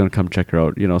 somebody's going to come check her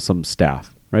out. Some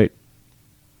staff, right?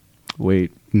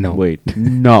 Wait. No. Wait.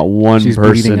 Not one She's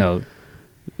person. bleeding out.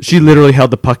 She literally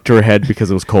held the puck to her head because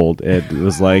it was cold. And it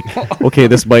was like, okay,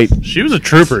 this might. She was a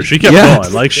trooper. She kept Yeah.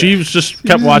 going. Like she was just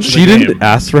kept watching. She the didn't game.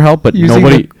 ask for help, but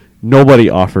Using nobody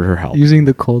offered her help. Using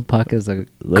the cold puck as a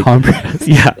Like- compress.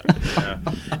 Yeah.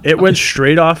 It went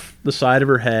straight off the side of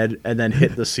her head and then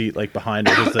hit the seat like behind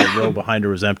her because the row behind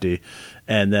her was empty.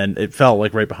 And then it fell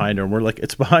like right behind her, and we're like,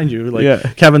 "It's behind you." Like Yeah.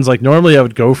 Kevin's like, "Normally I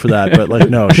would go for that, but like,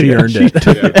 no, she earned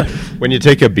it." When you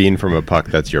take a bean from a puck,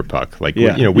 that's your puck. Like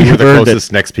Yeah. we were the Earned it.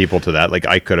 closest next people to that. Like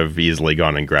I could have easily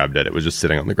gone and grabbed it. It was just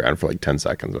sitting on the ground for like 10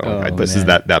 seconds. I'm like, Oh, this is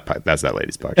man. that puck. That's that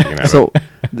lady's puck. You can have So,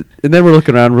 it. and then we're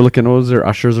looking around. We're looking, is there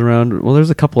ushers around? Well, there's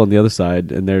a couple on the other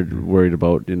side, and they're worried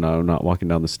about, not walking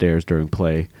down the stairs during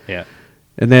play. Yeah.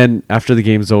 And then after the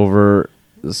game's over,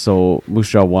 so Moose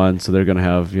Jaw won, so they're going to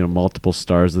have, multiple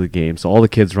stars of the game. So all the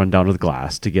kids run down to the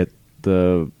glass to get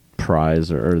the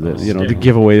prize or the, the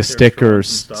giveaway, the stick or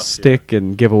stick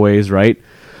and giveaways, right?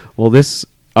 Well, this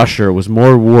usher was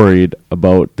more worried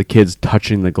about the kids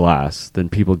touching the glass than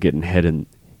people getting hit in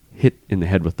the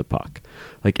head with the puck.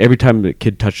 Like every time the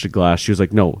kid touched the glass, she was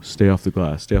like, "No, stay off the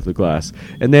glass, stay off the glass."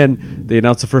 And then they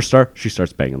announce the first star, she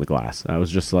starts banging the glass. I was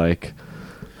just like,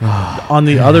 on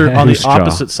the Moose Jaw.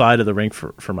 opposite side of the rink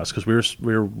from us, because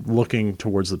we were looking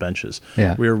towards the benches.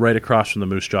 Yeah. We were right across from the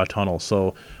Moose Jaw tunnel.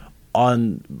 So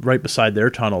right beside their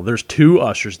tunnel, there's two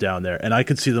ushers down there, and I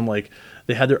could see them like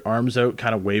they had their arms out,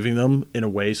 kind of waving them in a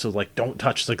way so like don't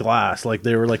touch the glass, like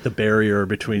they were like the barrier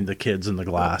between the kids and the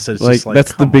glass. It's like just like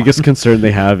that's the come on. biggest concern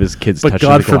they have is kids But touching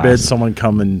God the glass. forbid someone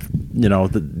come and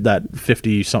that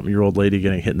 50-something-year-old lady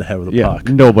getting hit in the head with a Yeah, puck.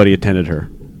 nobody attended her.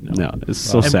 No, it's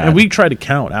so sad. And we tried to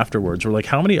count afterwards. We're like,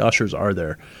 how many ushers are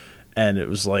there? And it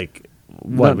was like,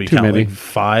 what Not we too count, many. like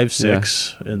 5,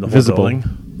 6 in the whole Visible. building.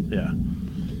 Yeah.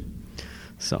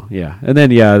 So and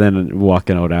then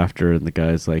walking out after, and the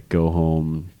guys like, "Go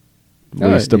home,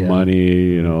 waste of yeah.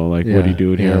 money." What are Yeah, you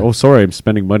doing here? yeah. Oh, sorry, I'm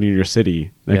spending money in your city.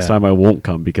 Next Yeah. time I won't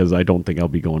come because I don't think I'll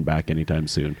be going back anytime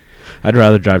soon. I'd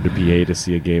rather drive to PA to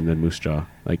see a game than Moose Jaw.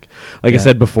 Like I Yeah.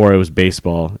 said before, it was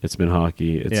baseball. It's been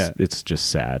hockey. It's just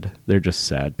sad. They're just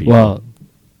sad people. Well,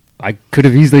 I could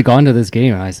have easily gone to this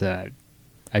game, and I said,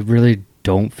 I really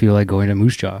don't feel like going to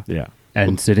Moose Jaw yeah.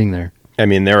 and sitting there. I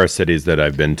mean, there are cities that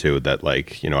I've been to that,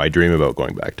 like, I dream about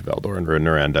going back to Val-d'Or and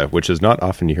Noranda, which is not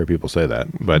often you hear people say that,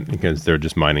 but because they're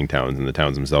just mining towns and the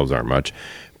towns themselves aren't much.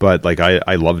 But, like,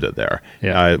 I loved it there.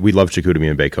 Yeah. We loved Chicoutimi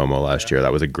and Baie-Comeau last year.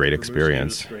 That was a great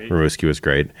experience. Rimouski was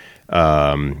great.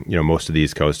 Most of the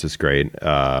East Coast is great.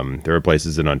 There are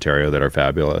places in Ontario that are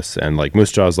fabulous. And, like,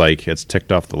 Moose Jaw's, like, it's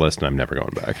ticked off the list and I'm never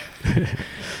going back.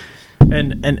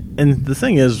 And the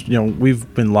thing is,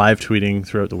 we've been live tweeting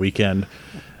throughout the weekend,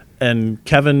 and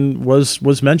Kevin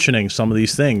was mentioning some of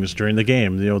these things during the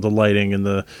game, the lighting and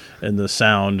the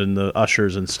sound and the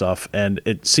ushers and stuff. And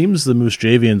it seems the Moose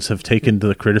Javians have taken to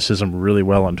the criticism really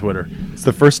well on Twitter. It's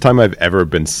the first time I've ever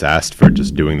been sassed for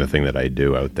just doing the thing that I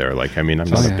do out there. Like, I mean, I'm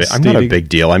not a big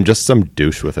deal. I'm just some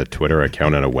douche with a Twitter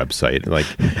account and a website. Like,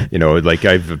 like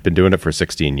I've been doing it for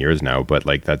 16 years now, but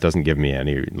like that doesn't give me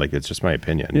any, like, it's just my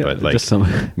opinion. Yeah, but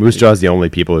like Moose Jaw's the only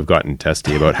people who've gotten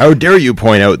testy about how dare you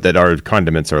point out that our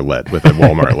condiments are lit with a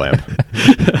Walmart lamp.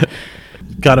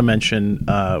 Got to mention,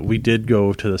 we did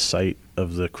go to the site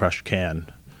of the crushed can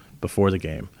before the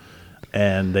game,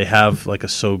 and they have like a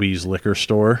Sobeys liquor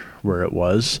store where it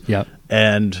was. Yep.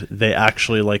 And they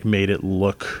actually like made it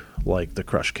look like the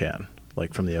crushed can,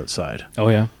 like from the outside. Oh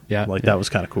yeah, yeah. Like that was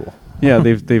kind of cool. Yeah,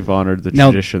 they've honored the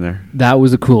tradition there. That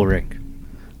was a cool rink.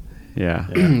 Yeah.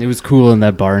 It was cool in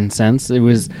that barn sense. It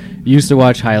was, used to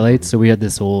watch highlights, so we had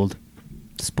this old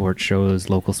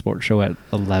local sports show at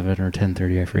 11 or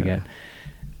 10:30, I forget.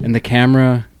 Yeah. And the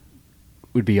camera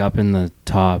would be up in the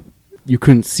top. You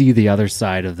couldn't see the other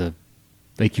side of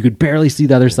you could barely see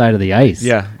the other side of the ice.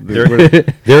 Yeah.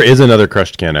 There is another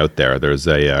crushed can out there. There's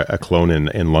a clone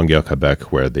in Longueuil,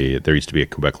 Quebec, where there used to be a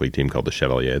Quebec League team called the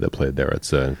Chevalier that played there.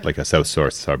 It's like a south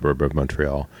source suburb of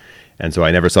Montreal. And so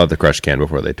I never saw the crushed can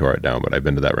before they tore it down, but I've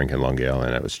been to that rink in Longueuil,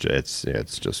 and it's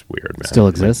just weird, man. Still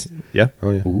exists? Yeah.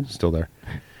 Oh, yeah. Ooh. Still there.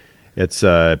 It's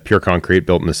pure concrete,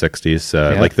 built in the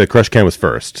 60s. Like the crushed can was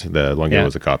first. The Longueuil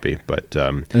was a copy, but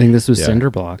I think this was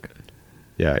cinder block.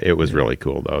 Yeah, it was really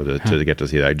cool though to get to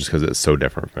see that, just because it's so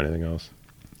different from anything else.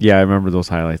 Yeah, I remember those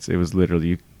highlights. It was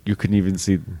literally you couldn't even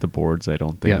see the boards. I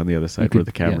don't think on the other side where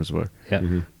the cameras were. Yeah.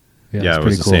 Mm-hmm. Yeah, it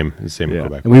was the same in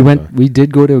Quebec. And we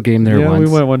did go to a game there once. Yeah, we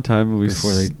went one time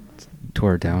before they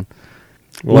tore it down.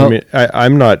 Well, I mean,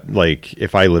 I'm not like,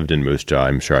 if I lived in Moose Jaw,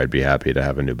 I'm sure I'd be happy to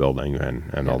have a new building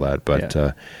and all that. But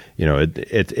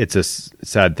it's a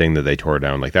sad thing that they tore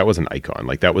down. Like that was an icon.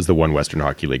 Like that was the one Western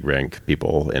Hockey League rink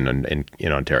people in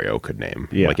Ontario could name.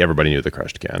 Yeah. Like everybody knew the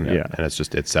crushed can. Yeah. And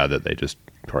it's sad that they just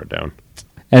tore it down.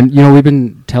 And we've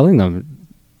been telling them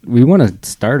we want to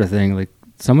start a thing like,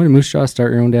 someone in Moose Jaw,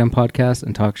 start your own damn podcast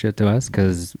and talk shit to us,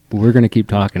 because we're going to keep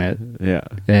talking it. Yeah.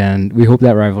 And we hope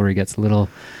that rivalry gets a little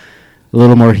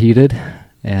more heated,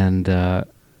 and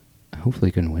hopefully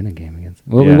can win a game against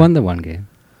them. Well, we won the one game.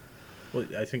 Well,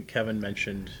 I think Kevin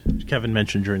mentioned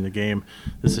during the game,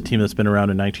 this is a team that's been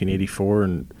around in 1984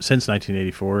 and since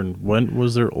 1984. And when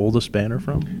was their oldest banner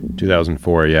from?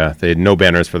 2004. Yeah, they had no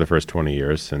banners for the first 20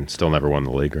 years and still never won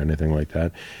the league or anything like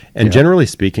that. And generally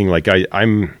speaking, like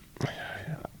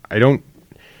I don't.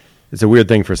 It's a weird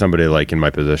thing for somebody like in my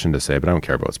position to say, but I don't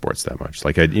care about sports that much.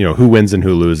 Like who wins and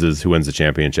who loses, who wins the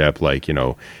championship. Like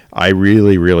I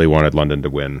really, really wanted London to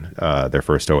win their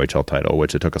first OHL title,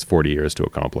 which it took us 40 years to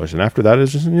accomplish. And after that,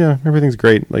 it's just everything's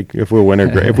great. Like if we win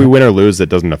or lose, it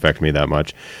doesn't affect me that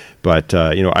much. But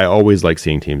I always like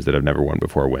seeing teams that have never won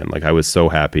before win. Like I was so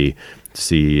happy to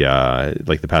see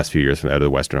like the past few years from out of the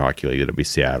Western Hockey League, that it'd be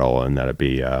Seattle and that it'd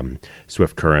be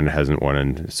Swift Current hasn't won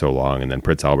in so long, and then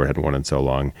Prince Albert hadn't won in so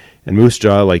long. And Moose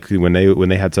Jaw, like when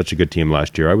they had such a good team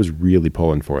last year, I was really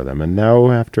pulling for them. And now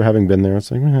after having been there,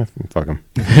 it's like fuck them.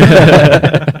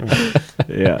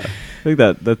 Yeah. I think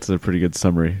that's a pretty good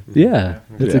summary. Yeah,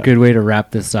 that's a good way to wrap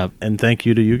this up. And thank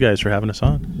you to you guys for having us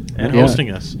on and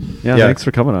hosting us. Yeah, thanks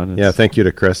for coming on. Thank you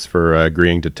to Chris for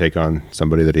agreeing to take on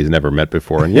somebody that he's never met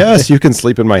before. And yes, you can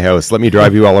sleep in my house. Let me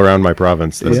drive you all around my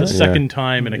province. This is the second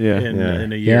time in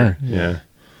a year. Yeah.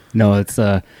 No, it's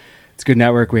good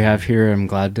network we have here. I'm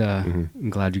glad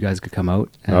you guys could come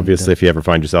out. And obviously, if you ever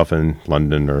find yourself in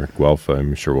London or Guelph,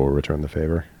 I'm sure we'll return the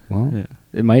favor. Well,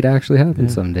 it might actually happen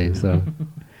someday. So.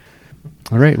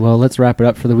 All right, well, let's wrap it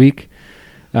up for the week.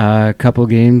 A couple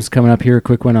games coming up here, a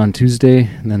quick one on Tuesday,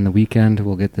 and then the weekend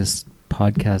we'll get this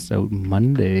podcast out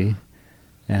Monday.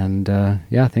 And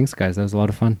thanks, guys. That was a lot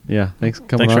of fun. Yeah, thanks for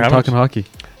coming on, talking hockey.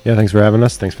 Yeah, thanks for having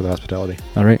us. Thanks for the hospitality.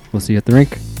 All right, we'll see you at the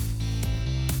rink.